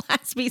to the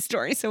last B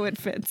story, so it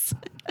fits.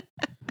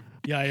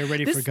 Yeah, I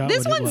already This forgot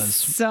this what one it was.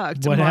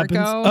 sucked, What Marco.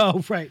 happens?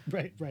 Oh,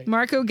 right.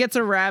 Marco gets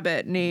a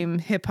rabbit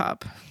named Hip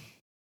Hop.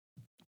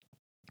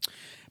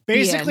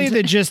 Basically, end.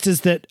 the gist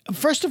is that,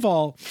 first of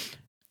all,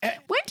 When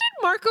did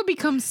Marco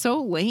become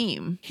so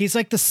lame? He's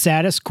like the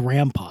saddest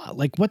grandpa.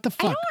 Like, what the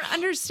I fuck? don't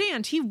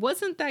understand. He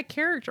wasn't that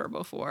character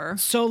before.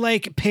 So,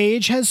 like,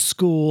 Paige has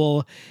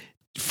school.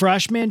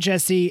 Freshman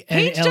Jesse and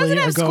Paige Ellie doesn't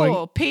are have going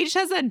school. Paige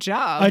has a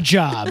job. a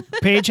job.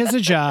 Paige has a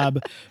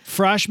job.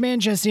 Freshman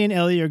Jesse and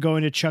Ellie are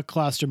going to Chuck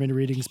Klosterman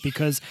readings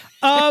because,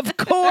 of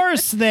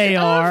course, they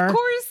are. Of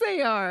course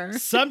they are.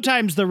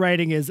 Sometimes the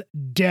writing is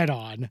dead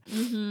on.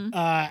 Mm-hmm.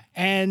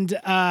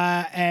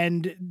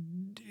 And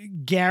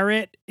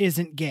Garrett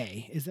isn't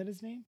gay. Is that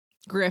his name?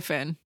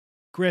 Griffin.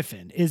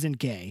 Griffin isn't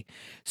gay.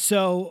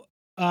 So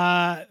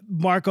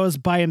Marco's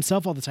by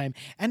himself all the time.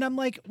 And I'm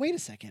like, wait a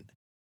second.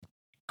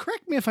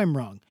 Correct me if I'm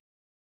wrong.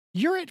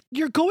 You're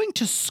going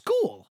to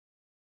school.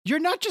 You're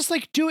not just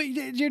like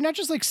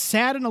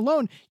sad and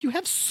alone. You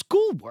have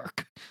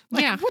schoolwork.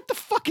 Like, Yeah. what the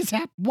fuck is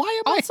happening?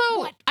 Why am Also,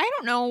 what? I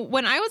don't know.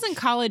 When I was in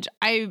college,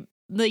 I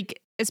like,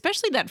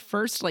 especially that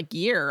first like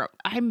year,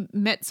 I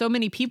met so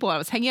many people. I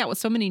was hanging out with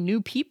so many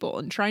new people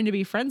and trying to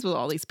be friends with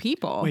all these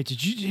people. Wait,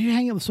 did you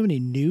hang out with so many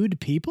nude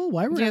people?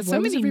 Why were Yeah, so why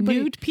was many everybody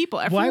nude people.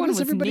 Everyone was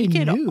was everybody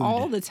naked nude?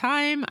 all the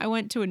time. I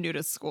went to a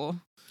nudist school.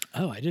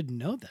 Oh, I didn't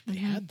know that they Mhm.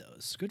 had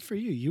those. Good for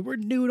you. You were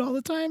nude all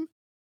the time?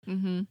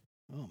 Mm-hmm.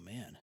 Oh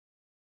man.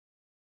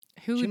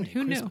 Who Jiminy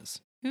knew?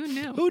 Christmas. Who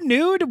knew? Who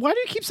nude? Why do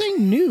you keep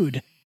saying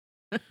nude?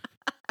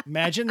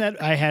 Imagine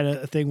that I had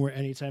a thing where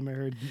anytime I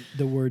heard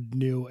the word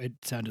new, it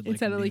sounded like It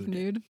sounded nude. like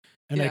nude.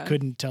 And I Yeah.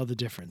 couldn't tell the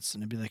difference.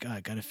 And I'd be like, oh,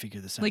 I got to figure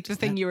this out. Like the Does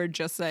thing that- you were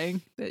just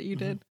saying that you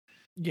did.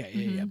 Yeah.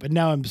 Mhm. But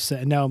now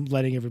I'm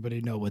letting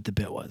everybody know what the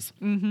bit was.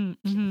 Mm-hmm.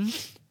 Mm-hmm.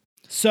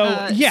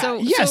 So,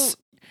 yes.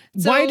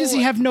 Why does he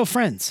so- have no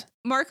friends?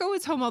 Marco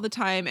is home all the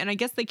time, and I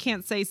guess they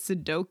can't say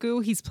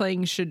Sudoku. He's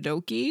playing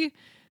Shidoki.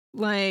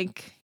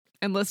 Like,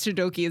 unless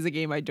Shidoki is a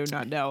game I do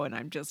not know, and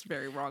I'm just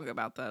very wrong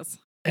about this.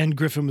 And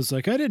Griffin was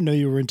like, I didn't know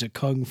you were into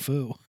Kung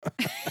Fu.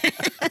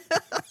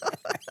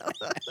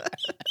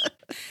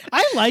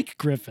 I like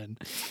Griffin.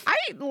 I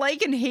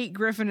like and hate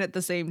Griffin at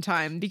the same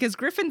time because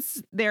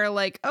Griffin's there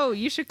like, oh,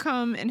 you should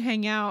come and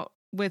hang out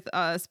with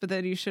us, but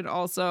then you should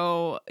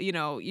also,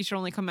 you should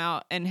only come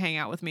out and hang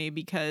out with me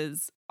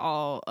because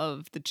all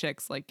of the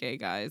chicks like gay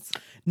guys.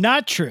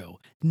 Not true.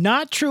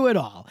 Not true at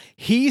all.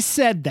 He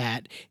said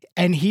that.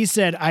 And he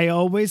said, I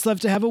always love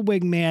to have a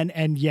wingman.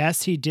 And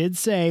yes, he did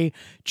say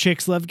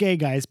chicks love gay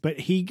guys. But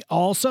he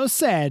also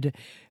said,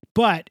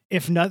 but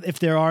if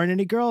there aren't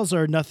any girls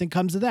or nothing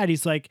comes of that,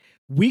 he's like,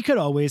 we could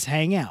always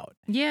hang out.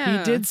 Yeah.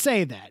 He did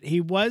say that. He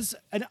was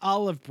an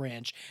olive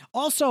branch.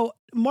 Also,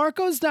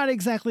 Marco's not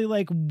exactly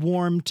like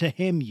warm to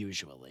him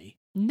usually.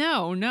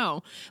 No.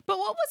 But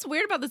what was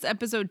weird about this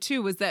episode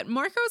too was that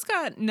Marco's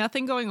got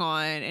nothing going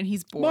on and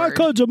he's bored.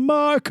 Marco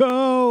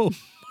DeMarco.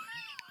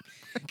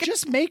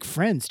 Just make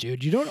friends,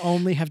 dude. You don't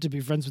only have to be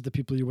friends with the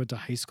people you went to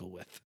high school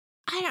with.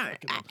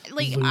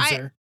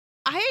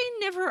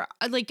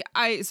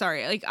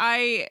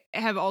 I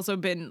have also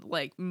been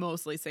like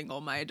mostly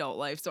single my adult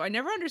life. So I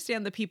never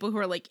understand the people who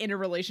are like in a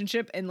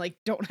relationship and like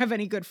don't have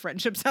any good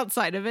friendships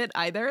outside of it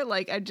either.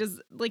 Like I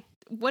just like,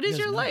 what is He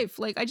your does not. life?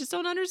 Like I just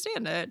don't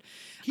understand it.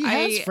 He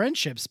has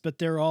friendships, but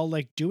they're all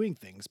like doing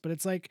things. But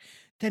it's like,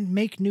 then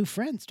make new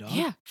friends, dog.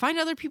 Yeah, find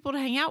other people to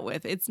hang out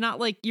with. It's not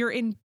like you're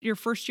in your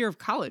first year of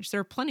college. There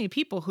are plenty of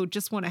people who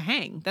just want to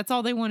hang. That's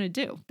all they want to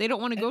do. They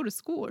don't want to go to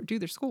school or do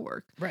their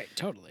schoolwork. Right,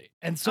 totally.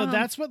 And so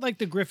that's what like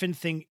the Griffin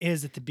thing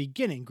is at the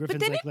beginning. Griffin's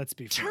then like, it let's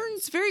be friends.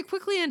 Turns very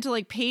quickly into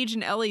like Paige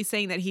and Ellie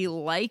saying that he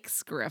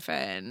likes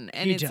Griffin,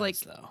 and He it's does, like,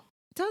 though.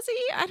 does he?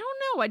 I don't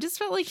know. I just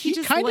felt like He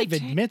just kind liked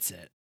of admits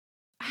it.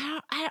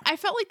 I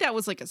felt like that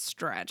was like a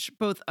stretch,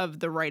 both of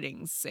the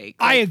writing's sake.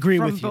 I like, agree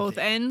from with you both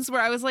there. ends. Where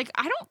I was like,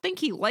 I don't think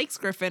he likes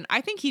Griffin. I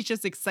think he's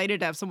just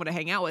excited to have someone to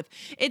hang out with.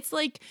 It's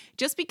like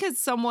just because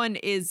someone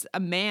is a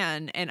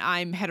man and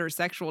I'm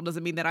heterosexual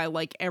doesn't mean that I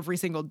like every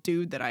single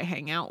dude that I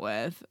hang out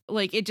with.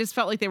 Like it just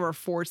felt like they were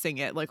forcing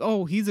it. Like,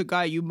 oh, he's a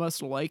guy, you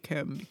must like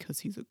him because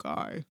he's a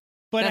guy.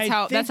 But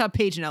That's how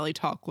Paige and Ellie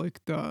talk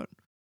like that.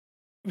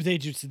 they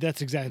do.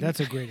 That's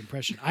a great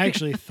impression. I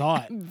actually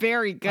thought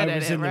Very good I at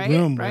was it, in right? the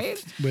room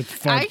right? with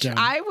Fart Down.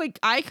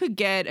 I could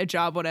get a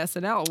job on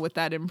SNL with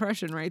that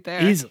impression right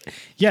there. Easily.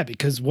 Yeah,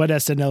 because what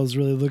SNL is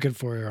really looking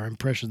for are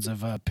impressions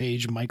of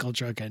Paige, Michael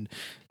Chuck, and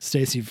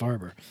Stacey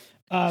Farber.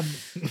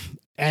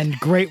 And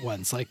great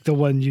ones, like the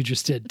one you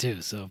just did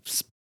too. So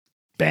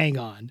bang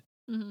on.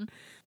 Mhm.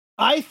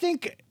 I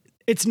think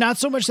it's not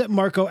so much that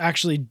Marco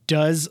actually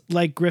does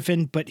like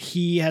Griffin, but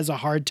he has a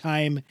hard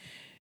time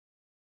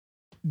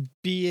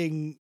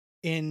being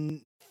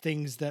in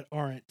things that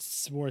aren't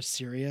more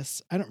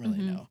serious. I don't really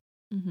Mhm. know.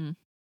 Mm-hmm.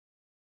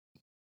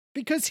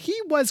 Because he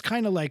was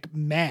kind of like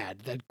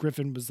mad that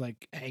Griffin was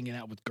like hanging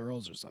out with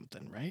girls or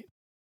something, right?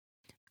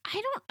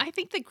 I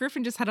think that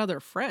Griffin just had other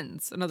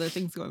friends and other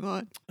things going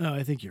on. Oh,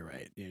 I think you're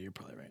right. Yeah, you're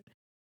probably right.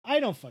 I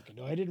don't fucking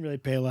know. I didn't really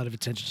pay a lot of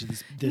attention to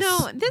this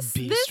No,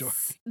 B story.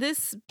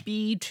 this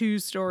B2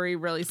 story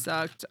really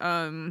sucked.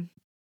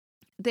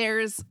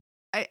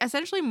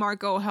 Essentially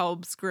Marco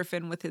helps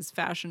Griffin with his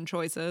fashion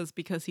choices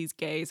because he's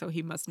gay, so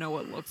he must know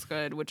what looks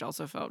good, which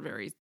also felt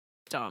very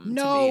dumb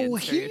No,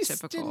 to be he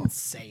stereotypical. didn't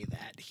say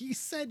that. He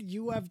said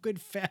you have good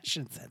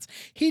fashion sense.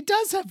 He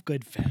does have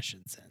good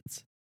fashion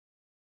sense.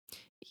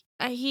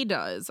 He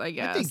does, I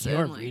guess. I think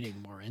you're and, like,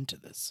 reading more into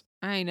this.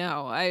 I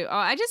know.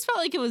 I just felt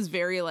like it was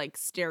very like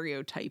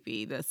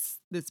stereotypy. This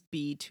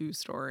B2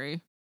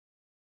 story.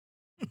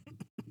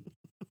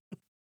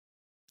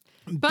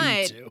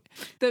 But B2.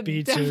 the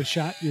B2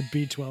 shot, your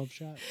B12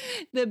 shot.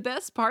 the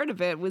best part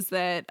of it was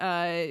that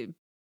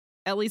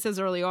Ellie says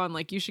early on,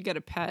 like, you should get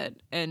a pet,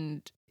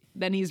 and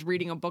then he's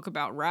reading a book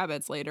about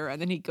rabbits later, and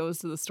then he goes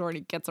to the store and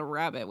he gets a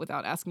rabbit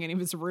without asking any of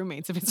his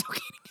roommates if it's okay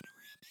to get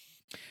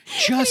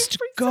a rabbit. Just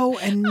brings go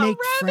and a make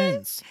rabbit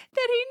friends.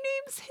 that he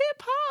names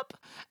Hip Hop.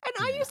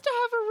 And I used to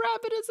have a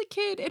rabbit as a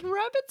kid, and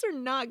rabbits are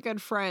not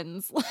good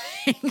friends. Like,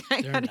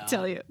 I They're gotta not.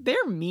 tell you,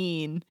 they're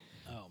mean.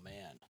 Oh,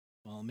 man.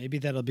 Well, maybe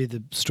that'll be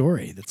the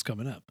story that's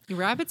coming up.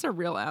 Rabbits are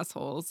real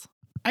assholes.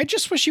 I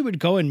just wish you would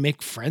go and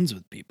make friends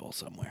with people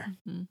somewhere.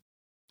 Mhm.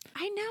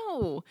 I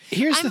know.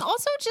 Here's I'm the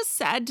also just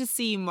sad to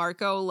see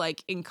Marco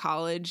like in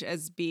college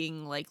as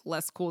being like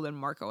less cool than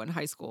Marco in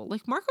high school.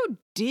 Like Marco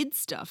did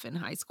stuff in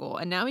high school,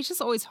 and now he's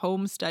just always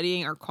home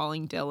studying or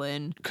calling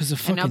Dylan. because of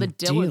And fucking now that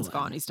Dylan's Dylan.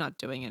 gone, he's not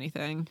doing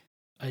anything.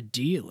 A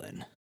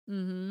Dylan.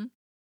 Mm-hmm.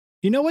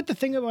 You know what the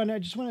thing about? I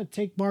just want to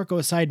take Marco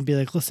aside and be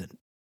like, listen,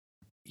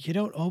 you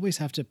don't always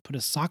have to put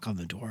a sock on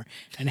the door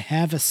and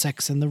have a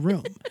sex in the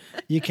room.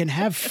 You can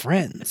have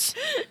friends.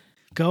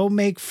 Go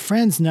make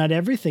friends. Not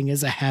everything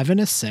is a having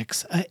a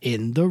sex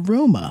in the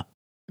room.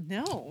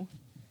 No.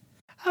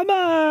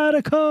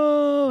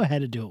 Marco. I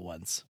had to do it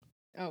once.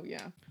 Oh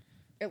yeah.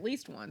 At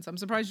least once. I'm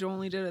surprised you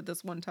only did it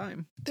this one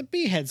time. The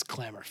B-heads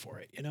clamor for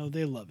it. You know,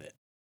 they love it.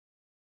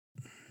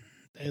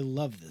 They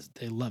love this.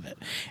 They love it.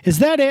 Is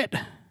that it?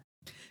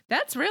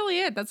 That's really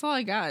it. That's all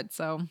I got.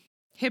 So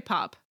Hip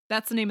Hop.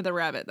 That's the name of the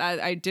rabbit.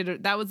 I did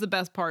it. That was the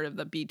best part of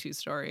the B2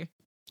 story.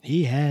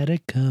 He had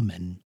it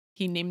coming.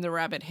 He named the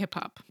rabbit Hip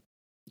Hop.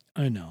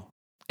 I know.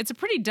 It's a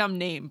pretty dumb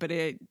name, but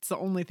it's the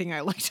only thing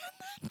I liked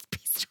in that B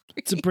story.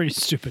 It's a pretty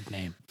stupid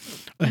name.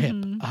 A hip,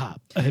 Mhm. a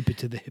hop, a hippie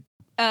to the hip.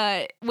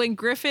 When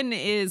Griffin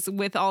is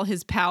with all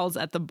his pals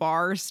at the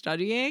bar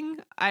studying,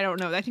 I don't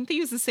know. I think they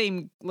use the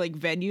same like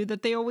venue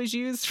that they always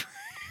use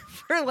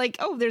for like,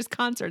 oh, there's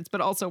concerts, but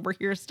also we're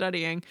here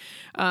studying.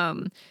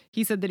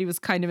 He said that he was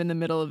kind of in the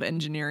middle of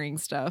engineering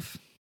stuff.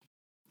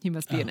 He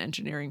must be an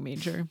engineering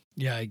major.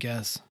 Yeah, I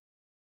guess.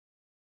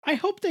 I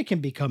hope they can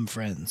become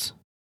friends.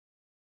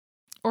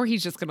 Or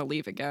he's just going to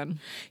leave again.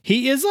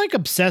 He is like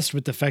obsessed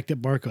with the fact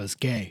that Marco is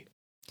gay.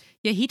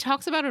 Yeah, he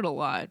talks about it a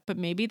lot, but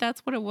maybe that's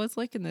what it was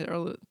like in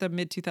the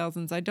mid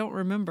 2000s. I don't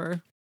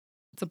remember.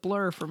 It's a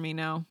blur for me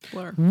now.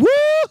 Blur. Woohoo!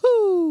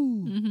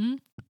 Mm-hmm.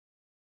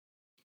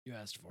 You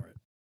asked for it.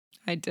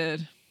 I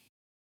did.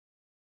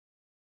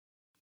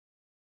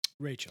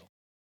 Rachel.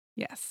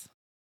 Yes.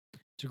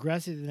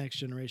 Degrassi The Next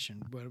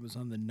Generation, when it was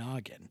on the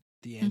Noggin,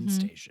 the end Mhm.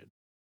 station,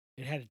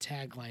 it had a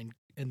tagline,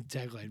 and the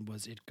tagline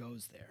was, "It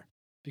goes there."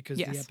 Because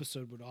the Yes.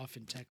 episode would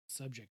often tackle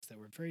subjects that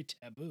were very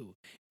taboo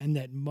and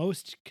that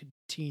most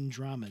teen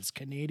dramas,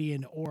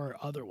 Canadian or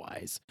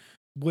otherwise,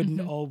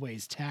 wouldn't Mhm.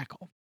 always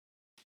tackle.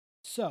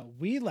 So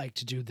we like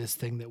to do this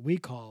thing that we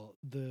call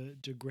the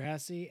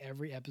Degrassi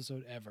Every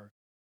Episode Ever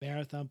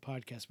Marathon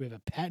Podcast. We have a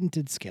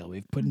patented scale.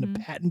 We've put in a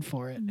Mhm. patent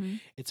for it. Mhm.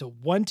 It's a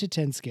 1 to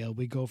 10 scale.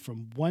 We go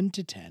from 1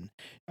 to 10.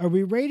 Are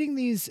we rating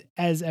these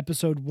as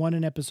episode 1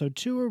 and episode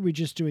 2, or are we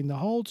just doing the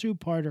whole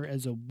two-parter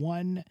as a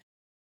one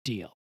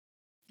deal?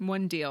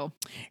 One deal.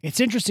 It's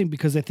interesting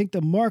because I think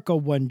the Marco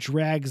one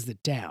drags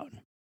it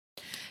down.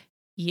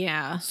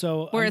 Yeah.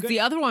 So Whereas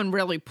the other one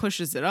really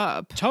pushes it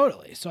up.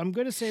 totally. So I'm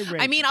going to say Rachel.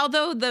 I mean,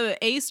 although the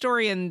A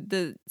story in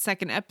the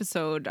second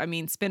episode, I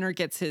mean, Spinner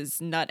gets his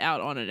nut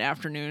out on an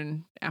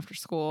afternoon after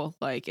school.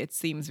 Like, it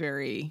seems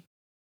very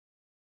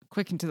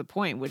quick and to the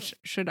point, which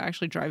should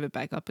actually drive it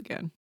back up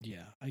again.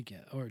 Yeah, I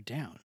get, or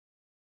down.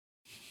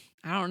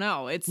 I don't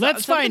know. It's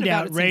Let's something find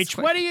about out, it seems Rach.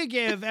 quick. What do you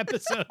give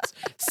episodes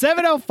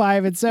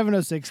 705 and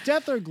 706,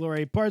 Death or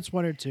Glory, parts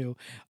 1 or 2,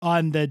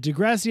 on the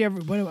Degrassi?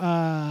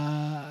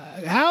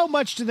 How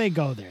much do they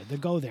go there? The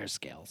go there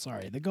scale.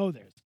 Sorry, the go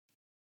there.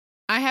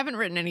 I haven't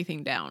written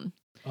anything down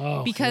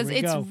Oh, because here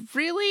we it's go.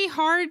 really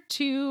hard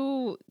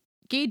to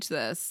gauge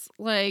this.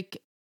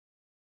 Like,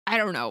 I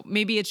don't know.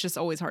 Maybe it's just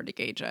always hard to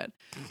gauge it.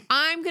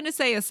 I'm going to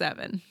say a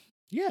 7.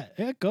 Yeah,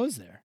 it goes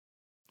there.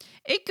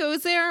 It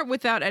goes there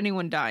without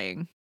anyone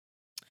dying.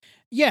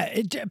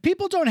 Yeah,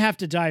 people don't have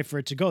to die for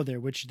it to go there,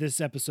 which this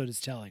episode is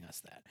telling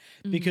us that.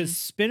 Because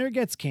Spinner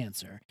gets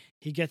cancer.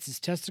 He gets his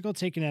testicle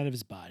taken out of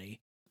his body.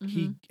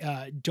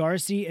 Mhm.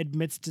 Darcy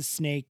admits to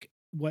Snake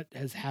what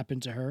has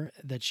happened to her,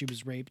 that she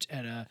was raped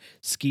at a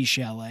ski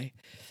chalet.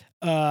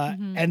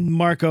 And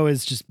Marco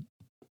is just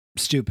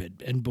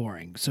stupid and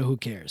boring, so who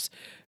cares?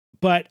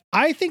 But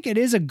I think it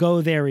is a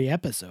go there-y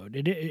episode.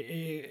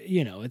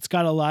 You know, it's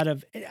got a lot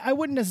of, I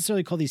wouldn't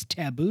necessarily call these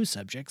taboo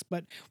subjects,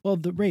 but, well,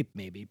 the rape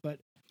maybe, but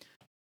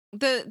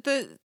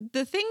the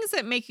things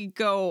that make it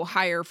go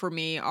higher for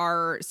me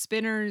are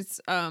Spinner's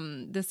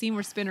the scene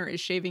where Spinner is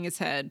shaving his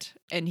head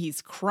and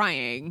he's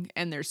crying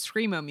and there's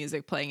screamo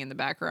music playing in the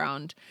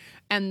background,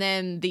 and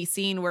then the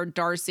scene where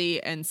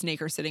Darcy and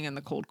Snake are sitting in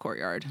the cold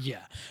courtyard.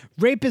 Yeah.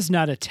 Rape is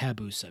not a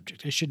taboo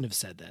subject. I shouldn't have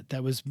said that.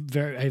 That was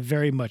I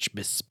very much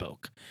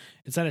misspoke.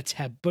 It's not a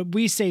tab, but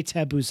we say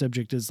taboo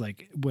subject is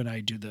like when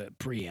I do the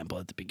preamble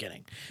at the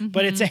beginning.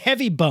 But it's a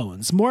heavy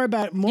bones. More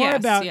about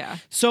yeah.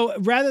 So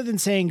rather than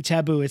saying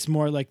taboo, it's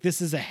more like this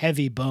is a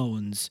heavy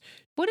bones.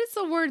 What is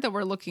the word that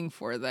we're looking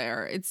for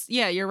there? It's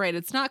you're right.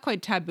 It's not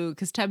quite taboo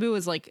because taboo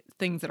is like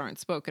things that aren't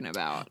spoken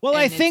about. Well,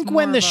 And I it's think more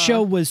when the of a-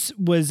 show was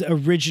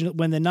original,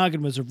 when the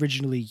Noggin was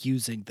originally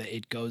using the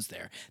 "It Goes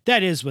There,"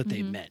 that is what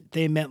they meant.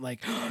 They meant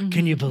like,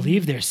 can you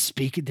believe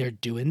they're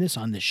doing this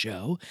on the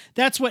show?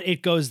 That's what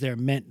 "It Goes There"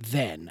 meant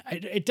then.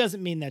 It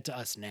doesn't mean that to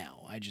us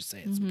now. I just say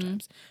it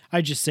sometimes.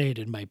 I just say it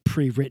in my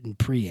pre-written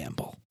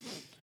preamble.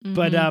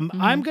 But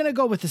I'm gonna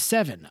go with a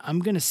 7. I'm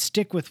gonna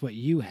stick with what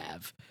you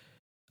have.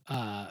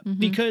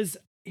 Because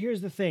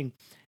here's the thing.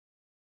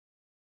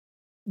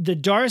 The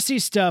Darcy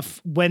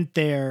stuff went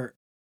there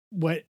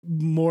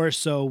more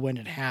so when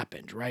it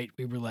happened, right?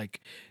 We were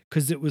like,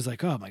 because it was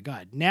like, oh my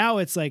God. Now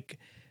it's like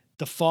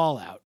the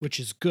fallout, which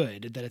is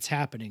good that it's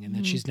happening and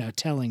that she's now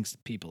telling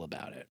people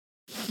about it.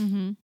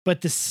 But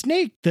the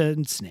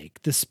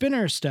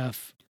Spinner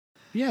stuff,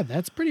 yeah,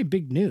 that's pretty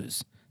big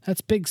news.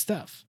 That's big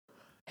stuff.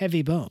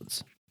 Heavy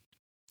bones.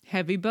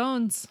 Heavy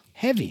bones.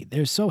 Heavy.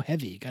 They're so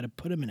heavy. You got to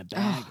put them in a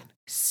bag.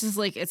 It's just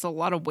like it's a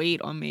lot of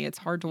weight on me. It's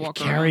hard to walk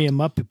Carry around.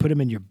 them up. You put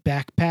them in your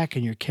backpack,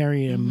 and you're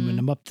carrying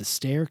them up the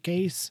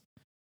staircase.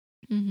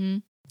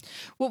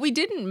 What we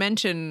didn't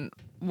mention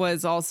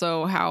was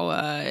also how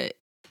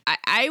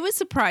I was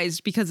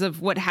surprised because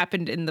of what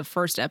happened in the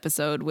first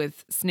episode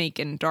with Snake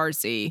and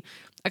Darcy.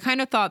 I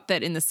kind of thought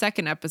that in the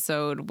second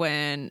episode,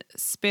 when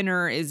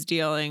Spinner is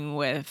dealing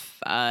with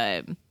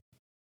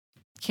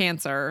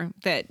cancer,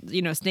 that,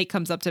 Snake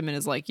comes up to him and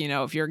is like,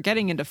 if you're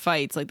getting into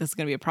fights, like, this is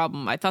going to be a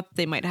problem. I thought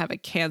they might have a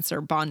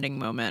cancer bonding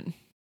moment,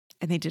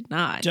 and they did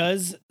not.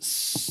 Does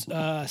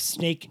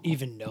Snake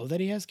even know that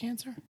he has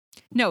cancer?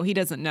 No, he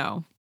doesn't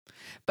know.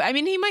 But I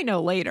mean, he might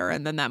know later,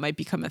 and then that might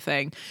become a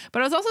thing.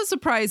 But I was also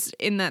surprised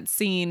in that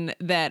scene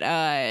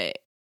that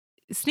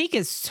Snake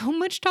is so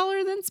much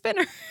taller than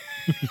Spinner.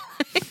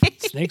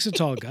 Snake's a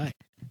tall guy.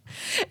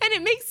 And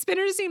it makes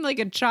Spinner seem like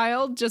a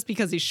child just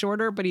because he's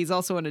shorter, but he's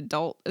also an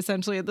adult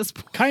essentially at this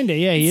point. Kinda,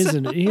 yeah. He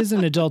is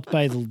an adult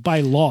by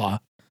law.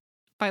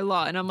 By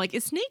law. And I'm like,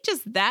 is Snake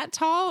just that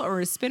tall,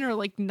 or is Spinner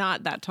like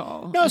not that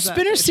tall? No, Is that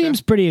Spinner the issue?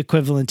 seems pretty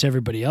equivalent to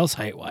everybody else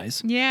height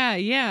wise.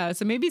 Yeah.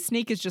 So maybe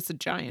Snake is just a Yeah,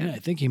 giant. I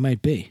think he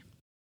might be.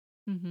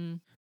 Mm-hmm.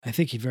 I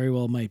think he very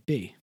well might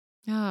be.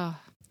 Oh,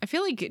 I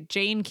feel like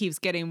Jane keeps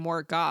getting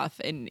more goth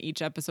in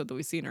each episode that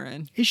we've seen her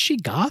in. Is she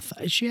goth?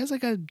 She has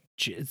like a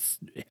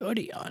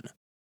hoodie on.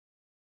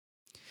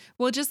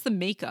 Well, just the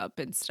makeup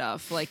and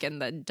stuff, like,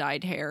 and the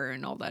dyed hair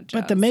and all that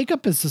jazz. But the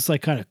makeup is just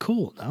like kind of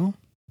cool, no?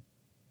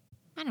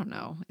 I don't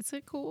know. Is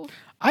it cool?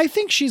 I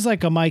think she's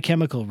like a My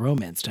Chemical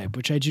Romance type,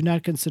 which I do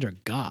not consider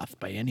goth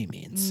by any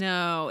means.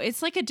 No,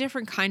 it's like a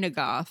different kind of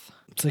goth.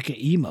 It's like an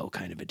emo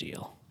kind of a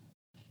deal.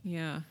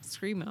 Yeah,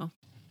 screamo.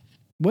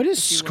 What is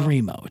If you will.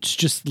 screamo? It's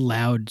just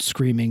loud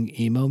screaming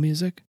emo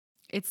music,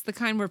 It's the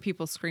kind where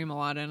people scream a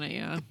lot in it,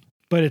 yeah.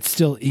 but it's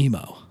still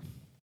emo.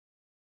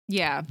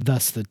 Yeah.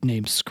 Thus the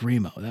name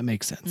screamo. That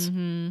makes sense.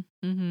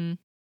 Mm-hmm.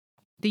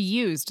 The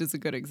Used is a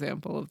good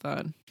example of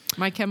that.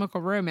 My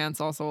Chemical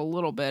Romance also a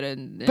little bit,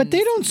 But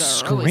they don't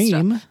the early stuff.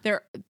 scream.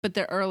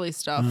 Their early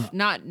stuff,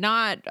 not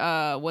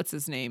what's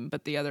his name,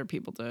 but the other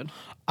people did.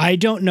 I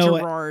don't know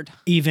Gerard.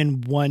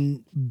 even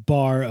one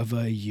bar of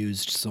a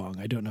Used song.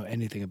 I don't know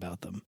anything about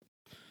them.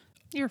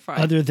 You're fine.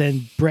 Other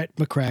than Brett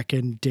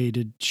McCracken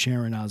dated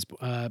Sharon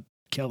Osbourne,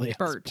 Kelly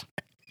Bert. Osbourne.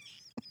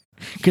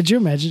 Could you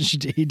imagine he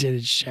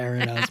dated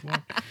Sharon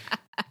Osbourne?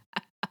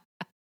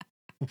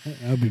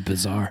 That would be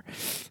bizarre.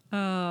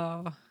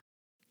 Oh.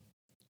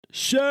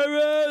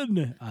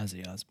 Sharon!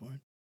 Ozzy Osbourne.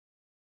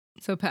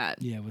 So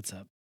Pat, Yeah, what's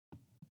up?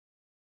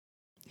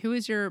 who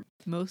is your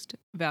most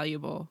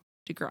valuable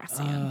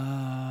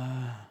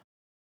Degrassian?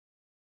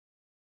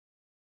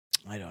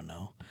 I don't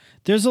know.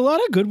 There's a lot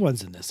of good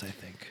ones in this, I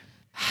think.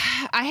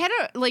 I had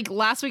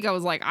last week I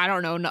was like, I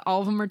don't know, all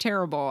of them are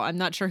terrible. I'm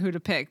not sure who to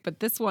pick, but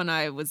this one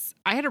I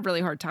had a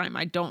really hard time.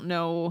 I don't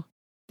know.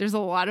 There's a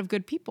lot of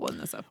good people in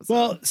this episode.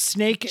 Well,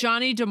 Snake.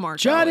 Johnny DeMarco.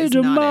 Johnny is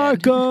not in.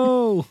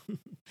 DeMarco.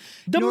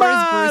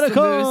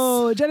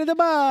 DeMarco. Johnny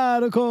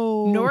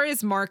DeMarco. Nor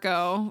is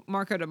Marco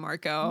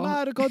DeMarco.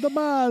 Marco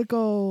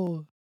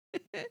DeMarco.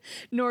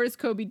 Nor is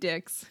Kobe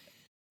Dix.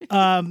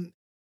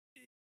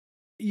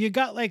 You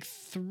got like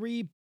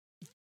three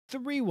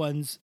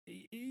ones.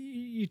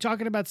 You're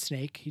talking about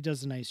Snake. He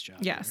does a nice job.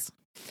 Yes.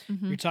 there.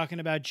 Mhm. You're talking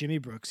about Jimmy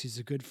Brooks. He's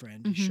a good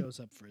friend. Mhm. He shows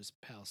up for his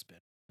pal Spin.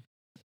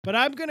 But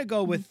I'm gonna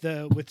go with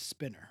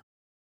Spinner.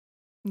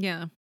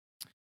 Yeah.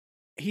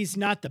 He's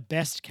not the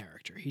best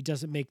character. He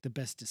doesn't make the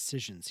best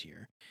decisions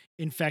here.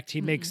 In fact,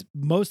 he makes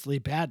mostly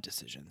bad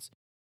decisions.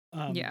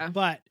 Yeah.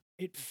 But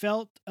it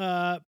felt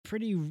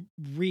pretty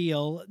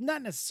real.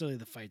 Not necessarily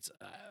the fights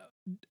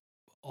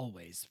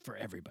always for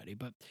everybody,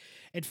 but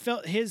it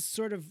felt his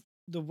sort of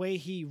the way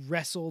he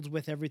wrestled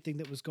with everything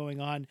that was going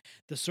on,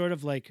 the sort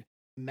of like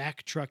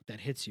Mack truck that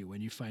hits you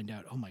when you find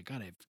out, oh my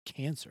God, I have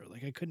cancer.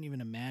 Like I couldn't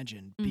even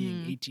imagine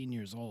being 18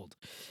 years old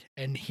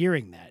and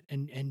hearing that.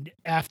 And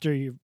after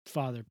your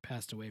father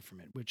passed away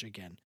from it, which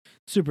again,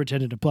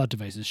 superintendent of plot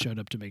devices showed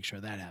up to make sure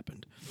that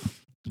happened.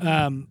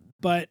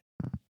 But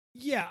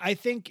yeah, I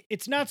think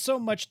it's not so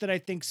much that I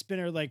think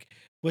Spinner like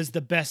was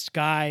the best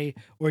guy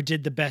or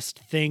did the best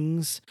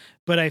things,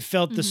 but I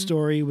felt the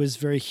story was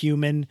very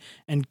human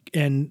and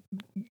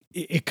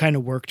it kind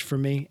of worked for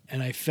me,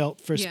 and I felt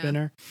for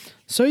Spinner.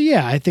 So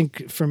yeah, I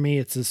think for me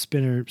it's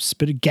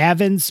a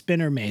Gavin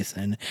Spinner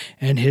Mason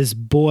and his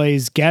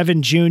boys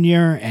Gavin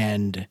Jr.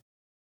 and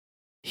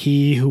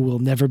he who will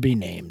never be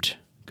named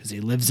because he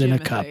lives in a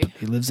cup.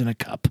 He lives in a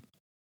cup.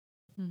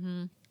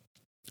 Jimothy.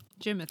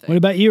 What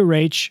about you,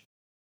 Rach?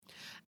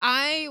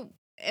 I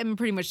am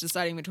pretty much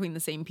deciding between the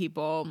same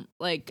people.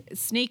 Like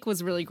Snake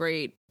was really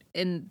great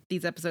in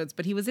these episodes,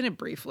 but he was in it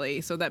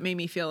briefly, so that made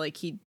me feel like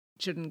he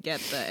shouldn't get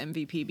the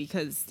MVP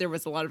because there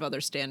was a lot of other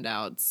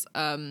standouts.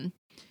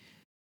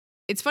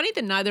 It's funny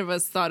that neither of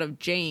us thought of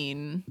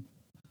Jane.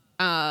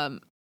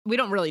 We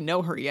don't really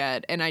know her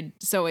yet, and I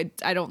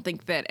don't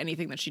think that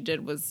anything that she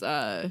did was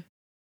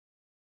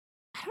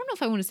I don't know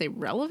if I want to say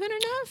relevant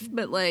enough,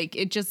 but like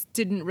it just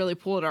didn't really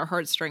pull at our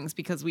heartstrings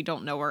because we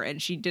don't know her, and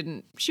she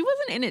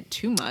wasn't in it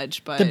too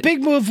much. But the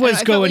big move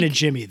was going like, to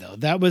Jimmy, though.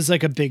 That was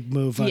like a big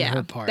move on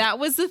her part. That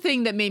was the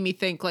thing that made me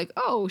think like,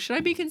 oh, should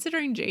I be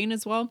considering Jane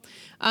as well?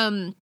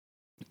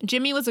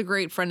 Jimmy was a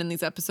great friend in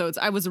these episodes.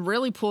 I was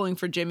really pulling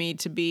for Jimmy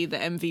to be the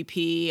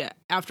MVP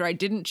after I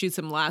didn't choose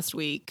him last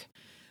week,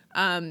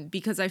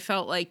 because I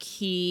felt like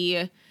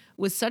he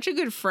was such a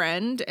good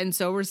friend and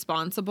so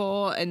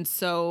responsible and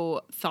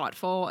so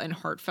thoughtful and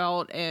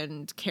heartfelt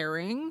and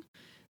caring.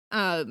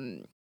 But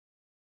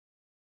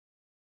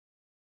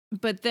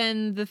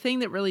then the thing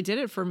that really did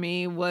it for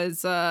me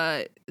was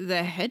the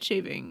head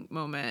shaving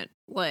moment.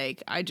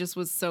 Like I just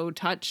was so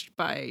touched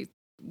by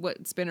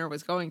what Spinner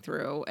was going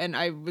through. And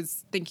I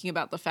was thinking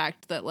about the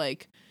fact that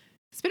like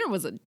Spinner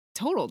was a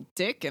total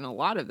dick in a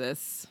lot of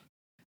this.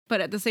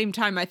 But at the same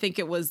time, I think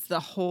it was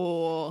the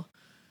whole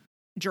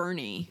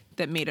journey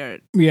that made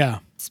it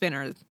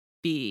Spinner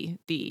be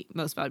the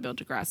most valuable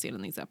Degrassian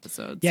in these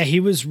episodes. Yeah,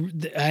 he was,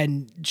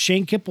 and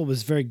Shane Kippel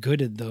was very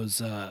good at those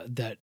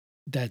that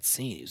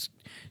scene.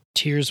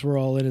 Tears were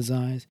all in his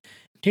eyes.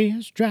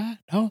 Tears dried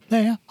on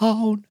their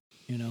own.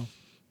 You know.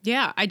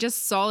 Yeah, I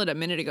just saw it a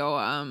minute ago.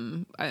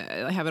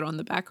 I have it on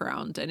the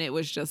background, and it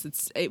was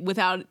just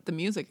without the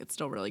music, it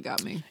still really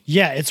got me.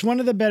 Yeah, it's one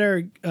of the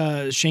better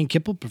Shane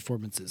Kippel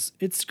performances.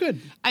 It's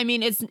good. I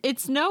mean,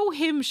 it's no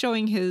him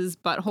showing his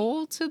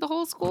butthole to the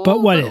whole school.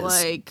 But what is?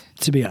 Like,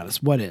 to be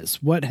honest, what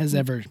is? What has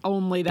ever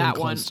only that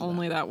one?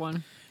 Only that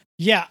one.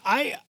 Yeah,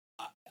 I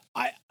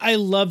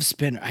love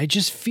Spinner. I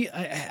just feel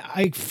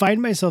I find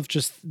myself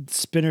just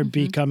Spinner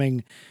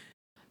becoming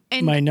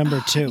my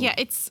number two. Yeah,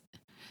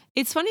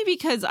 It's funny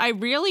because I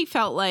really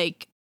felt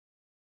like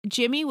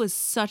Jimmy was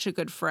such a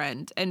good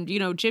friend. And, you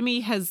know, Jimmy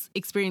has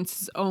experienced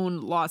his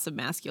own loss of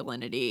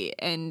masculinity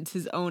and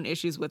his own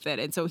issues with it.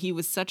 And so he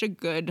was such a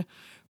good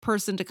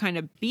person to kind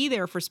of be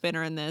there for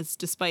Spinner in this,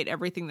 despite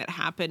everything that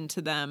happened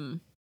to them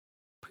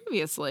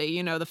previously.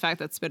 You know, the fact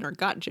that Spinner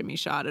got Jimmy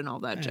shot and all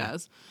that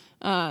jazz.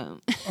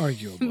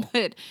 Arguable.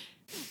 But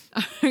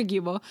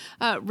arguable.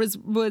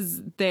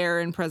 Was there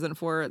and present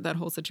for that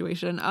whole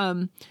situation.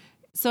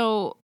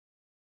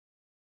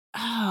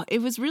 It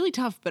was really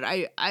tough, but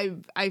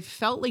I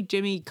felt like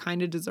Jimmy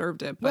kind of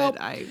deserved it, but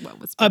I went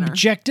with Spinner.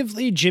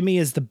 Objectively, Jimmy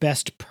is the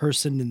best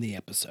person in the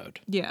episode.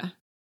 Yeah.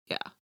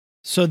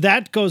 So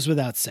that goes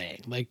without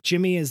saying. Like,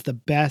 Jimmy is the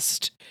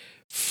best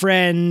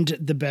friend,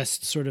 the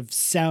best sort of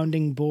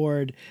sounding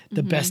board,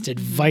 the best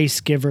advice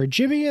giver.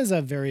 Jimmy is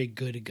a very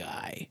good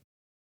guy.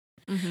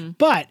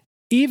 But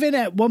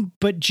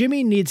but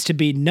Jimmy needs to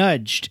be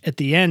nudged at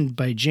the end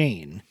by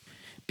Jane.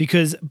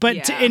 Because,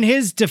 in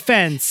his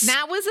defense,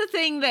 that was a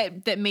thing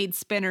that made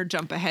Spinner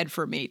jump ahead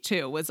for me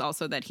too. Was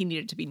also that he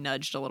needed to be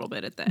nudged a little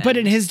bit at the end. But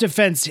in his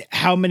defense,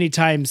 how many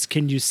times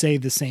can you say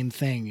the same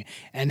thing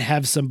and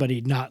have somebody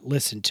not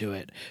listen to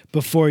it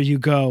before you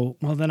go,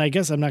 well, then I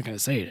guess I'm not going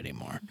to say it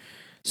anymore.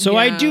 So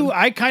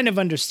I kind of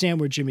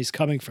understand where Jimmy's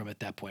coming from at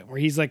that point, where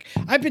he's like,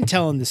 I've been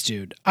telling this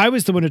dude, I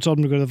was the one who told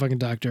him to go to the fucking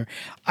doctor.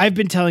 I've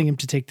been telling him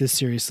to take this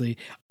seriously.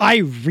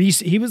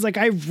 He was like,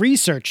 I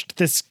researched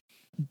this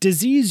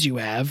disease you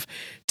have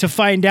to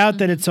find out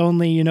that it's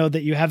only, you know,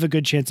 that you have a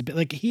good chance of it.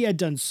 Like, he had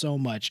done so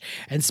much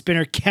and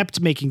Spinner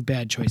kept making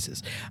bad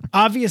choices.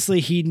 Obviously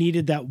he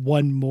needed that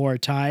one more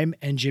time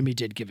and Jimmy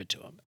did give it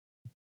to him.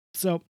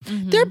 So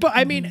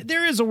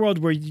there is a world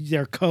where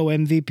they're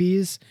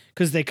co-MVPs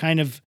because they kind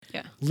of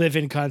live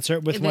in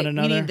concert with one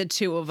another. You need the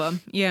two of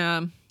them.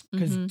 Yeah.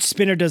 Because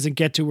Spinner doesn't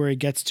get to where he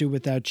gets to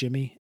without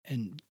Jimmy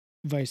and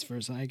vice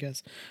versa, I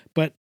guess.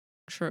 But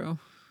true.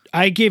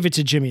 I gave it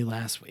to Jimmy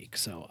last week,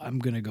 so I'm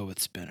going to go with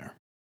Spinner.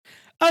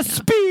 A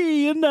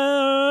spina.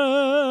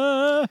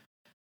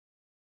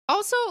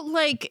 Also,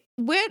 like,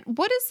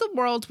 what is the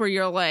world where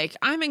you're like,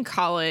 I'm in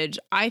college,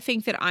 I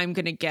think that I'm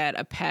gonna get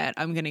a pet,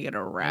 I'm gonna get a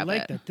I rabbit.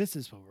 like that. This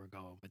is what we're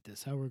going with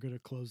this. How we're going to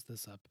close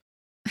this up.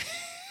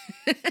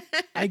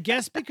 I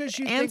guess because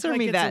you Answer think like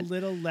me it's that. a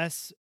little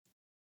less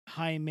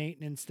high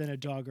maintenance than a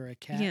dog or a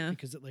cat Yeah.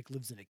 because it like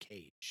lives in a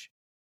cage.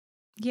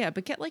 Yeah,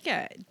 but get like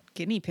a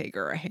guinea pig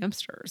or a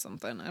hamster or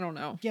something. I don't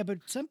know. Yeah, but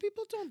some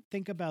people don't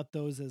think about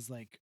those as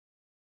like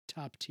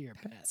top tier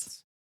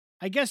pets.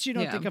 I guess you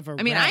don't think of a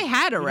I mean, I rabbit.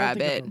 had a You don't think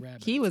rabbit. of a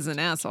rabbit He as was a an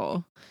top tier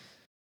asshole.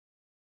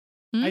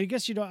 pet. I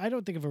guess I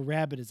don't think of a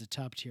rabbit as a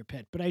top tier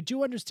pet, but I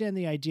do understand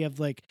the idea of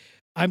like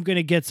I'm going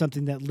to get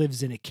something that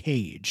lives in a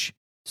cage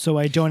so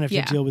I don't have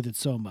Yeah. to deal with it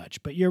so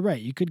much. But you're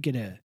right, you could get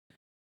a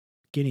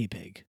guinea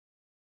pig.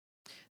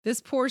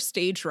 This poor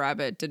stage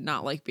rabbit did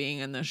not like being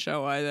in the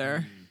show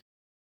either.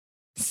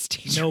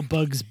 Stage No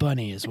Bugs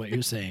Bunny is what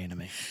you're saying to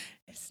me.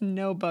 It's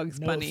no Bugs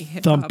No Bunny.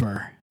 hip-hop.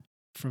 Thumper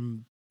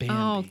from Bambi.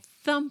 Oh,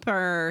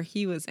 Thumper.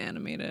 He was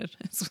animated.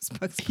 This was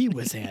Bugs He Bunny.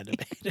 was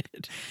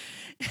animated.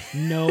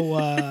 No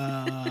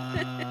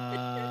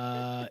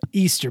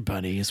Easter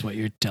Bunny is what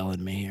you're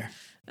telling me here.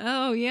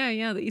 Oh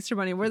yeah, the Easter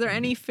Bunny. Were there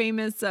any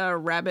famous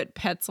rabbit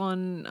pets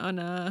on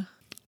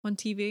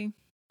TV?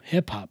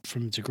 Hip Hop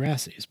from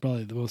Degrassi is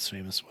probably the most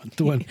famous one.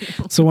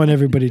 It's the one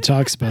everybody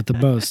talks about the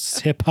most.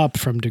 Hip Hop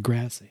from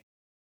Degrassi.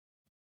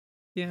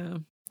 Yeah.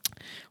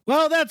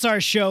 Well, that's our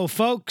show,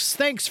 folks.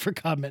 Thanks for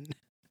coming.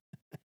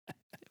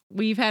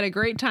 We've had a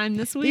great time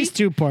this week. These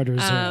two-parters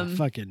are Um,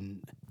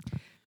 fucking...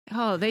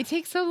 Oh, they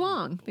take so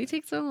long. We're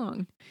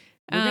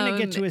We're going to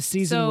get to a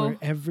season so- where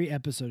every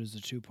episode is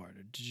a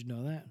two-parter. Did you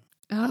know that?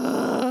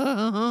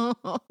 Oh,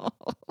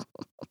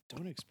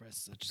 Don't express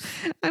such...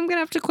 I'm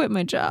gonna have to quit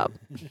my job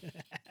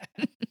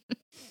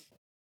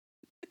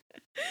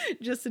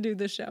just to do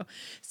this show.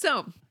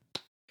 So,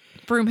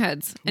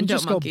 Broomheads We'll and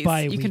just Dope go Monkeys.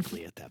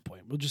 bi-weekly at that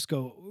point. We'll just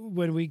go...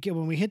 When we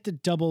hit the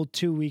double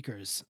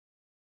 2-weekers...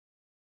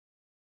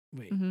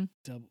 Wait, Mhm.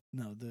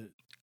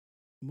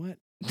 what?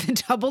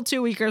 The double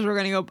 2-weekers. We're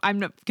gonna go. I'm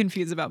not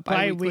confused about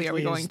bi-weekly. Are we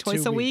Bi-weekly going is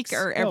twice 2 a week weeks.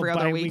 or every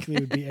other week? Bi-weekly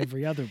would be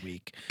every other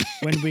week.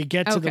 When we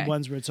get to the Okay.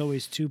 ones where it's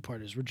always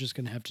two-parters, we're just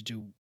going to have to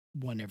do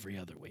one every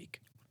other week.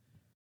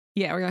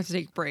 Yeah, we're gonna have to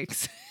take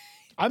breaks.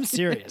 I'm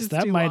serious. Just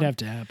That too might long. have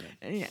to happen.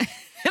 Yeah,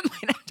 that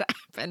might have to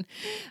happen.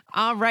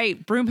 All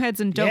right, Broomheads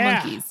and Dope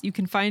Yeah. Monkeys. You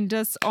can find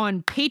us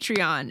on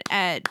Patreon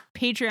at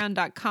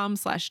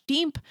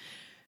patreon.com/deemp.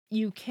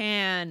 You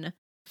can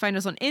find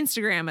us on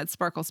Instagram at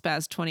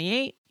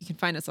SparkleSpaz28. You can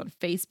find us on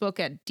Facebook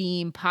at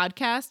Deem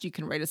Podcast. You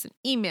can write us an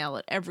email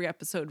at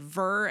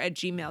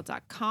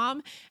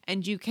everyepisodever@gmail.com.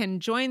 And you can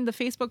join the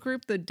Facebook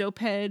group, the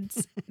Dope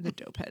Monkeys,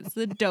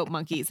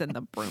 and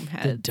the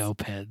Broomheads. The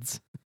dope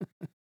heads.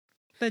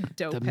 The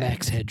Dope The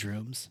Max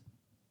Headrooms.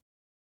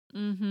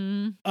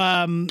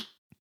 Mm-hmm.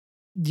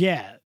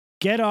 Yeah.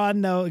 Get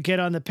on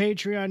the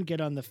Patreon, get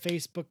on the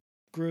Facebook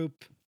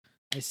group.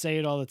 I say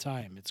it all the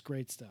time. It's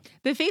great stuff.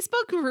 The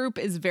Facebook group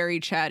is very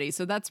chatty,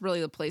 so that's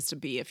really the place to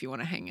be if you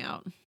want to hang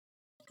out.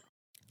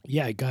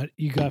 Yeah,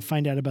 you got to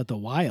find out about the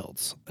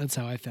Wilds. That's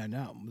how I found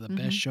out. The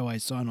best show I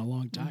saw in a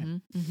long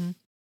time.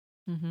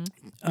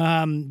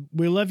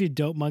 We love you,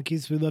 Dope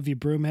Monkeys. We love you,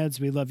 Broomheads.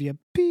 We love you,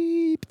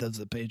 beep. Those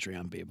are the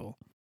Patreon people.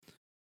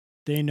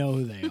 They know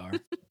who they are.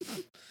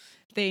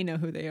 They know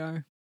who they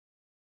are.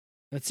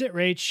 That's it,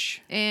 Rach.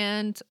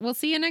 And we'll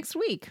see you next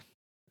week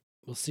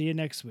We'll see you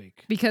next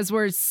week. because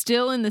we're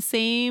still in the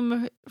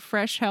same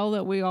fresh hell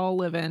that we all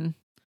live in.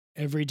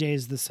 Every day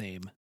is the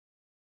same.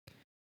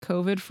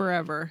 COVID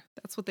forever.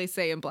 That's what they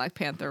say in Black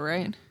Panther,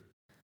 right?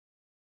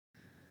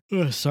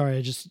 Ugh, sorry,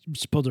 I just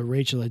pulled a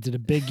Rachel. I did a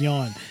big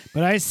yawn,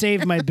 but I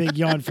saved my big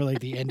yawn for like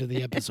the end of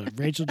the episode.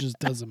 Rachel just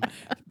does them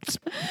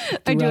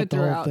I do throughout it the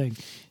whole throughout. thing.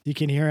 You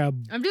can hear how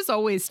I'm just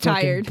always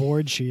fucking tired.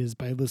 bored she is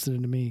by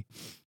listening to me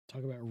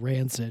talk about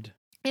Rancid.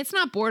 It's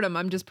not boredom.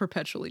 I'm just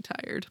perpetually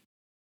tired.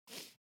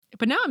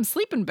 But now I'm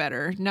sleeping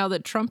better now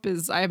that Trump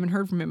is, I haven't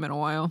heard from him in a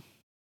while.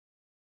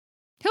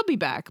 He'll be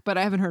back, but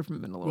I haven't heard from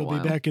him in a little We'll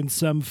while. be back in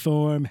some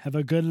form. Have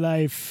a good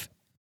life.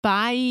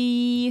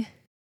 Bye.